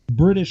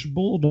 British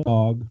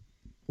Bulldog,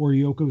 or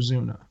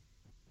Yokozuna?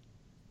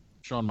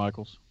 Shawn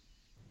Michaels.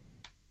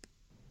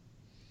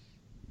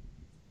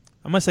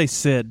 I'm going to say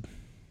Sid.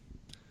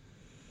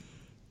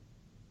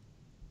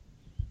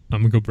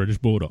 I'm going to go British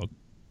Bulldog.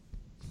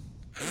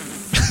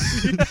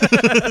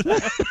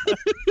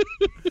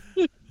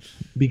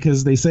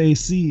 Because they say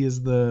C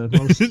is the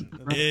most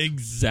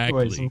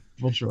exactly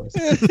choice.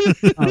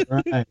 All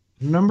right.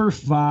 Number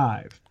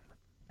 5.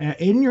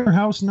 At In Your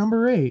House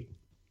number 8,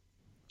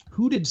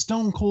 who did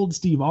Stone Cold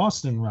Steve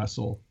Austin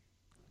wrestle?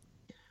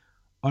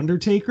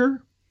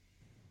 Undertaker,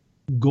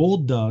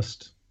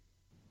 Goldust,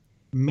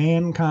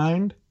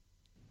 Mankind,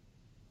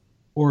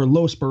 or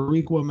Los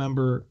Barriqua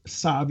member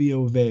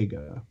Savio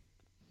Vega?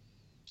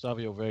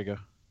 Savio Vega.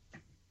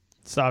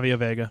 Savio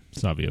Vega.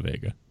 Savio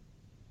Vega.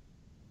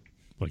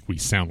 Like we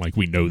sound like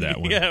we know that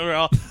one. Yeah, we're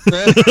all.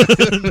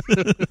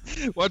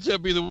 Watch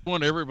that be the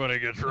one everybody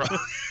gets wrong.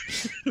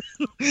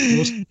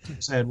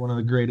 Most had one of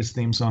the greatest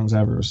theme songs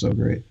ever. It was so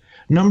great.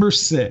 Number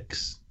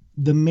 6.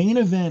 The main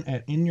event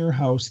at In Your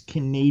House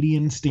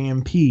Canadian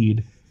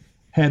Stampede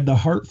had the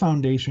Hart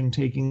Foundation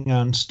taking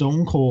on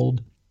Stone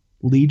Cold,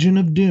 Legion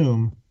of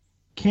Doom,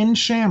 Ken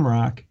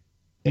Shamrock,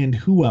 and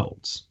who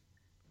else?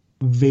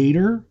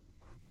 Vader,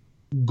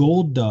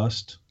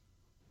 Goldust,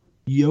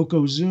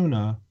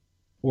 Yokozuna,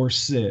 or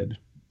Sid?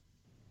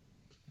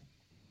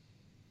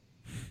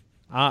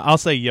 I'll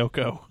say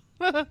Yoko.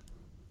 I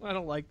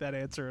don't like that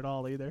answer at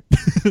all either.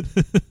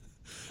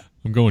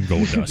 I'm going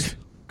Goldust.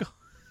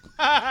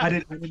 I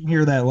didn't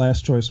hear that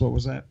last choice. What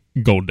was that?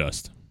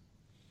 Goldust.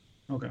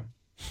 Okay.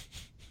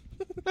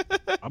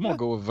 I'm gonna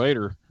go with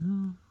Vader.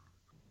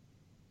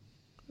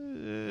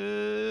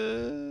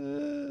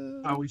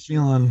 How are we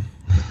feeling?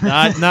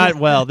 Not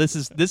well. This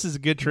is a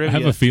good trivia. I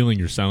have a feeling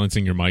you're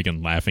silencing your mic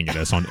and laughing at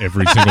us on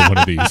every single one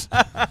of these.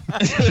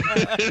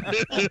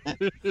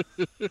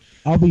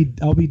 I'll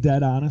be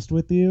dead honest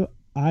with you.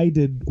 I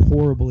did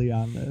horribly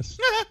on this.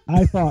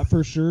 I thought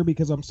for sure,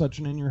 because I'm such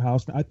an In Your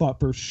House, I thought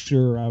for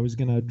sure I was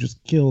gonna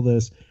just kill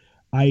this.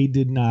 I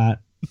did not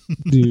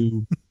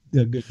do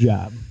a good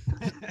job.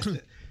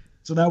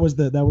 So that was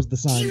the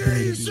sign for me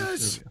to do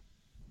this trivia.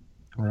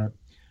 All right.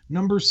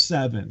 Number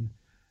 7.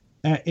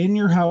 At In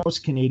Your House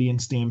Canadian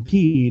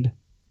Stampede,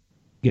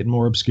 getting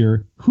more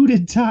obscure, who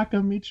did Taka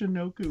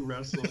Michinoku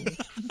wrestle?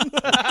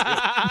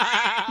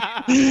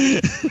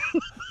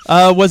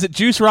 Was it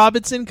Juice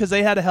Robinson? Because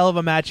they had a hell of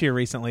a match here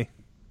recently.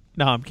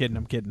 No, I'm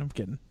kidding.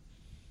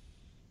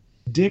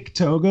 Dick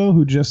Togo,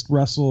 who just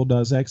wrestled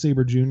Zack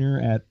Sabre Jr.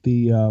 at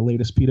the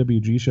latest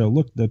PWG show.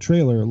 Look, the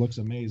trailer looks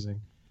amazing.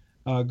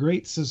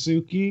 Great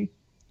Suzuki,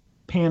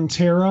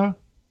 Pantera,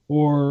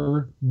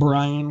 or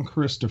Brian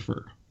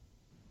Christopher?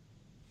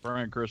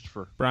 Brian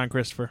Christopher.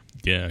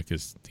 Yeah,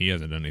 because he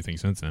hasn't done anything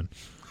since then.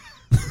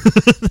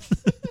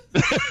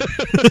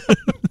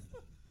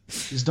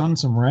 He's done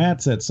some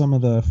rats at some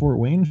of the Fort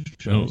Wayne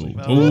shows.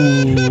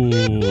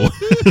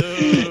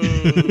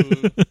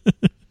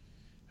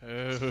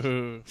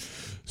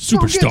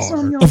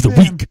 Superstar of the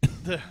week.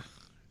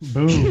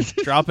 Boom.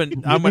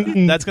 Dropping. I'm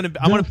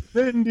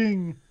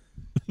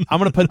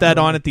gonna put that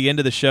on at the end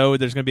of the show.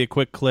 There's gonna be a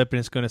quick clip, and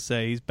it's gonna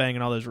say he's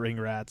banging all those ring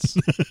rats.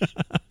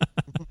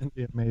 That'd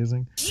be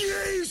amazing.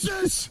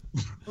 Jesus!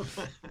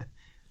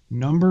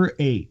 Number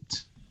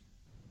 8.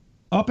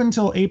 Up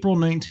until April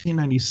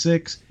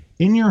 1996,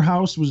 In Your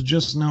House was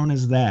just known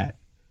as that.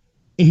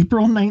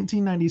 April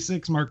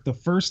 1996 marked the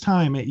first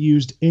time it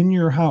used In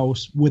Your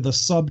House with a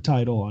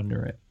subtitle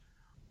under it.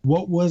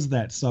 What was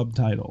that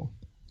subtitle?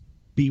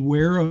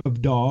 Beware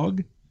of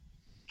Dog,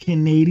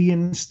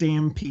 Canadian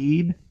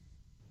Stampede,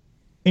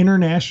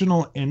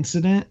 International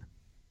Incident,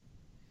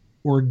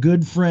 or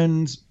Good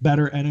Friends,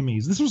 Better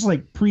Enemies? This was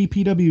like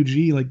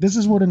pre-PWG. Like, this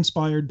is what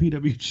inspired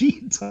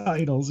PWG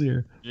titles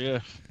here.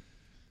 Yeah.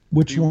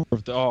 Which Beware one?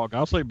 of Dog.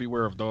 I'll say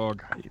Beware of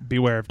Dog.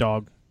 Beware of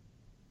Dog.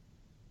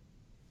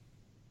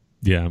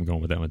 Yeah, I'm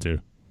going with that one too.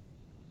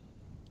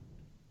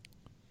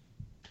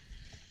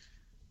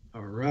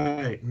 All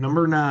right.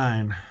 Number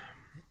 9.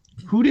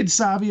 Who did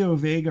Savio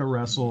Vega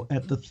wrestle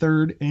at the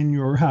third In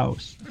Your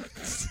House?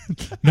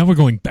 Now we're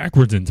going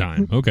backwards in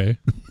time. Okay.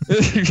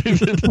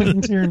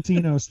 Quentin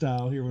Tarantino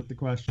style here with the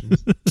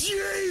questions.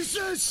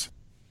 Jesus!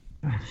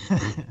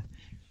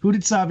 Who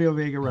did Savio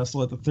Vega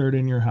wrestle at the third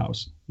In Your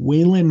House?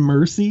 Waylon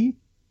Mercy,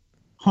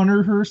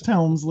 Hunter Hearst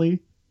Helmsley,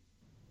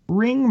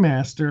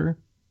 Ringmaster,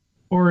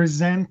 or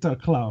Santa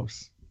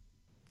Claus?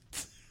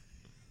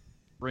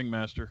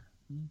 Ringmaster.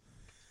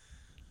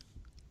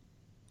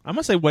 I'm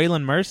gonna say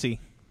Waylon Mercy.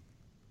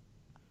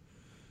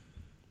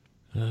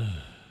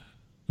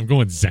 I'm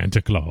going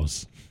Santa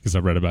Claus because I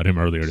read about him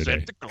earlier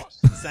today.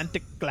 Santa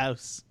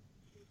Claus.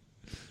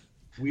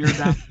 We are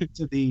down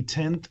to the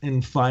 10th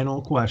and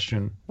final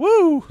question.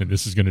 Woo! And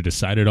this is going to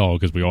decide it all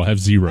because we all have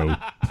 0.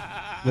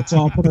 Let's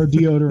all put our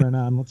deodorant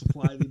on. Let's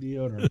apply the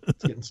deodorant.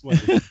 It's getting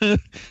sweaty.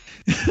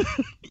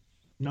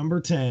 Number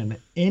 10,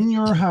 In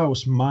Your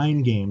House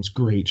Mind Games,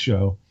 great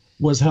show,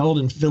 was held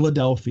in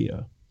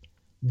Philadelphia.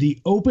 The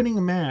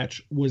opening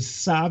match was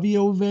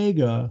Savio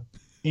Vega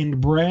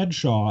and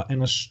Bradshaw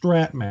in a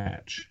strap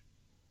match.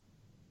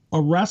 A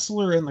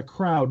wrestler in the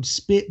crowd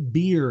spit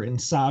beer in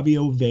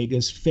Savio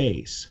Vega's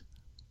face.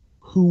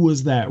 Who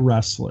was that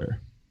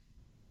wrestler?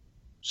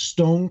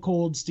 Stone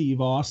Cold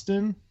Steve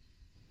Austin?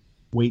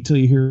 Wait till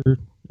you hear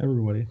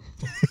everybody.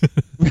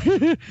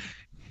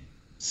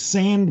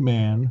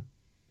 Sandman,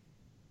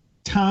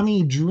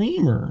 Tommy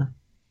Dreamer,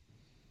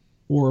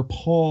 or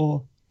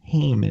Paul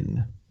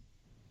Heyman?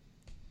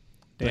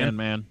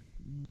 Sandman.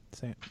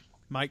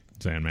 Mike?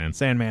 Sandman.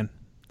 Sandman.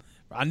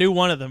 I knew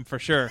one of them for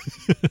sure.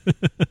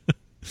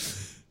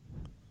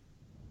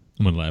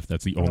 I'm going to laugh.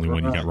 That's the only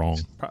one you got wrong.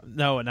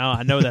 No,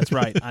 I know that's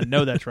right. I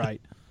know that's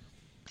right.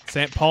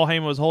 Paul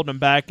Heyman was holding him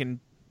back, and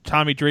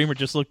Tommy Dreamer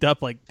just looked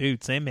up like,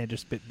 dude, Sandman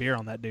just spit beer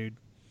on that dude.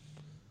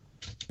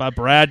 By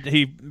Brad,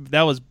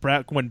 that was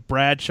when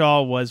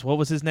Bradshaw was, what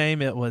was his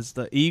name? It was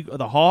the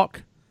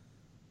Hawk.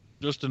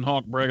 Justin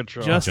Hawk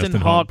Bradshaw. Justin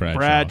Hawk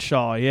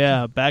Bradshaw.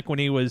 Yeah, back when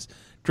he was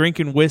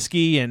drinking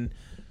whiskey and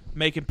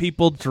making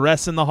people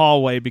dress in the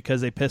hallway because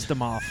they pissed him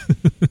off.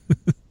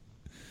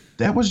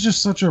 That was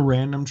just such a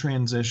random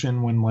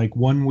transition when, like,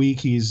 one week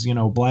he's,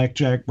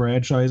 Blackjack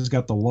Bradshaw, he's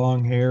got the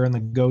long hair and the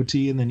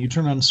goatee, and then you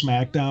turn on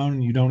SmackDown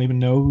and you don't even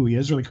know who he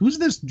is. You're like, who's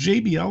this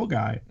JBL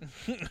guy?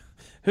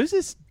 Who's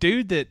this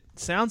dude that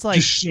sounds like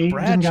just shaved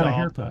Bradshaw? And got a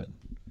haircut.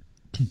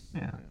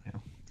 Yeah.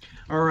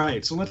 All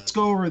right, so let's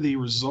go over the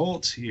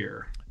results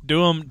here.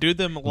 Do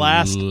them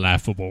last.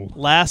 Laughable.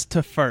 Last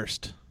to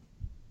first.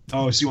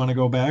 Oh, so you want to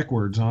go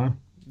backwards, huh?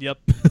 Yep.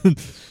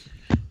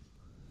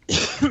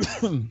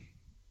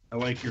 I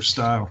like your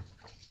style.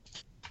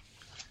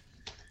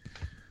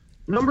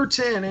 Number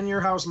 10, In Your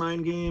House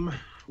Mind Game,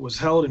 was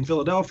held in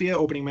Philadelphia.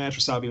 Opening match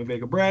was Savio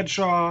Vega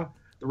Bradshaw.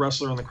 The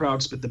wrestler in the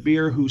crowd spit the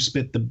beer. Who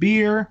spit the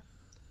beer?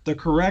 The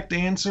correct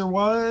answer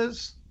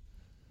was,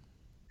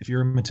 if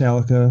you're a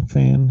Metallica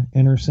fan,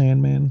 Enter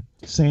Sandman.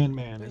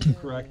 Sandman is the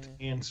correct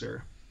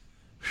answer.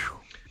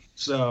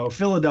 So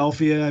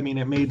Philadelphia,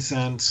 it made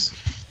sense.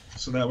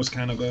 So that was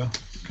kind of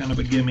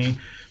a gimme.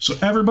 So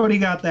everybody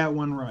got that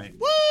one right.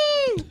 Woo!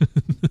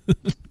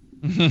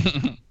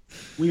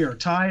 We are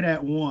tied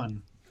at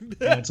 1.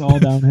 And it's all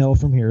downhill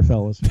from here,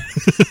 fellas.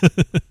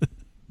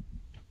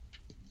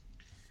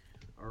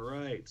 All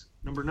right.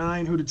 Number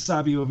 9, who did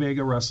Savio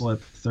Vega wrestle at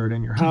the third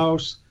In Your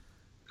House?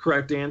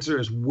 Correct answer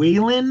is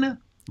Waylon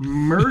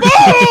Mercy.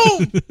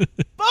 Boom!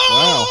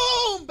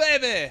 Boom,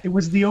 baby! It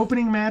was the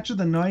opening match of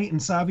the night,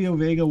 and Savio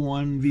Vega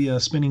won via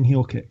spinning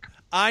heel kick.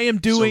 I am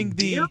doing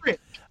Derick.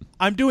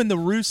 I'm doing the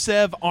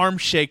Rusev arm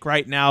shake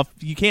right now.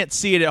 You can't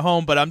see it at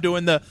home, but I'm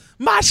doing the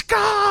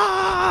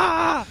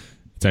Mashka!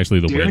 It's actually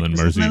the Derick Waylon is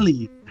in Mercy. the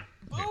lead.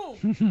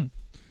 Boom!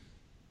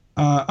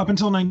 Up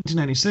until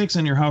 1996,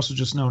 In Your House was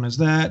just known as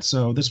that,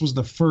 so this was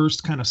the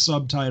first kind of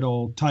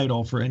subtitle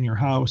title for In Your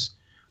House.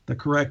 The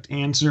correct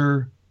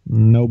answer,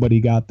 nobody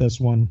got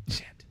this one.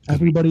 Shit.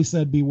 Everybody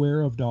said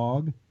Beware of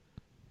Dog.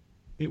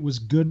 It was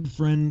Good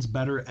Friends,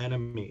 Better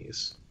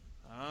Enemies.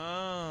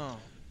 Oh.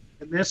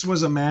 And this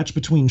was a match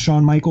between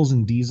Shawn Michaels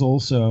and Diesel,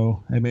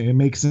 so it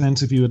makes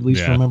sense if you at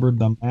least remembered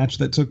the match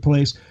that took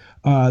place.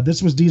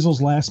 This was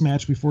Diesel's last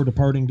match before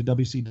departing to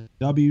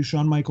WCW.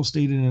 Shawn Michaels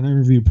stated in an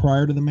interview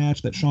prior to the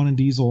match that Shawn and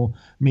Diesel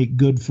make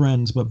good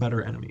friends but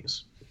better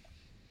enemies.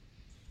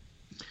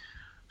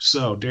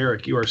 So,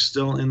 Derick, you are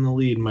still in the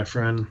lead, my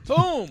friend.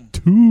 Boom!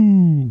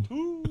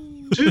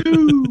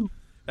 2.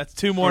 That's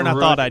 2 more than I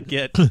thought I'd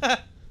get.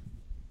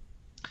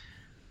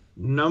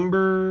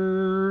 Number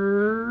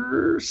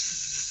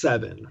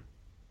 7.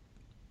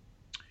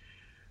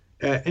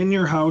 In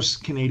Your House,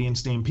 Canadian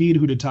Stampede,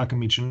 who did Taka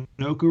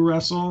Michinoku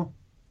wrestle?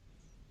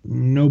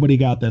 Nobody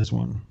got this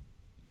one.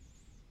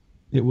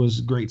 It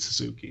was Great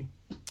Suzuki.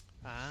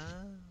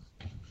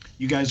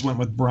 You guys went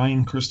with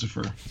Brian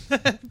Christopher.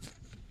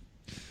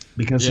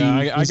 Because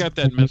I got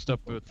that messed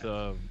up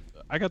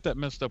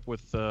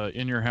with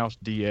In Your House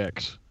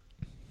DX.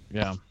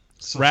 Yeah.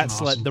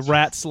 The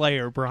Rat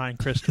Slayer, Brian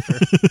Christopher.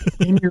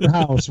 In Your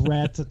House,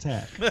 Rats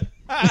Attack.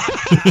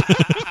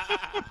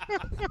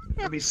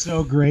 That'd be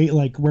so great.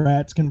 Like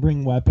rats can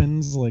bring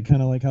weapons, like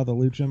kind of like how the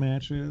lucha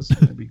match is.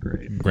 That'd be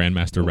great.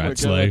 Grandmaster Rat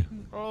Slay.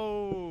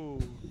 Oh.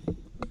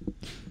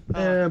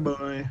 Yeah,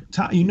 boy.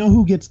 You know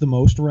who gets the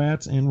most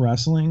rats in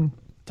wrestling?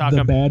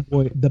 The bad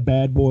boy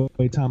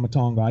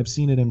Tamatonga. I've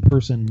seen it in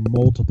person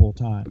multiple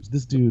times.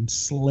 This dude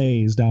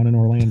slays down in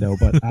Orlando,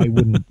 but I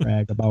wouldn't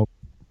brag about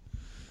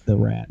the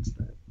rats.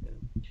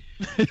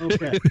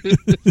 Okay.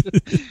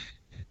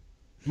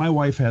 My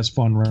wife has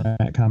fun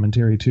rat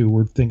commentary too.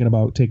 We're thinking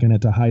about taking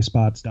it to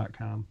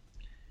highspots.com.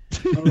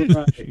 All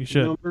right. You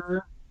should.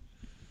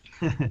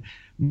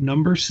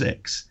 Number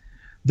 6.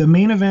 The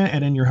main event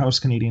at In Your House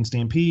Canadian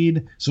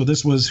Stampede. So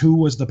this was who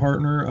was the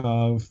partner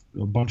of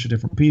a bunch of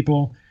different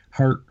people.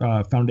 Hart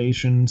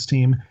Foundation's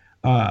team.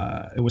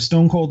 It was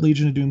Stone Cold,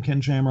 Legion of Doom,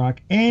 Ken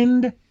Shamrock,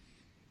 and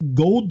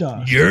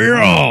Goldust.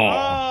 Yeah!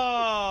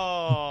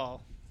 Oh!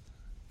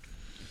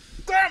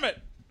 Damn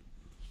it!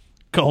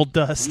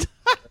 Goldust.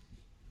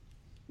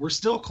 We're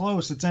still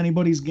close. It's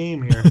anybody's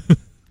game here.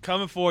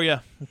 Coming for you.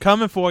 I'm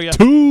coming for you.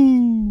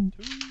 2.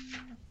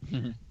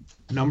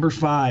 Number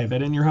 5.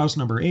 At In Your House,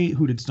 number 8.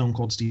 Who did Stone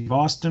Cold Steve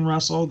Austin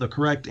wrestle? The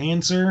correct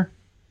answer,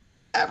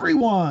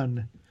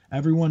 everyone.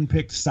 Everyone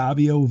picked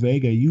Savio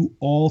Vega. You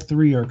all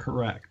 3 are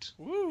correct.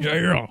 Woo.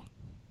 Yeah.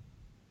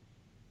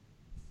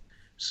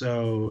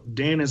 So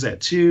Dan is at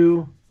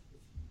 2.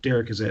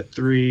 Derick is at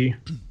 3.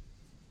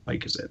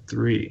 Mike is at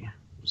 3.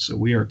 So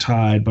we are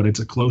tied, but it's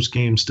a close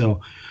game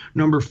still.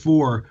 Number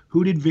 4.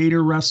 Who did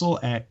Vader wrestle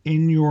at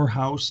In Your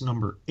House,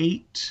 number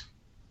 8?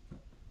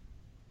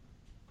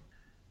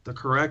 The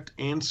correct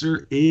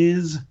answer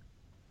is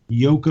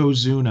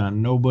Yokozuna.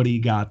 Nobody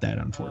got that,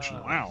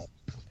 unfortunately. Wow.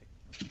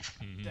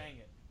 Dang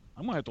it.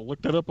 I might have to look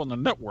that up on the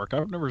network.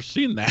 I've never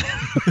seen that.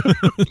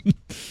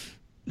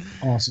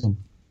 Awesome.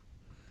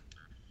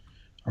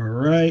 All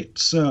right,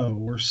 so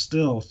we're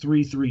still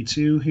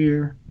 3-3-2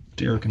 here.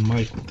 Derick and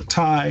Mike with the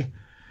tie.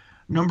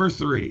 Number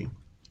 3.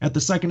 At the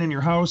second In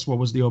Your House, what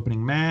was the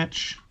opening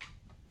match?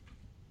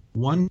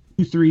 1,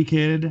 2, 3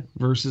 Kid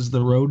versus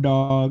the Road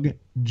Dogg,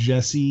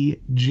 Jesse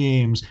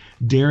James.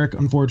 Derick,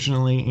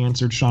 unfortunately,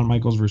 answered Shawn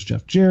Michaels versus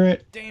Jeff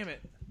Jarrett. Damn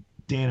it.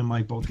 Dan and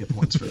Mike both get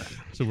points for that.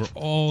 So we're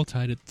all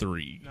tied at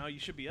 3. No, you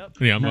should be up.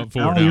 Yeah, I'm up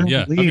 4 No, now. you're in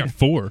Yeah, the I've lead. got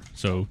 4.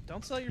 So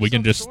Don't sell yourself we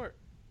can just short.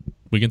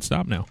 we can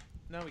stop now.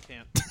 No, we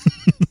can't.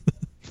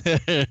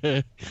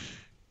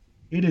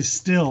 It is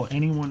still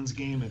anyone's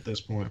game at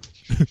this point.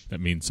 That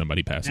means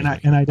somebody passes And me.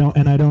 I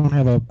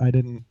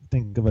didn't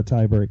think of a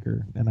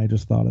tiebreaker, and I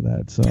just thought of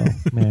that. So,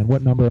 man,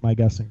 what number am I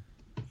guessing?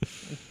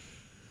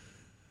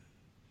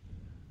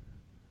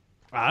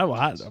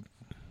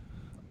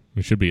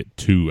 We should be at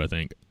 2, I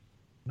think.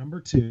 Number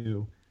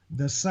 2.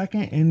 The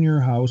second In Your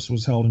House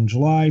was held in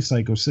July.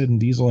 Psycho Sid and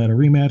Diesel had a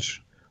rematch.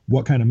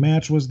 What kind of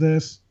match was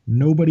this?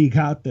 Nobody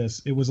got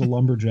this. It was a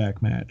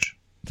lumberjack match.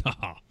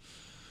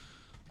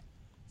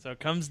 So it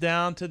comes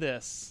down to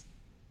this.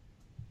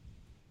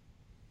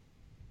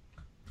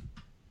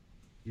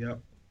 Yep.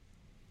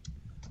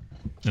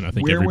 And I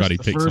think Where was everybody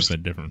the picked first-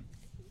 something different.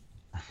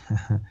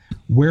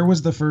 Where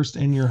was the first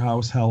In Your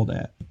House held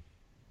at?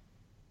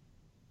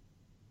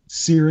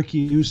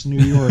 Syracuse,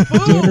 New York.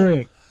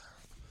 Derick.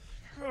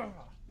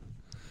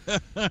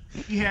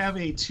 We have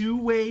a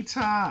 2-way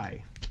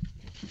tie.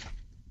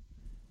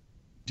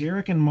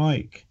 Derick and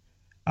Mike.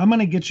 I'm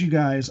gonna get you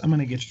guys a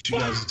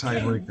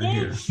tiebreaker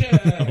here.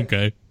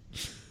 Okay.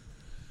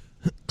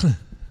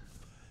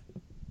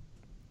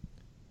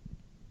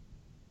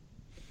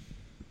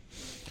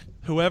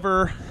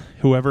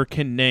 Whoever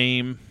can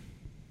name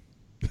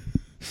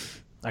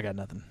I got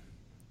nothing.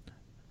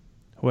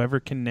 Whoever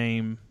can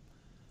name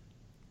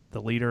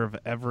the leader of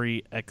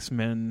every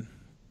X-Men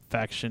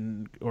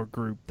faction or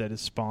group that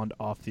is spawned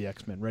off the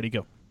X-Men. Ready,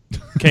 go.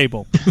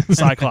 Cable,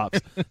 Cyclops,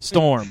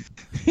 Storm,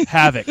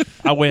 Havoc.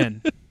 I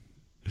win.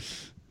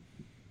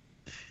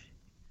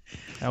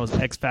 That was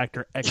X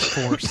Factor, X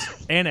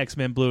Force, and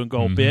X-Men Blue and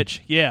Gold, bitch.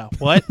 Yeah,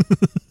 what?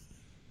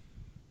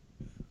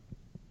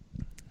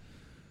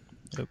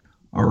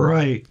 All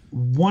right.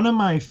 One of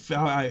my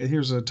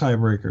here's a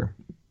tiebreaker.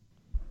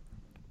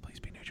 Please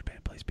be New Japan.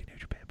 Please be New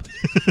Japan. Please.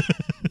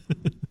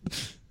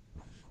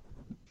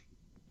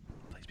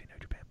 Please be New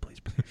Japan. Please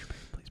be New Japan.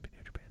 Please be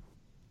New Japan.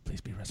 Please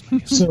be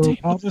WrestleMania. So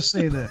I'll just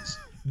say this.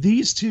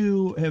 These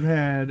two have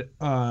had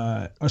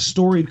a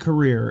storied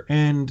career,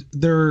 and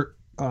their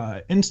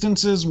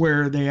instances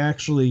where they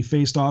actually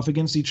faced off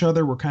against each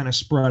other were kind of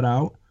spread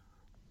out.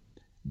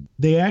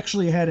 They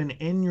actually had an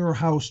In Your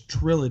House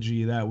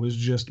trilogy that was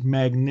just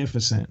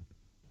magnificent.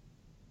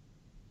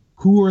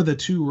 Who are the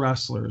 2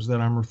 wrestlers that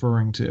I'm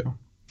referring to?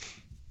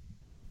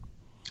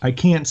 I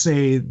can't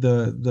say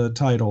the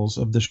titles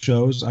of the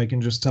shows. I can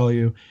just tell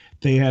you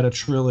they had a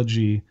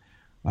trilogy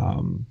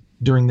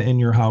during the In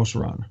Your House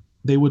run.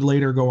 They would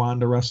later go on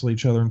to wrestle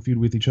each other and feud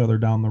with each other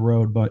down the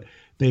road, but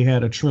they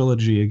had a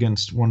trilogy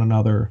against one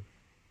another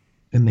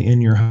in the In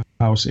Your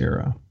House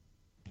era.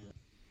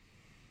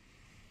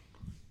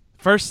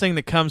 First thing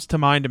that comes to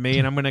mind to me,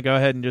 and I'm going to go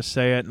ahead and just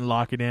say it and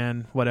lock it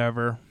in,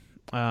 whatever.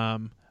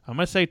 I'm going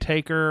to say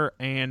Taker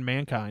and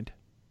Mankind.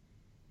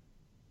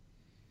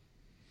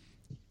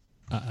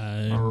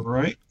 All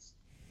right.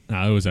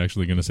 I was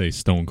actually going to say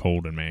Stone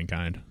Cold and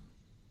Mankind.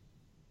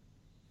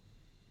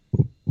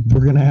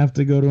 We're going to have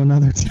to go to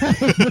another time.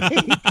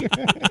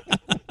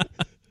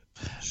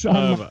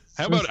 Shawn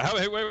How about?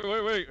 Hey,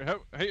 wait.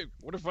 Hey,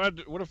 what if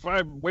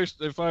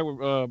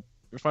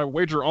I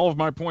wager all of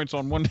my points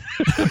on one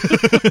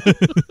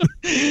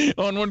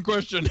on one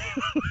question?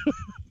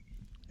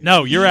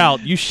 No, you're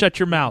out. You shut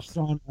your mouth.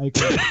 Shawn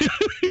Michaels.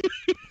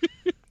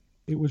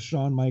 It was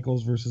Shawn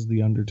Michaels versus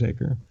The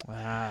Undertaker.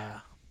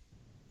 Ah.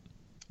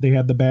 They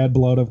had the Bad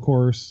Blood, of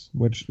course,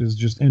 which is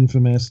just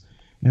infamous,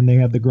 and they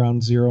had the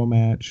Ground Zero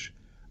match.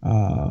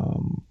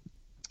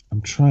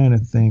 I'm trying to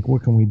think,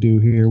 what can we do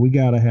here? We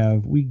gotta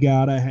have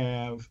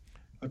a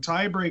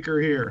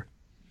tiebreaker here.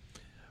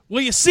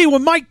 Well, you see,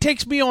 when Mike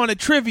takes me on a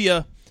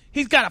trivia,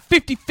 he's got a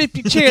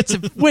 50-50 chance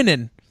of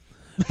winning.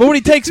 But when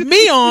he takes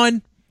me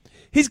on,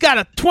 he's got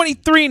a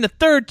 23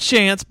 1/3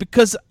 chance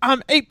because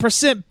I'm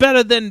 8%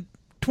 better than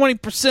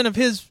 20% of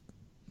his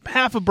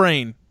half a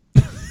brain.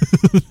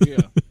 Yeah.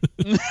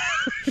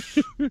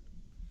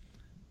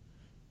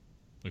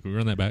 Like, we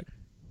run that back?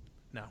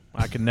 No,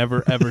 I can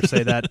never, ever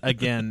say that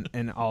again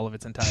in all of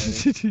its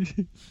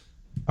entirety.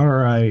 All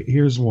right,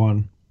 here's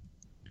one.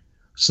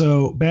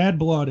 So, Bad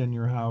Blood in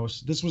Your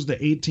House. This was the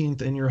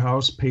 18th In Your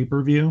House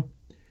pay-per-view.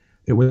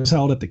 It was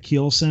held at the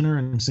Kiel Center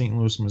in St.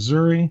 Louis,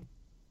 Missouri.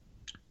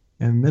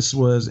 And this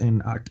was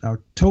in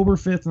October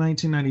 5th,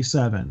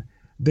 1997.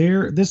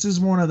 This is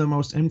one of the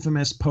most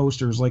infamous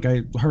posters, like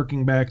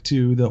harking back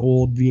to the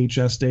old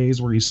VHS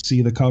days where you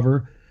see the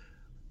cover.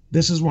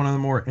 This is one of the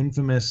more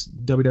infamous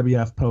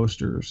WWF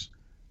posters.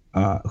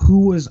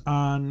 Who was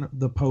on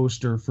the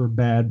poster for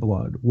Bad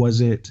Blood?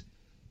 Was it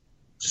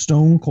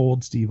Stone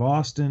Cold Steve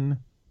Austin,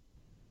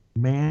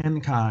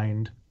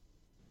 Mankind,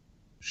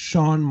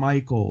 Shawn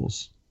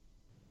Michaels,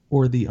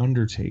 or The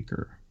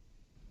Undertaker?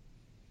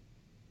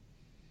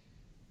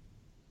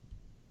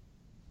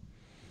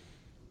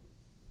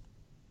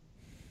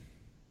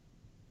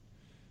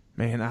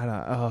 Man,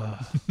 I'm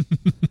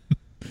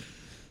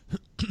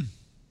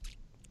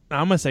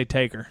going to say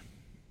Taker.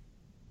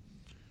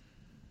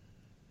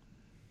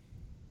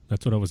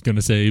 That's what I was going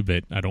to say,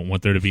 but I don't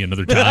want there to be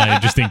another tie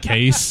just in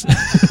case.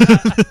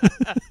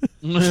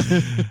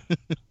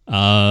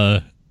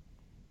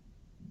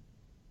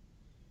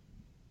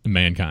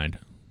 Mankind.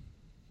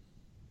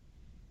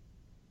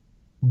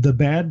 The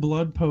Bad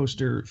Blood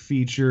poster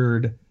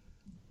featured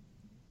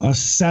a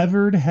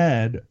severed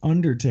head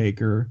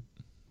Undertaker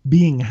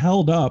being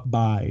held up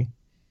by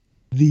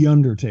The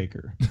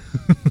Undertaker.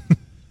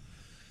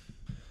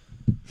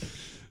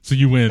 So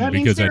you win That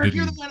because means, I Derick, didn't.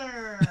 you're the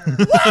winner.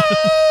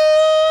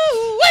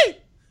 Woo-wee!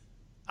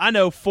 I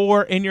know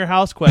 4 In Your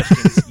House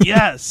questions.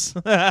 Yes.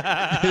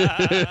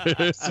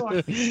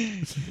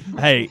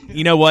 Hey,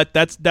 you know what?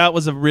 That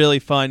was a really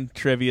fun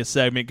trivia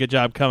segment. Good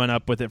job coming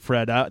up with it,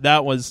 Fred.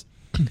 That was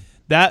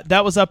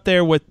up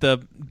there with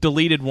the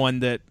deleted one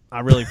that I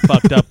really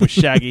fucked up with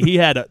Shaggy.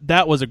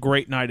 That was a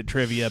great night of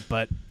trivia,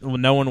 but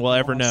no one will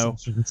ever know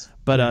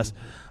but us.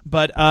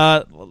 But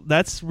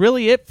that's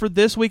really it for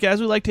this week.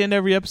 As we like to end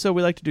every episode,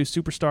 we like to do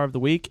Superstar of the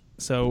Week.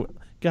 So,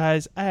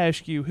 guys, I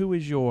ask you, who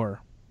is your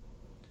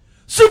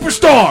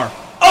Superstar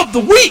of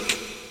the Week?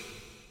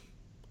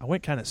 I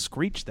went kind of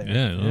screech there.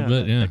 Yeah, a little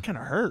bit, yeah. That kind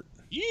of hurt.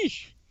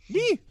 Yeesh.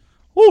 Yee.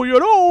 Oh, you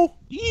know.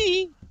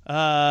 Yee.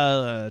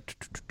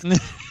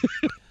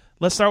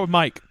 Let's start with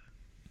Mike.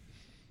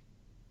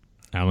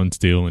 Alan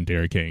Steele and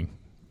Derick King.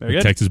 Very The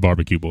good. Texas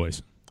Barbecue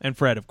Boys. And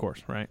Fred, of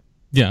course, right?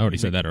 Yeah, I already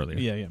said that earlier.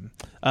 Yeah.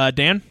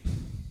 Dan?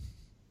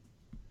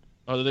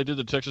 Oh, did they do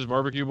the Texas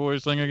Barbecue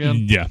Boys thing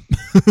again? Yeah.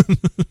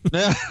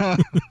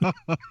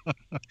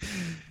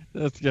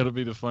 That's got to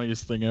be the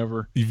funniest thing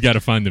ever. You've got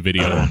to find the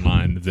video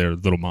online of their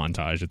little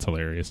montage. It's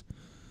hilarious.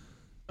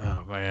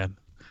 Oh, man.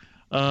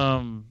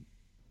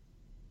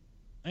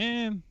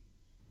 And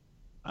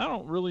I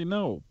don't really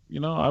know.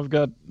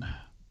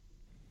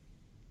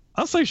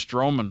 I'll say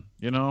Strowman,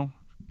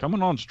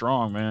 coming on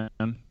strong, man.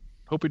 I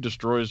hope he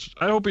destroys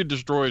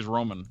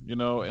Roman,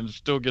 and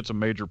still gets a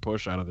major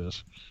push out of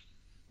this.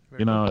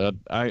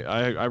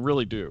 I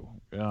really do.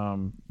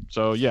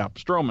 So yeah,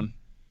 Strowman.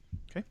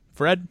 Okay.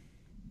 Fred?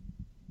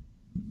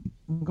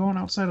 I'm going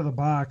outside of the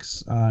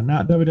box,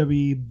 not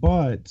WWE,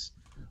 but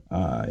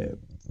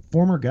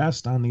former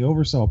guest on the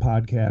Oversell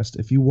podcast.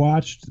 If you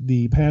watched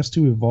the past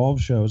 2 Evolve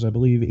shows, I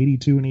believe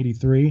 82 and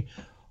 83,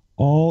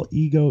 all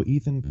ego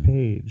Ethan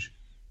Page.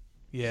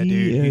 Yeah,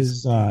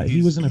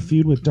 he was in a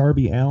feud with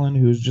Darby Allin,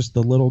 who's just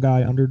the little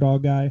guy,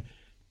 underdog guy.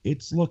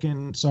 It's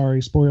looking,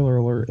 spoiler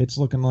alert, it's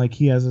looking like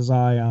he has his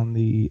eye on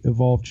the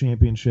Evolve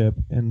Championship,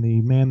 and the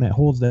man that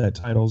holds that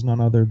title is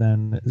none other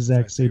than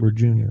Zack Sabre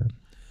Jr.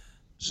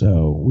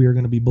 So we are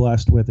going to be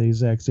blessed with a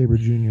Zack Sabre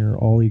Jr.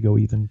 all ego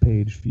Ethan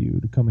Page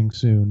feud coming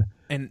soon.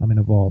 And I'm in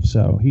Evolve,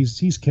 so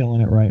he's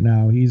killing it right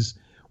now. He's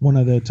one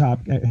of the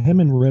top. Him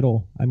and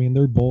Riddle, I mean,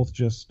 they're both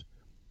just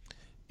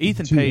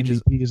Ethan 2 Page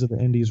MVPs of the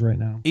Indies right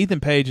now.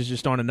 Ethan Page is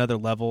just on another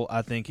level.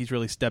 I think he's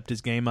really stepped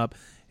his game up.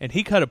 And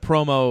he cut a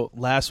promo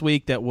last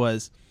week that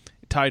was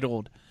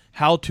titled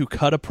 "How to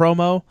Cut a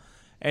Promo,"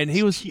 And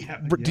he was.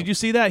 Did you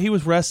see that? He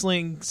was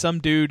wrestling some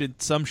dude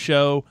at some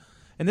show,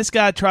 and this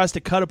guy tries to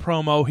cut a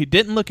promo. He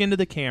didn't look into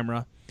the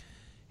camera.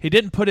 He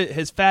didn't put it.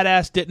 His fat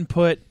ass didn't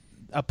put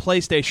a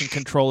PlayStation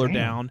controller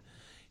down.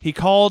 He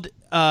called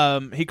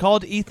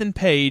Ethan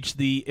Page,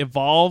 the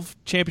Evolve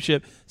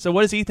Championship. So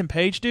what does Ethan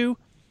Page do?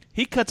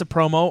 He cuts a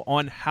promo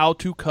on how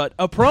to cut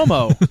a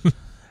promo.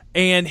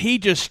 And he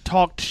just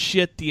talked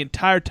shit the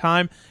entire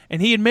time.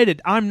 And he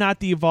admitted, I'm not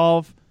the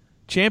Evolve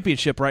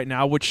Championship right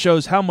now, which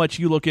shows how much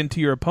you look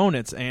into your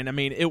opponents. And, I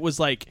mean, it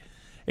was like,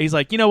 he's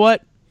like, you know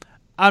what?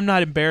 I'm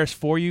not embarrassed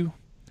for you.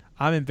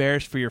 I'm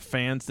embarrassed for your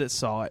fans that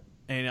saw it.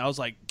 And I was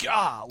like,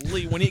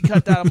 golly. When he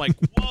cut that, I'm like,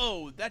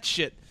 whoa, that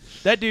shit.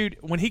 That dude,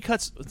 when he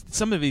cuts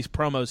some of these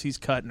promos he's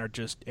cutting are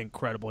just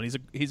incredible. And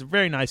he's a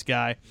very nice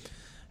guy.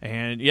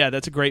 And, yeah,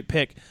 that's a great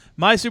pick.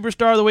 My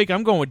superstar of the week,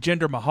 I'm going with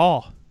Jinder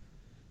Mahal.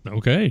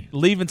 Okay.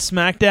 Leaving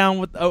SmackDown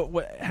with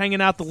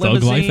hanging out the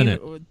limousine. Thug Life in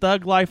it.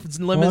 Thug Life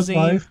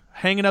limousine.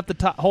 Hanging up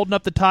holding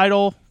up the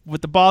title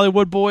with the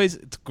Bollywood boys.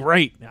 It's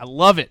great. I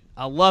love it.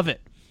 I love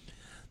it.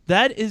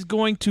 That is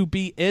going to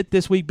be it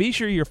this week. Be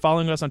sure you're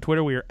following us on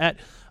Twitter. We are at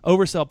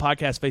Oversell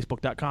Podcast,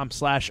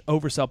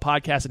 Facebook.com/Oversell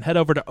Podcast, and head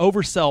over to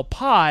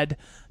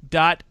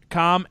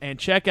oversellpod.com and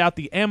check out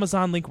the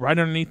Amazon link right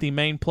underneath the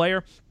main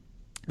player.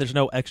 There's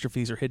no extra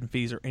fees or hidden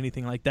fees or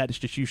anything like that. It's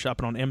just you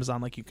shopping on Amazon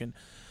like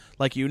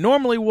you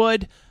normally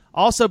would.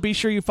 Also, be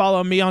sure you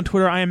follow me on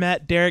Twitter. I am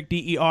at Derick,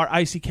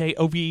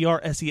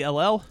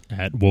 DericKoversell.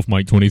 At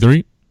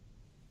WolfMike23.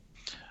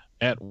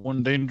 At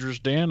One Dangerous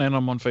Dan, and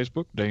I'm on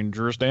Facebook,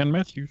 Dangerous Dan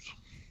Matthews.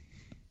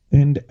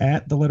 And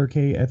at the letter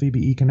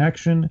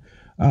KFabeConnection.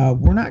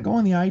 We're not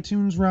going the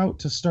iTunes route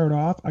to start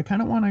off. I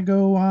kind of want to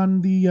go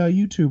on the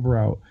YouTube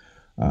route.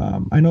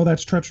 I know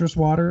that's treacherous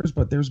waters,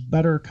 but there's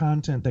better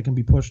content that can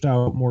be pushed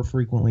out more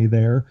frequently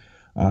there.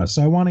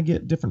 So I want to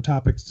get different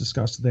topics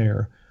discussed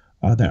there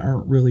that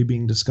aren't really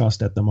being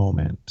discussed at the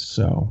moment.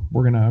 So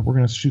we're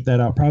gonna shoot that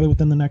out probably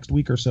within the next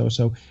week or so.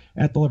 So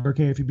at the letter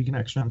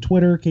KFabeConnection on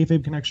Twitter,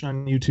 KFabeConnection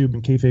on YouTube,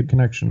 and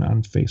KFabeConnection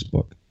on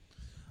Facebook.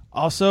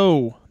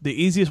 Also,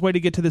 the easiest way to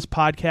get to this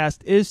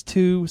podcast is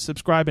to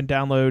subscribe and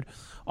download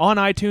on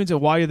iTunes. And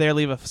while you're there,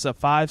 leave us a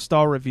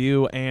 5-star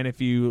review. And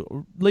if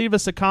you leave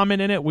us a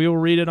comment in it, we will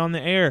read it on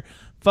the air.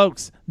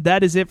 Folks,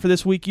 that is it for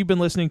this week. You've been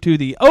listening to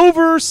the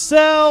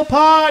Oversell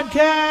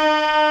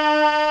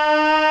Podcast.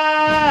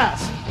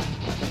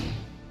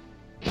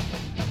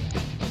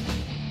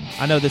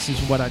 I know this is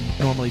what I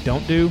normally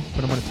don't do,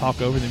 but I'm going to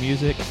talk over the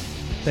music.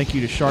 Thank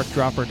you to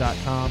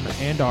SharkDropper.com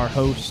and our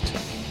host,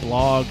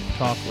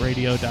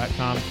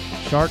 blogtalkradio.com,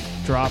 Shark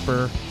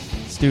Dropper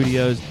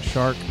Studios,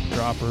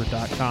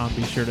 SharkDropper.com.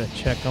 Be sure to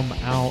check them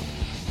out.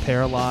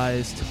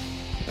 Paralyzed,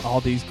 all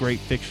these great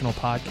fictional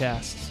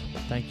podcasts.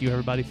 Thank you,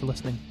 everybody, for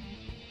listening.